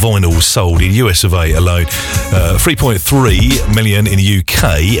units or vinyls sold in US of A alone, 3.3 million in the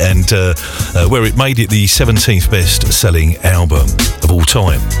UK, and where it made it the 17th best-selling album of all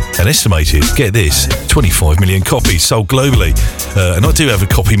time. And estimated, get this, 25 million copies sold globally. And I do have a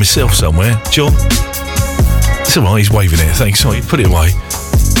copy myself somewhere. John? It's all right, he's waving it. Thanks. Sorry, put it away.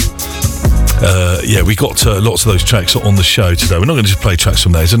 Yeah, we got lots of those tracks on the show today. We're not going to just play tracks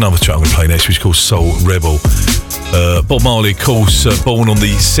from there. There's another track I'm going to play next, which is called Soul Rebel. Bob Marley, of course, born on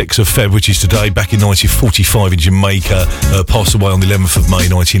the 6th of Feb, which is today, back in 1945 in Jamaica, passed away on the 11th of May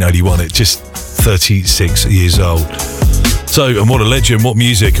 1981 at just 36 years old. So, and what a legend, what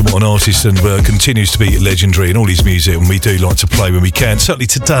music, and what an artist, and continues to be legendary in all his music, and we do like to play when we can. Certainly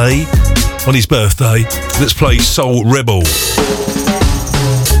today, on his birthday, let's play Soul Rebel.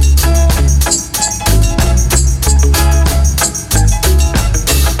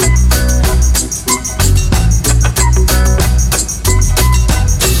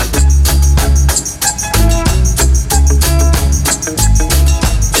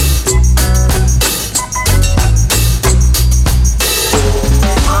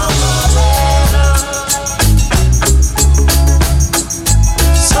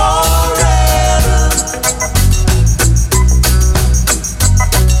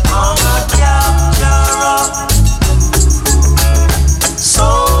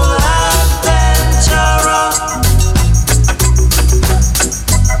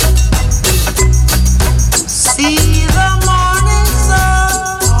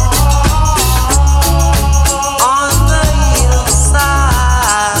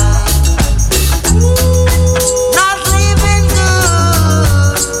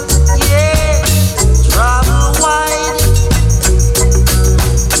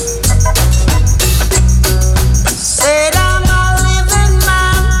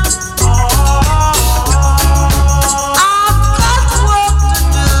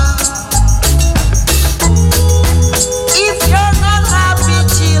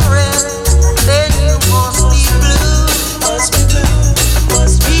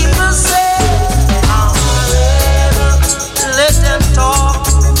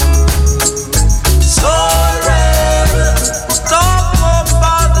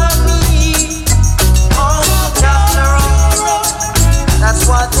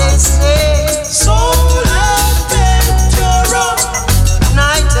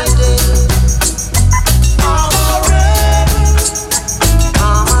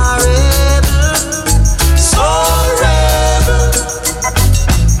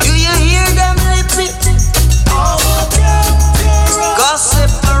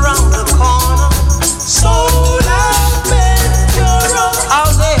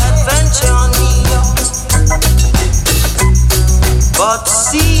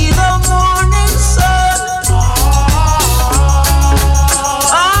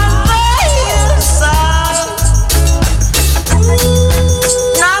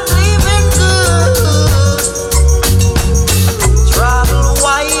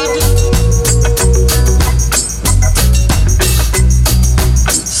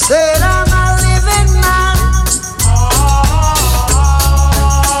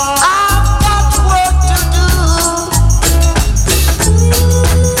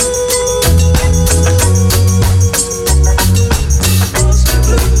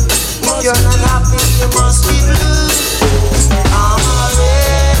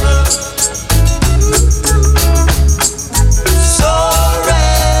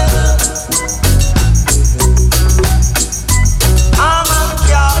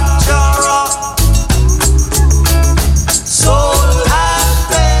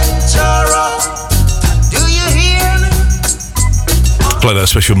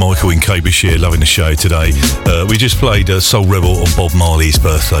 Special Michael in Cambridgeshire, loving the show today. We just played Soul Rebel on Bob Marley's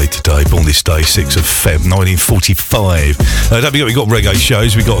birthday today, born this day, 6th of Feb, 1945. Don't forget, we've got reggae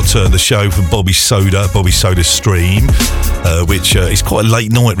shows. We've got the show from Bobby Soda Stream, which is quite a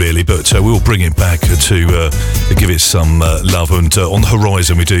late night, really, but we'll bring it back to give it some love. And on the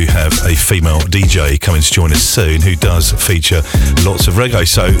horizon, we do have a female DJ coming to join us soon who does feature lots of reggae.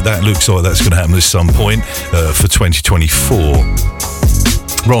 So that looks like that's going to happen at some point for 2024.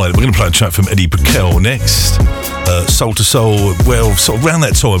 Right, we're going to play a track from Eddie Brickell next. Soul to Soul, well, sort of around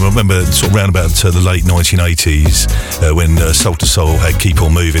that time, I remember sort of around about the late 1980s when Soul to Soul had Keep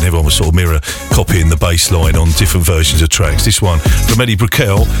On Moving. Everyone was sort of mirror copying the bass line on different versions of tracks. This one from Eddie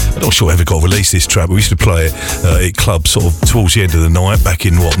Brickell, I'm not sure I ever got released this track, but we used to play it at clubs sort of towards the end of the night back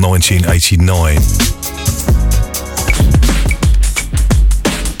in, 1989.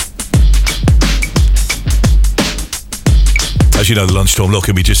 As you know, the Lunchtime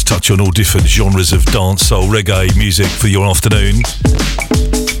Lockin, we just touch on all different genres of dance, soul, reggae music for your afternoon.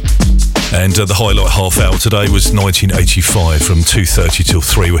 And the highlight half hour today was 1985 from 2:30 till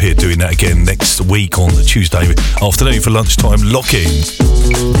 3. We're here doing that again next week on the Tuesday afternoon for Lunchtime Lockin.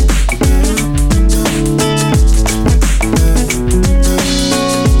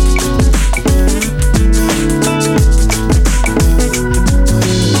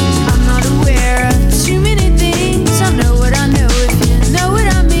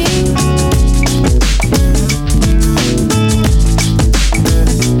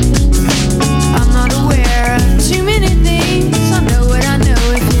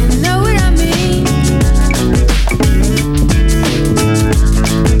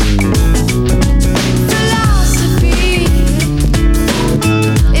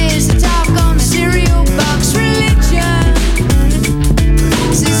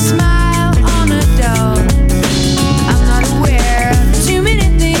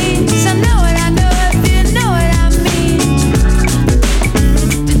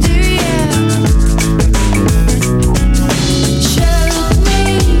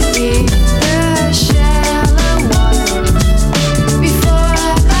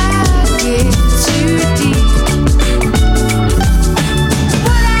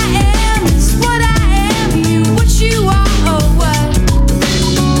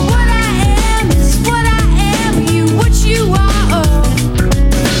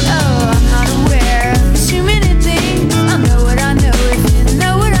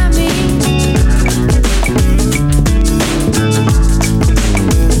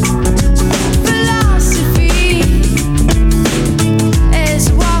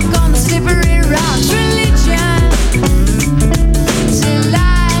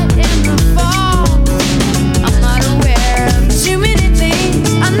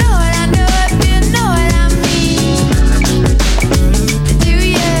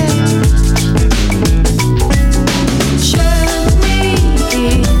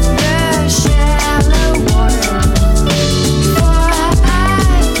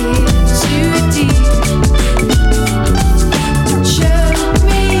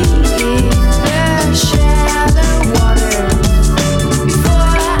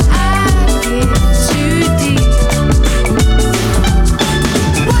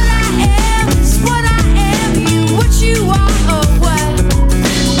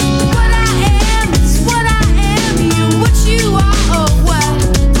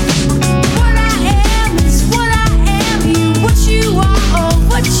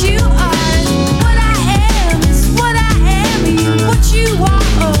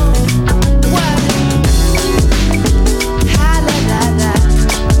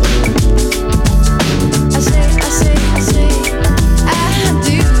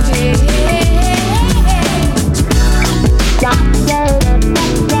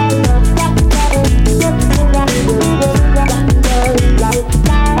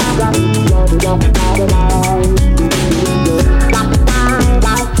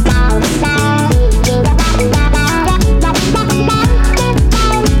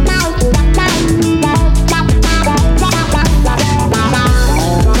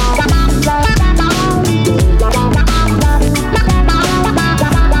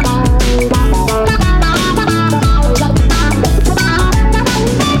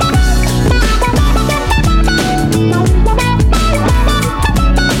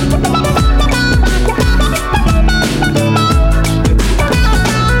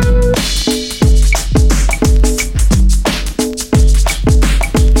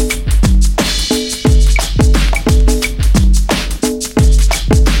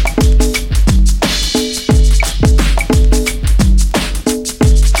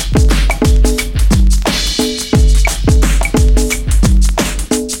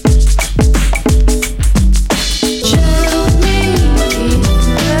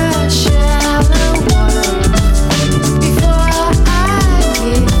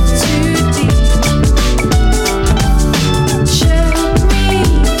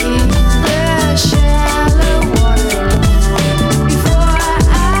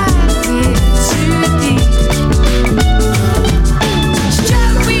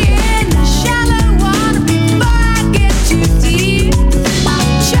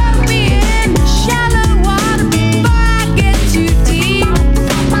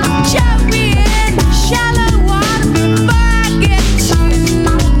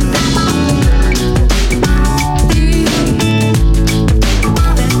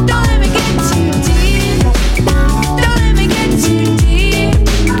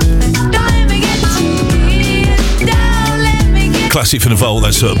 classic from the vault.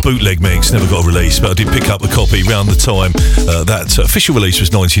 That's a bootleg mix, never got a release, but I did pick up a copy around the time that official release was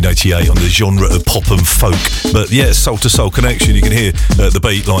 1988 on the genre of pop and folk. But yeah, soul to soul connection. You can hear the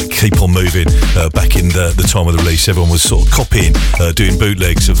beat like keep on moving. Back in the time of the release, everyone was sort of copying, doing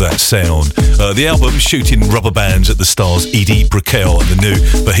bootlegs of that sound. The album, Shooting Rubber Bands at the Stars, Edie Brickell and the New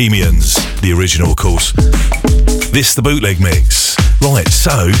Bohemians, the original, of course. This, the bootleg mix. Right,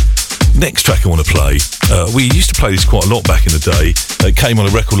 so next track I want to play, we used to play this quite a lot back in the day. It came on a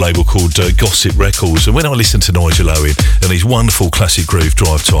record label called Gossip Records, and when I listened to Nigel Owen and his wonderful classic groove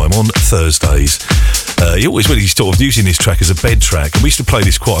drive time on Thursdays, he always when he's sort of using this track as a bed track, and we used to play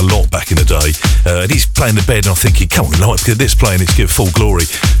this quite a lot back in the day, and he's playing the bed and I'm thinking, come on, let's get this playing, let's give full glory.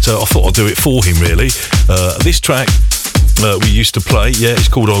 So I thought I'd do it for him really. This track we used to play, it's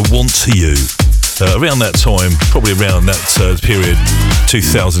called I Want To You. Around that time, probably around that period,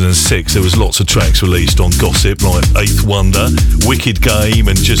 2006, there was lots of tracks released on Gossip, like Eighth Wonder, Wicked Game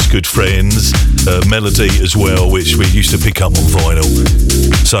and Just Good Friends, Melody as well, which we used to pick up on vinyl.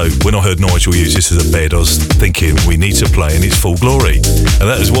 So when I heard Nigel use this as a bed, I was thinking we need to play in its full glory. And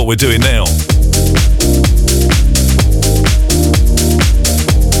that is what we're doing now.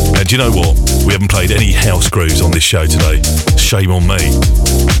 And do you know what? We haven't played any house grooves on this show today. Shame on me.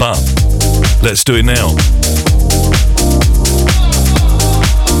 But let's do it now.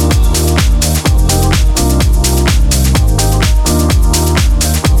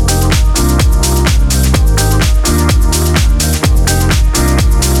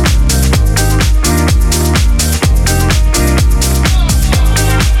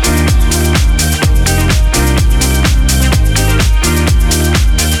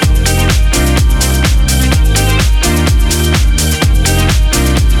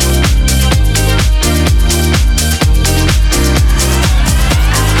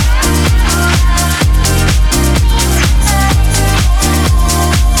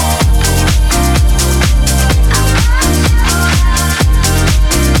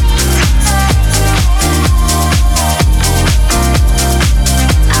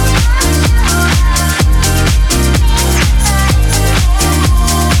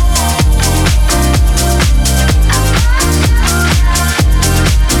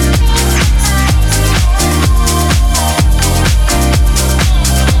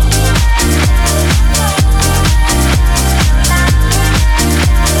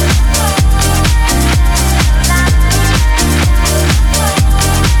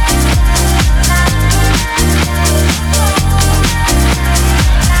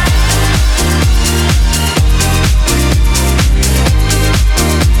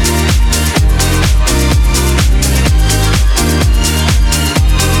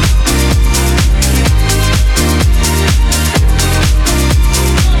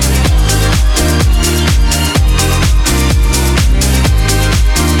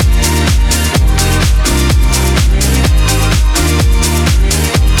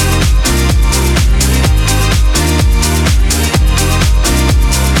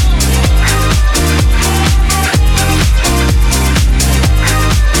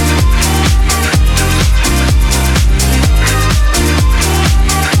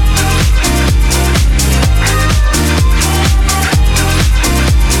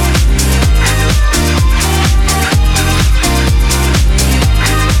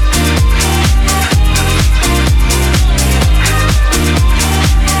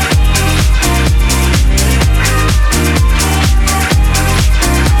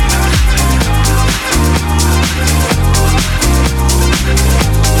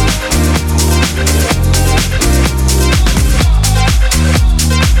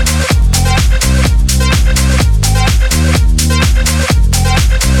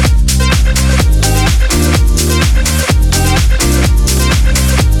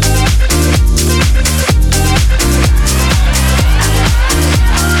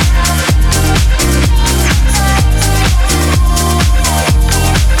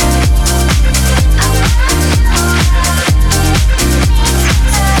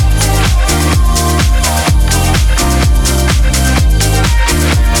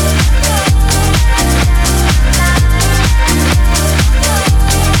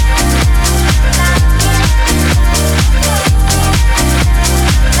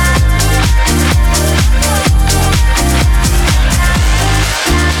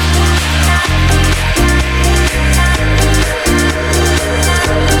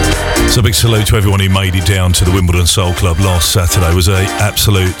 So a big salute to everyone who made it down to the Wimbledon Soul Club last Saturday. It was an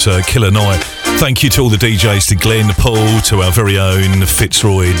absolute killer night. Thank you to all the DJs, to Glenn, Paul, to our very own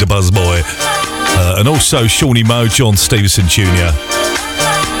Fitzroy, the Buzzboy, and also Shawnee Moe, John Stevenson Jr.,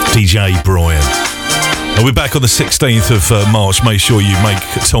 DJ Brian. And we're back on the 16th of March. Make sure you make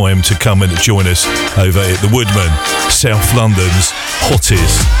time to come and join us over at the Woodman, South London's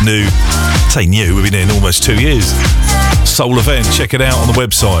hottest new, say new, we've been in almost 2 years, soul event. Check it out on the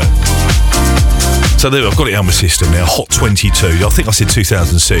website. So there, I've got it on my system now. Hot 22. I think I said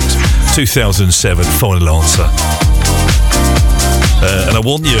 2006. 2007, final answer. And I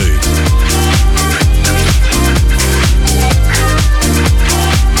want you.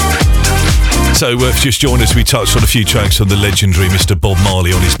 So if you just joined us, we touched on a few tracks from the legendary Mr. Bob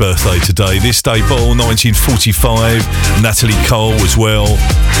Marley on his birthday today. This day, Ball, 1945. Natalie Cole as well.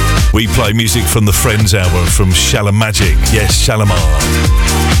 We play music from the Friends album from Shalamagic. Yes, Shalamar.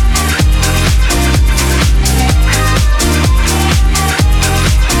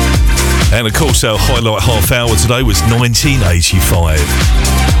 And of course, our highlight half hour today was 1985.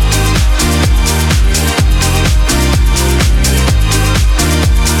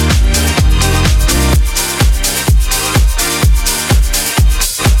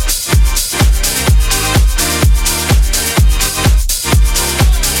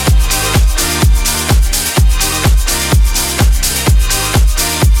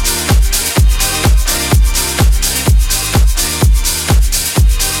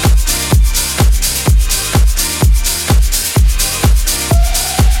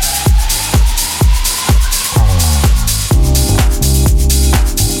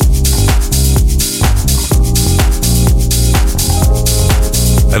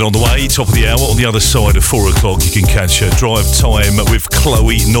 And on the way, top of the hour, on the other side of 4 o'clock, you can catch a drive time with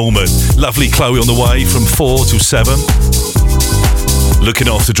Chloe Norman. Lovely Chloe on the way from 4 till 7. Looking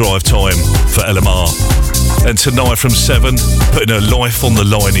after drive time for LMR. And tonight from 7, putting her life on the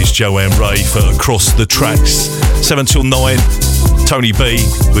line is Joanne Ray for Across the Tracks. 7 till 9, Tony B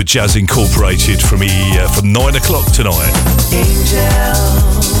with Jazz Incorporated from 9 o'clock tonight. Angel,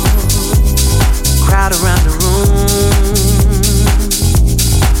 crowd around the room,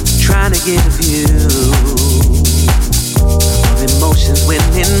 trying to get a view of emotions when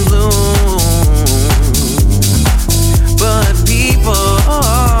in bloom. But people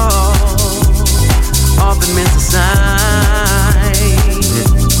often miss a sign,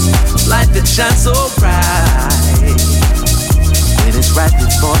 light that shines so bright when it's right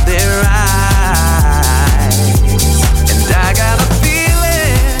before their eyes. And I got a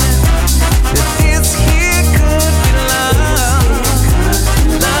feeling that this here could be love.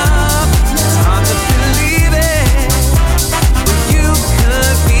 Love, it's hard to believe it, but you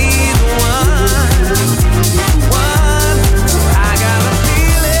could be the one. I got a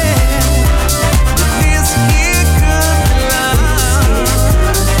feeling that this here could be love.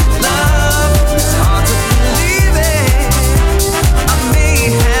 Love, it's hard to believe it. I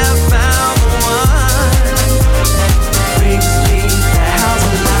may have found the one that brings me down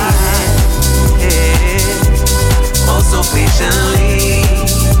to life. Yeah. Oh, so patiently,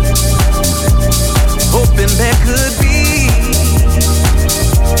 hoping there could be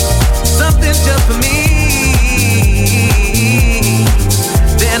something just for me.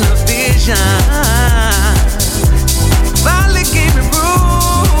 Then a vision finally gave me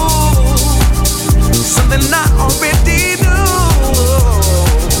proof, something I already knew,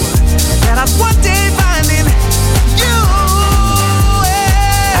 that I'd one day find in you.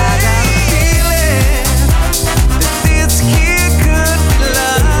 I got a feeling that this here could be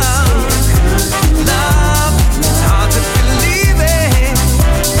love. Love, it's hard to believe it,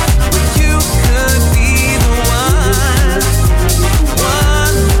 but you could be the one.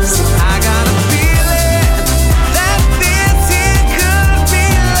 So I got a feeling that this here could be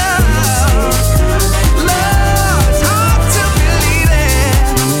love. Love, it's hard to believe it,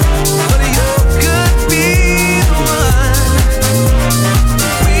 but you could be the one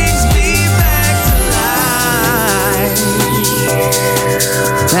that brings me back to life.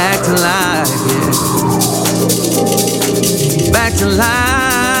 Back to life, yeah. Back to life.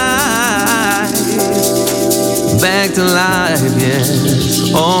 Back to life, yes.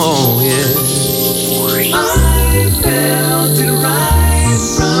 Oh, yeah. I felt it right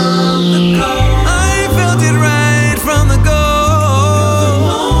from the go. I felt it right from the go.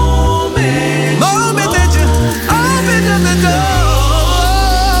 Moment that you opened up the door.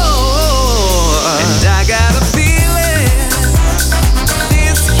 And I got a feeling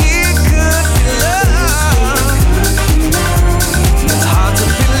this here could be love. It's hard to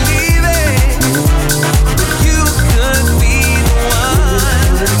believe it, but you could be the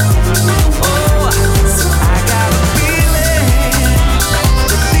one. Oh, so I got a feeling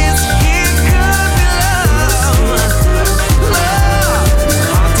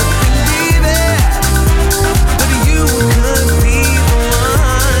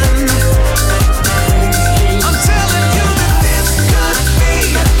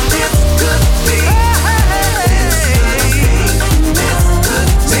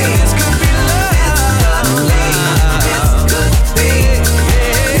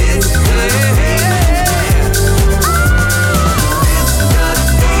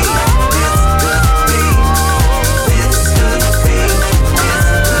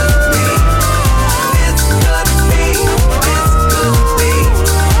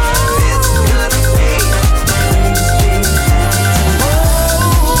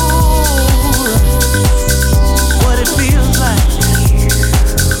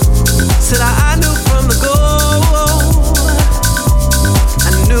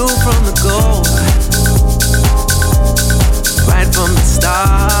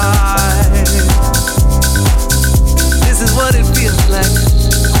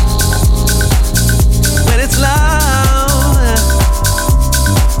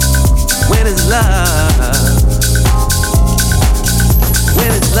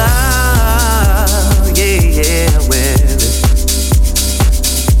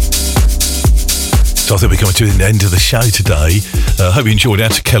think we're coming to the end of the show today. Hope you enjoyed.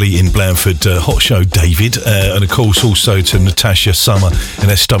 Out to Kelly in Blandford, Hot Show David, and of course also to Natasha Summer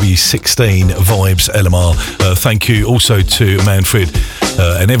and SW16 Vibes LMR. Thank you also to Manfred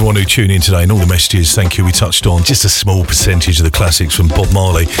and everyone who tuned in today and all the messages. Thank you. We touched on just a small percentage of the classics from Bob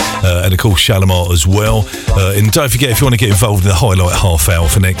Marley and of course Shalimar as well. And don't forget, if you want to get involved in the highlight half hour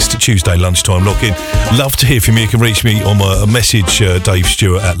for next Tuesday lunchtime Lockin, love to hear from you. You can reach me on my message, Dave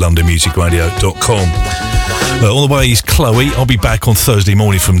Stewart at londonmusicradio.com. On the way is Chloe. I'll be back on Thursday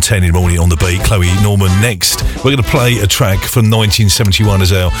morning from 10 in the morning on the beat. Chloe Norman next. We're going to play a track from 1971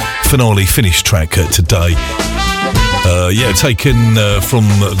 as our finale finish track today. Taken from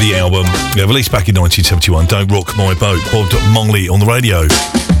the album released back in 1971, Don't Rock My Boat. Bob Marley on the radio.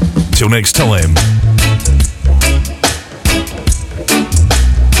 Till next time.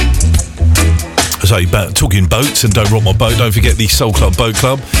 Talking boats and Don't Rock My Boat, don't forget the Soul Club Boat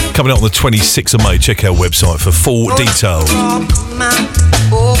Club coming up on the 26th of May. Check our website for full details.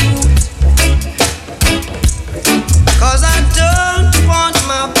 Cause I don't want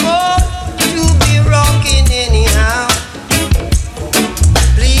my boat to be rocking anyhow.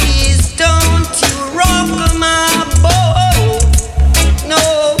 Please don't you rock my boat.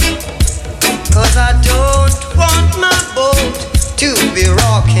 No, cause I don't want my boat to be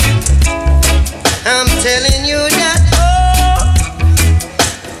rocking. I'm telling you that,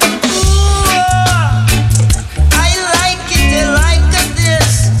 I like it like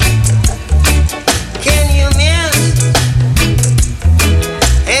this. Can you miss?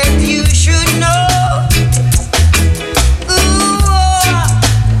 And you should know,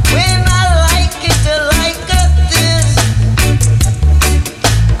 when I like it like this,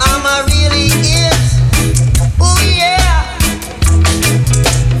 I'm a really is. Ooh yeah.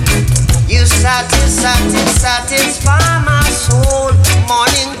 You satisfy my soul.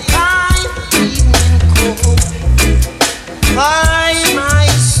 Morning time, evening cold. By my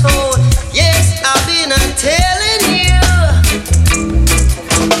soul. Yes, I've been telling you.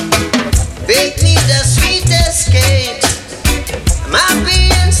 Bake me the sweetest cake. I'm happy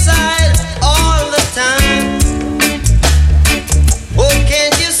inside all the time. Oh,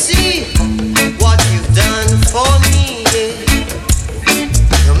 can't you see what you've done for me? Yeah.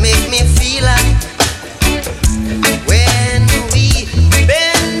 You make me feel like when we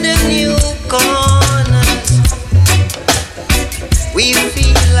bend the new corners, we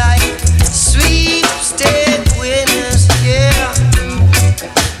feel like sweepstake winners, yeah.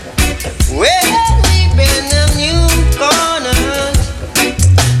 When we bend the new corners,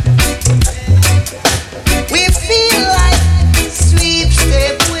 we feel like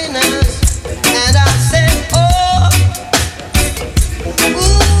sweepstake winners. And I said, oh,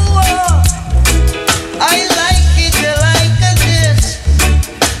 ooh, oh, I like it like this.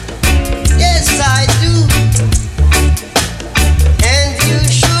 Yes, I do. And you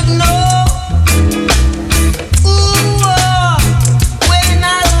should know. Ooh, oh, when I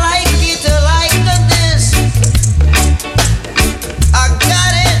like it like this, I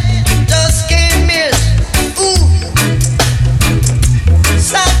got it, just can't miss. Ooh,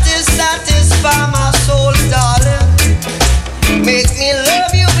 satisfy my soul, darling. Make me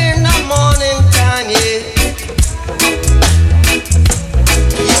love you in the morning time, yeah.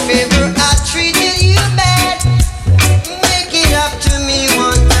 If ever I treated you bad, make it up to me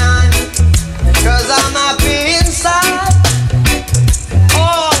one time. Cause I'm happy inside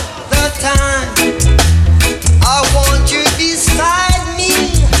all the time. I want you beside me,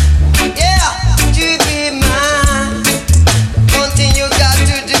 yeah, to be mine. One thing you got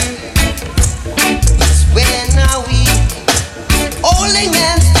to do is when we holding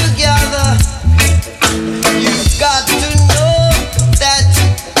hands together, you got to know that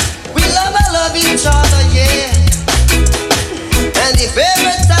we love each other, yeah. And if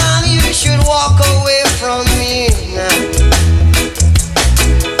every time you should walk away from me,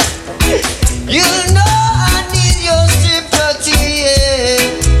 you know I need your sympathy, yeah.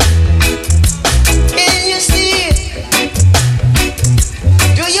 Can you see it?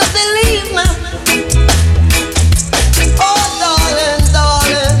 Do you believe me? Oh, darling.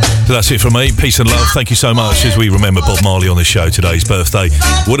 So that's it from me. Peace and love. Thank you so much. As we remember Bob Marley on the show today, his birthday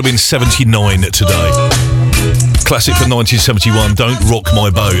would have been 79 today. Classic from 1971, Don't Rock My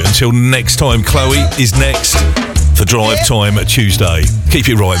Boat. Until next time, Chloe is next for Drive Time Tuesday. Keep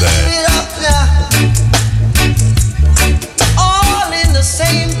it right there. All in the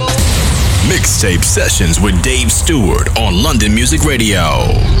same boat. Mixtape sessions with Dave Stewart on London Music Radio.